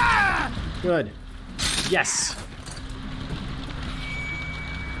 Good. Yes.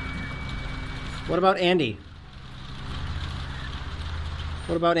 What about Andy?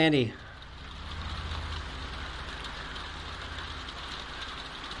 What about Andy?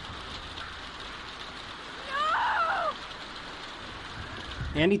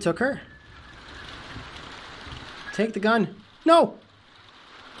 Andy took her? Take the gun. No!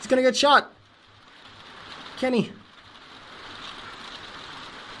 He's gonna get shot. Kenny.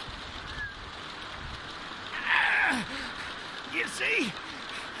 You see?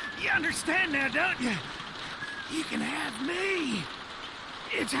 You understand now, don't you? You can have me.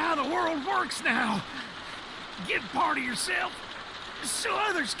 It's how the world works now. Give part of yourself so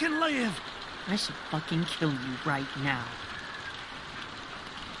others can live. I should fucking kill you right now.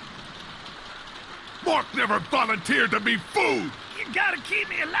 Mark never volunteered to be food! You gotta keep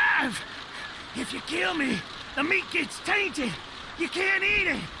me alive. If you kill me, the meat gets tainted. You can't eat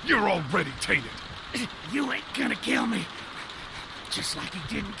it. You're already tainted. You ain't gonna kill me. Just like you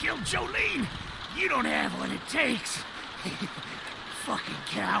didn't kill Jolene. You don't have what it takes. Fucking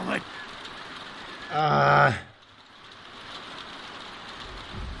coward.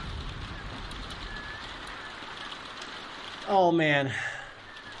 Oh man.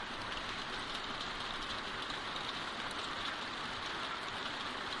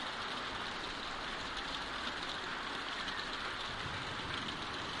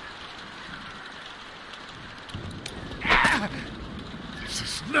 This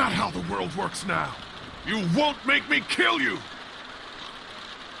is not how the world works now. You won't make me kill you!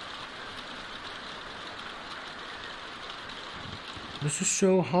 This is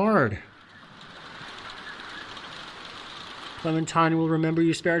so hard. Clementine will remember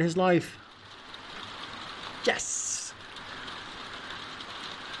you spared his life. Yes!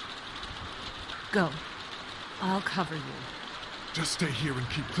 Go. I'll cover you. Just stay here and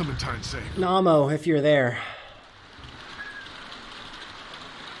keep Clementine safe. Namo, if you're there.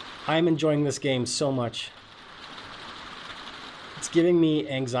 I'm enjoying this game so much. It's giving me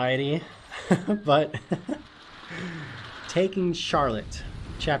anxiety, but taking Charlotte,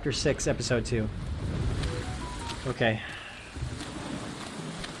 Chapter 6, Episode 2. Okay.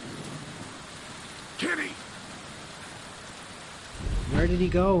 Kenny! Where did he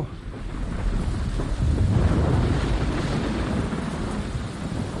go?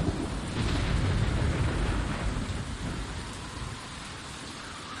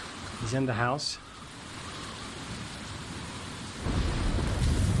 He's in the house.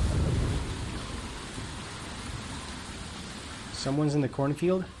 Someone's in the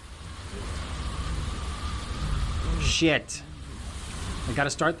cornfield. Shit. I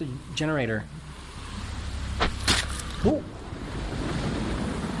gotta start the generator. Oh.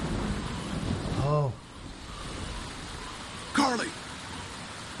 Oh. Carly!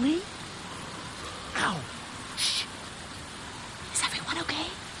 Lee? Ow! Shh! Is everyone okay?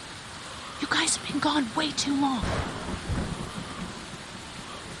 You guys have been gone way too long.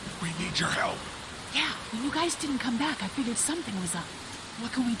 We need your help. Yeah, when you guys didn't come back, I figured something was up.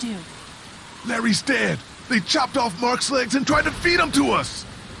 What can we do? Larry's dead. They chopped off Mark's legs and tried to feed him to us.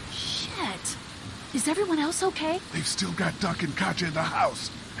 Shit. Is everyone else okay? They've still got Duck and Katja in the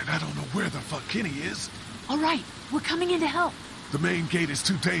house, and I don't know where the fuck Kenny is. All right, we're coming in to help. The main gate is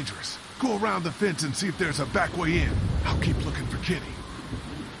too dangerous. Go around the fence and see if there's a back way in. I'll keep looking for Kenny.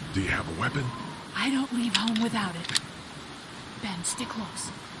 Do you have a weapon? I don't leave home without it. Ben, stick close.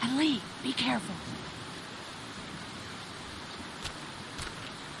 And Lee, be careful.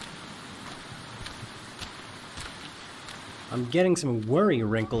 I'm getting some worry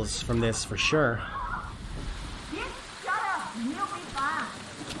wrinkles from this for sure. Just shut up and you'll be fine.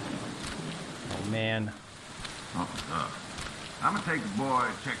 Oh man. I'm gonna take the boy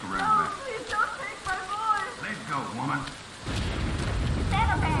and check around Oh, please don't take my boy. Let's go, woman.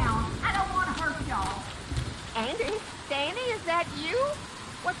 Settle down. I don't want to hurt y'all. Andy? Danny, is that you?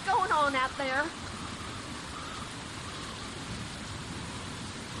 What's going on out there?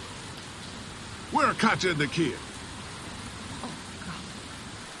 Where are Katja and the kid?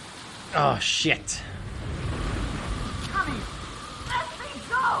 Oh shit. Come in. Let me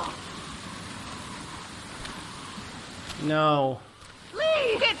go. No.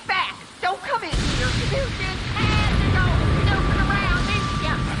 Lee, get back. Don't come in here. You just had to go snooping around, didn't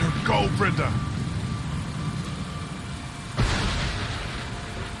you? Let her go, Brenda.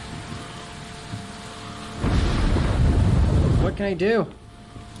 What can I do?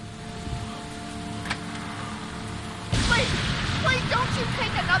 Please don't you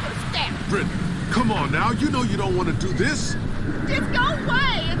take another step. Brenda, come on now. You know you don't want to do this. Just go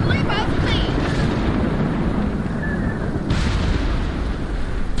away and leave us be.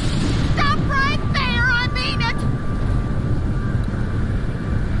 Stop right there. I mean it.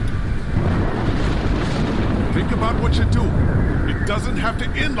 Think about what you're doing. It doesn't have to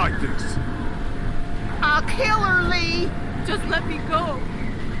end like this. I'll kill her, Lee. Just let me go.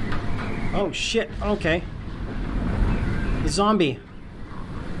 Oh shit. Okay. The zombie.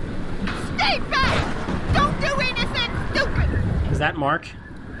 Stay back. Don't do anything stupid. Is that Mark?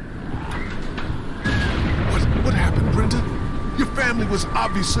 What happened, Brenda? Your family was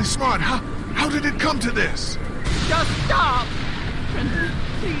obviously smart. How did it come to this? Just stop. Brenda,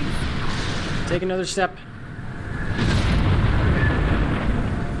 please. Take another step.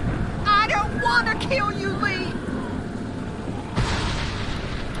 I don't want to kill you, Lee.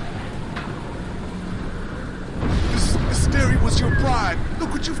 This dairy was your bride.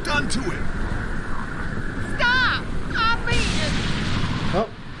 Look what you've done to it. Stop. I mean it. Oh.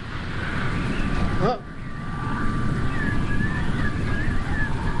 Oh.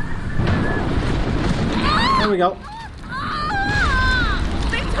 There we go.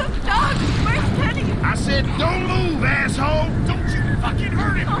 They took Doug. Where's Kenny? I said don't move, asshole. Don't you fucking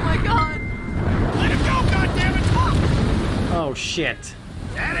hurt him! Oh my god. Let him go, goddammit! Oh shit.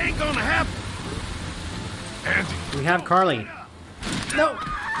 That ain't gonna happen. Andy. We have Carly. No.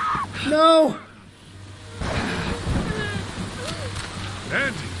 No.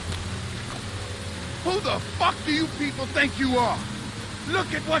 Andy. Who the fuck do you people think you are?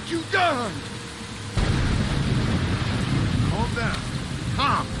 Look at what you've done. Calm down.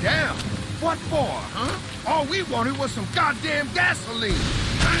 Calm down. What for, huh? All we wanted was some goddamn gasoline.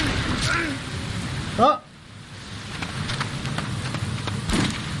 Oh.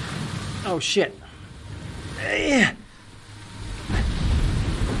 Oh shit.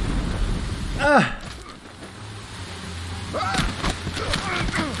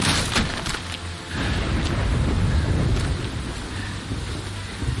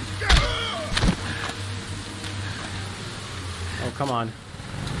 Oh, come on.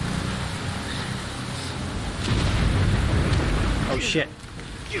 Oh shit.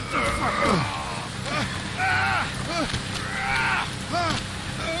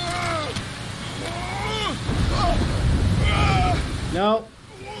 No.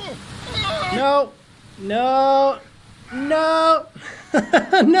 No. No. No.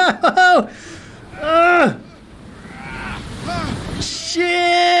 No.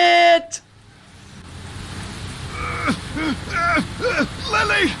 Shit.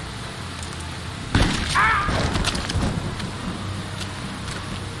 Lily!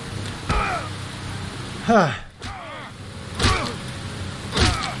 Oh,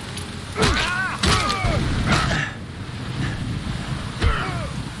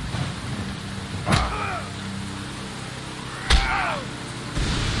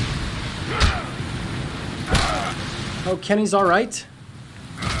 Kenny's all right?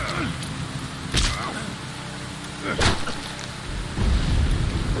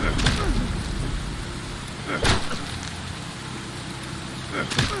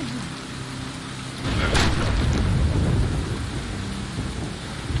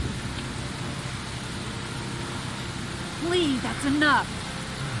 Lee, that's enough.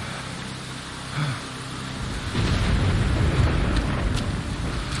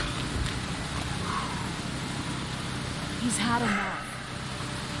 He's had enough.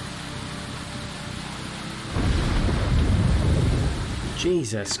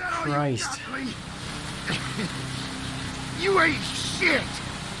 Jesus Christ. You ain't shit!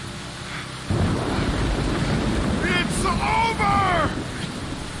 It's over!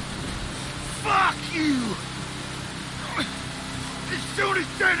 Fuck you! As soon as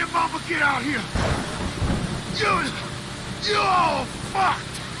Dad and Mama get out here, you're all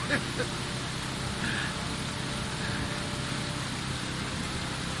fucked!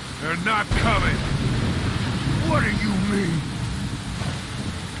 They're not coming. What do you mean?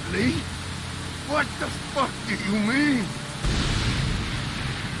 Lee? What the fuck do you mean?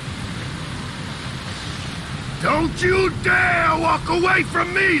 Don't you dare walk away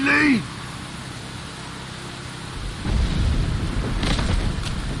from me, Lee!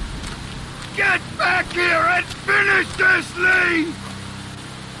 Get back here and finish this, Lee!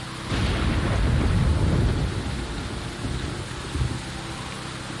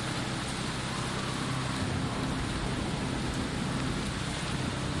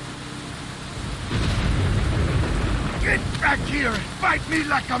 Get back here and fight me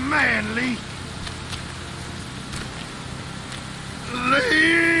like a man, Lee!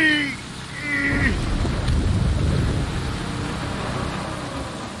 Lee!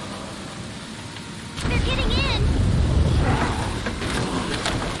 They're getting in!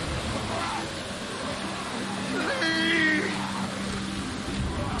 Lee!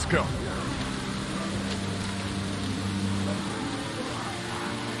 Let's go.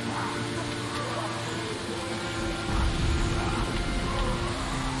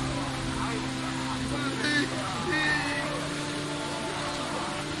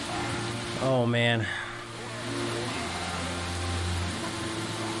 Oh, man.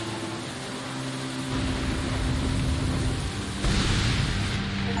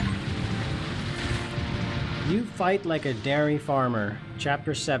 You Fight Like a Dairy Farmer,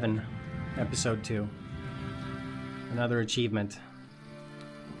 Chapter 7, Episode 2. Another achievement.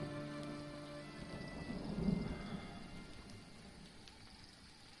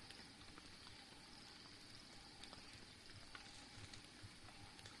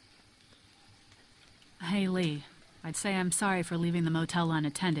 Hey, Lee. I'd say I'm sorry for leaving the motel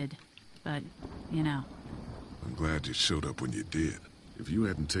unattended, but, you know. I'm glad you showed up when you did. If you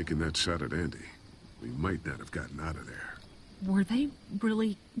hadn't taken that shot at Andy, we might not have gotten out of there. Were they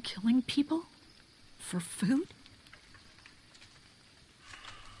really killing people? For food?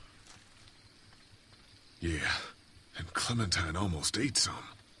 Yeah, and Clementine almost ate some.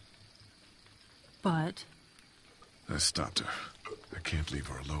 But... I stopped her. I can't leave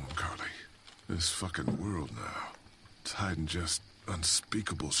her alone, Carly. This fucking world now. It's hiding just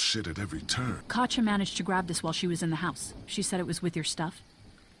unspeakable shit at every turn. Katja managed to grab this while she was in the house. She said it was with your stuff.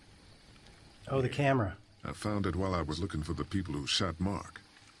 Oh, the camera. I found it while I was looking for the people who shot Mark.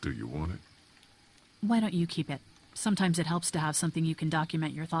 Do you want it? Why don't you keep it? Sometimes it helps to have something you can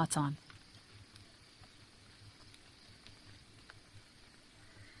document your thoughts on.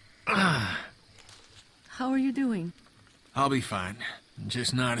 How are you doing? I'll be fine.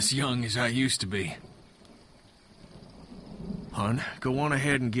 Just not as young as I used to be. Hun, go on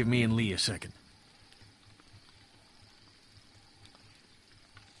ahead and give me and Lee a second.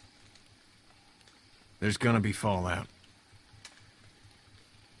 There's gonna be fallout.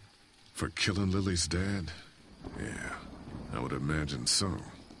 For killing Lily's dad? Yeah, I would imagine so.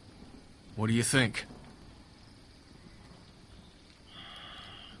 What do you think?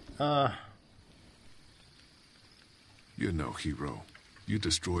 You're no hero. You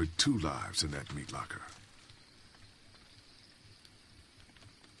destroyed 2 lives in that meat locker.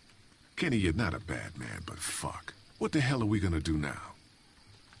 Kenny, you're not a bad man, but fuck. What the hell are we gonna do now?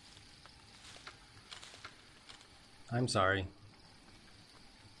 I'm sorry.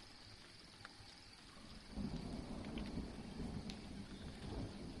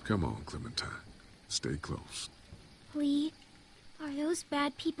 Come on, Clementine. Stay close. Lee, are those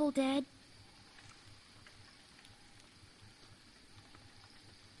bad people dead?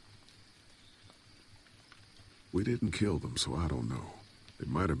 We didn't kill them, so I don't know. They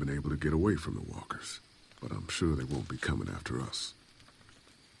might have been able to get away from the walkers, but I'm sure they won't be coming after us.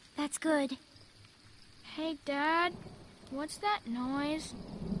 That's good. Hey, Dad. What's that noise?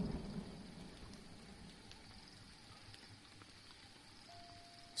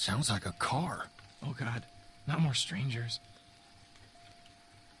 Sounds like a car. Oh, God. Not more strangers.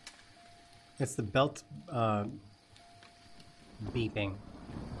 It's the belt beeping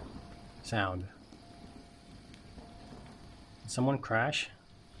sound. Did someone crash?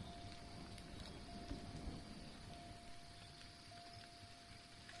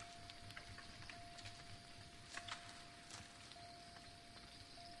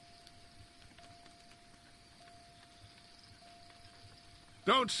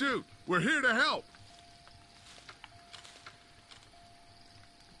 Don't shoot! We're here to help!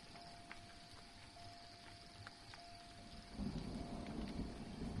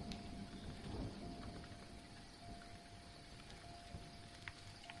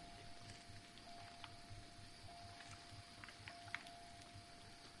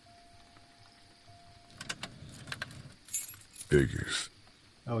 Figures.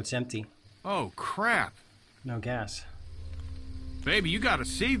 Oh, it's empty. Oh, crap. No gas. Baby, you gotta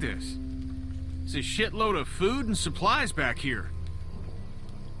see this. It's a shitload of food and supplies back here.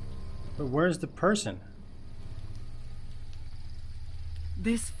 But where's the person?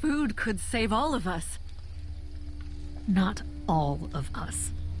 This food could save all of us. Not all of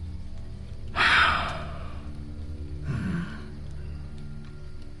us.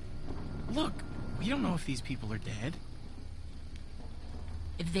 Look, we don't know if these people are dead.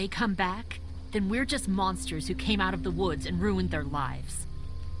 If they come back, then we're just monsters who came out of the woods and ruined their lives.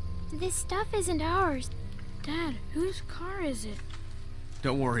 This stuff isn't ours. Dad, whose car is it?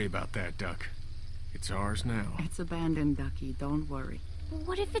 Don't worry about that, Duck. It's ours now. It's abandoned, Ducky. Don't worry.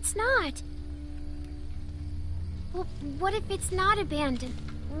 What if it's not? Well, what if it's not abandoned?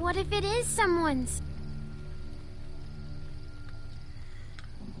 What if it is someone's?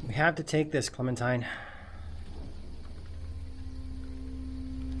 We have to take this, Clementine.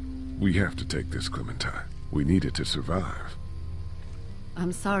 We have to take this, Clementine. We need it to survive.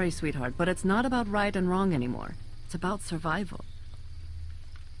 I'm sorry, sweetheart, but it's not about right and wrong anymore. It's about survival.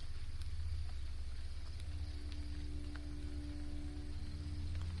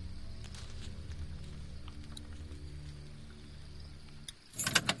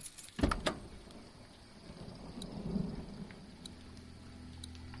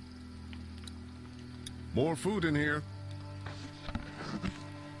 More food in here.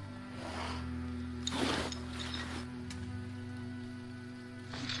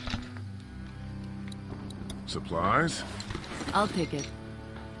 Supplies? I'll take it.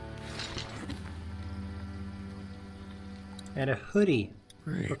 And a hoodie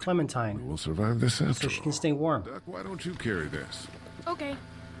Great. for Clementine. We'll survive this after So she can stay warm. Duck, why don't you carry this? Okay.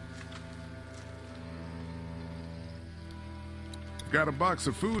 Got a box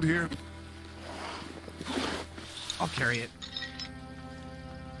of food here. I'll carry it.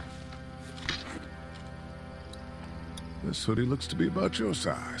 This hoodie looks to be about your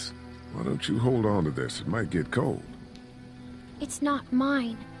size. Why don't you hold on to this? It might get cold. It's not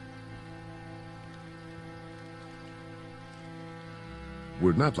mine.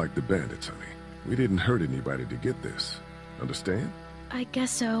 We're not like the bandits, honey. We didn't hurt anybody to get this. Understand? I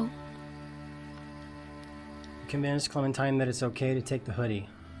guess so. Convince Clementine that it's okay to take the hoodie.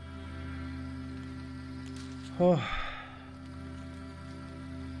 Oh.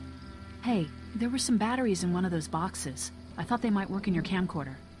 Hey, there were some batteries in one of those boxes. I thought they might work in your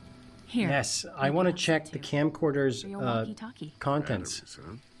camcorder. Here. Yes, I want to check the camcorder's your walkie-talkie. contents. Batteries,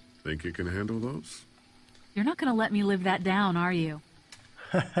 huh? Think you can handle those? You're not going to let me live that down, are you?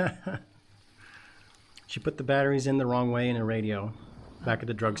 She put the batteries in the wrong way in a radio back at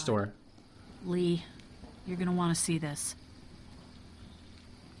the drugstore. Lee, you're going to want to see this.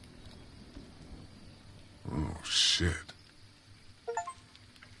 Oh, shit.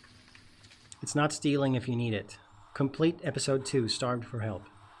 It's not stealing if you need it. Complete episode 2, Starved for Help.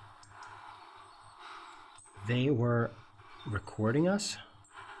 They were recording us?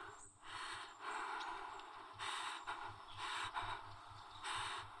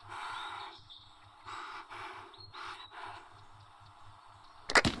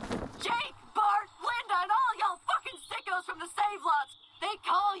 Jake, Bart, Linda, and all y'all fucking sickos from the save lots. They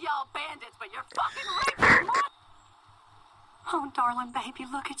call y'all bandits, but you're fucking rapist. Oh, darling baby,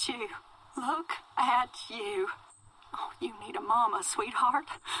 look at you. Look at you. Oh, you need a mama, sweetheart.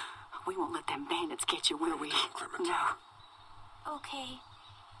 We won't let them bandits get you, will we? No. Okay,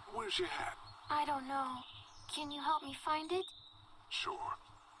 Where's your hat? I don't know. Can you help me find it? Sure.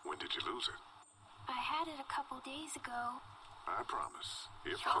 When did you lose it? I had it a couple days ago. I promise.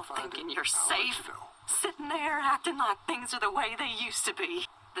 If Y'all I find thinking it, you're I'll safe? let you know. Sitting there acting like things are the way they used to be.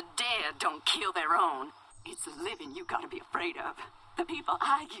 The dead don't kill their own. It's the living you gotta be afraid of. The people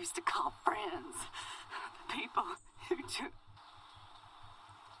I used to call friends. The people who took...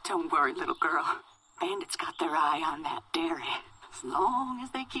 Don't worry, little girl. Bandits got their eye on that dairy. As long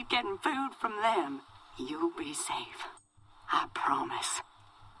as they keep getting food from them, you'll be safe. I promise.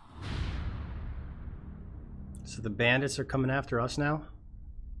 So the bandits are coming after us now?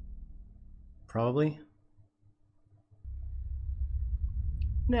 Probably.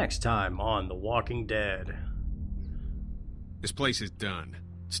 Next time on The Walking Dead. This place is done.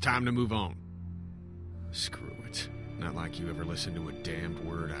 It's time to move on. Screw it. Not like you ever listen to a damned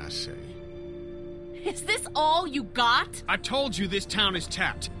word I say. Is this all you got? I told you this town is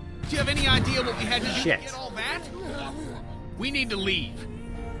tapped. Do you have any idea what we had to do Shit. to get all that? We need to leave.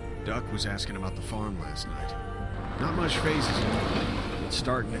 Duck was asking about the farm last night. Not much phases yet. It's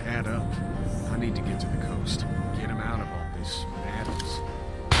starting to add up. I need to get to the coast. Get him out of all this madness.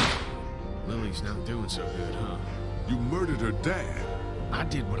 Lily's not doing so good, huh? You murdered her dad. I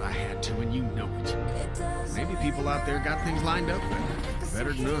did what I had to, and you know it. Maybe people out there got things lined up better.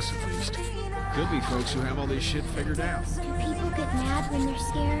 Better than us, at least. Could be folks who have all this shit figured out. Do people get mad when they're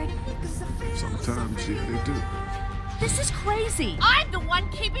scared? Sometimes, yeah, they do. This is crazy. I'm the one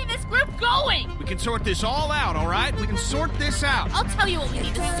keeping this group going. We can sort this all out, all right? We can sort this out. I'll tell you what we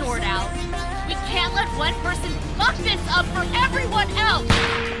need to sort out. We can't let one person fuck this up for everyone else.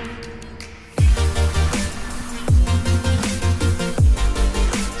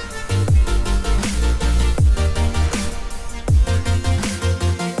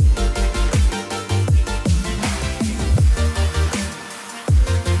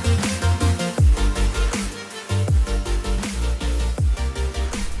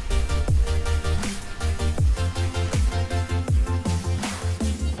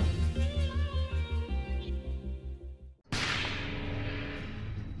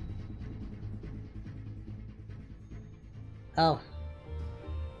 Oh.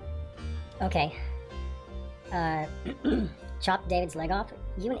 Okay. Chopped David's leg off.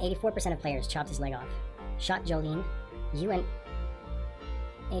 You and 84% of players chopped his leg off. Shot Jolene. You and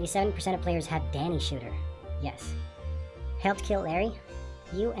 87% of players had Danny shoot her. Yes. Helped kill Larry.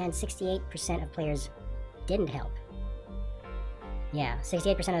 You and 68% of players didn't help. Yeah,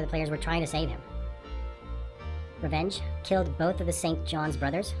 68% of the players were trying to save him. Revenge. Killed both of the St. John's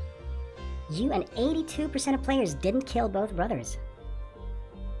brothers. You and 82% of players didn't kill both brothers.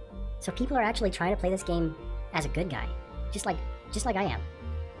 So people are actually trying to play this game as a good guy. Just like I am.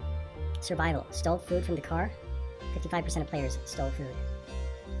 Survival. Stole food from the car. 55% of players stole food.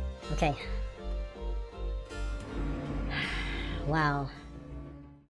 Okay. Wow.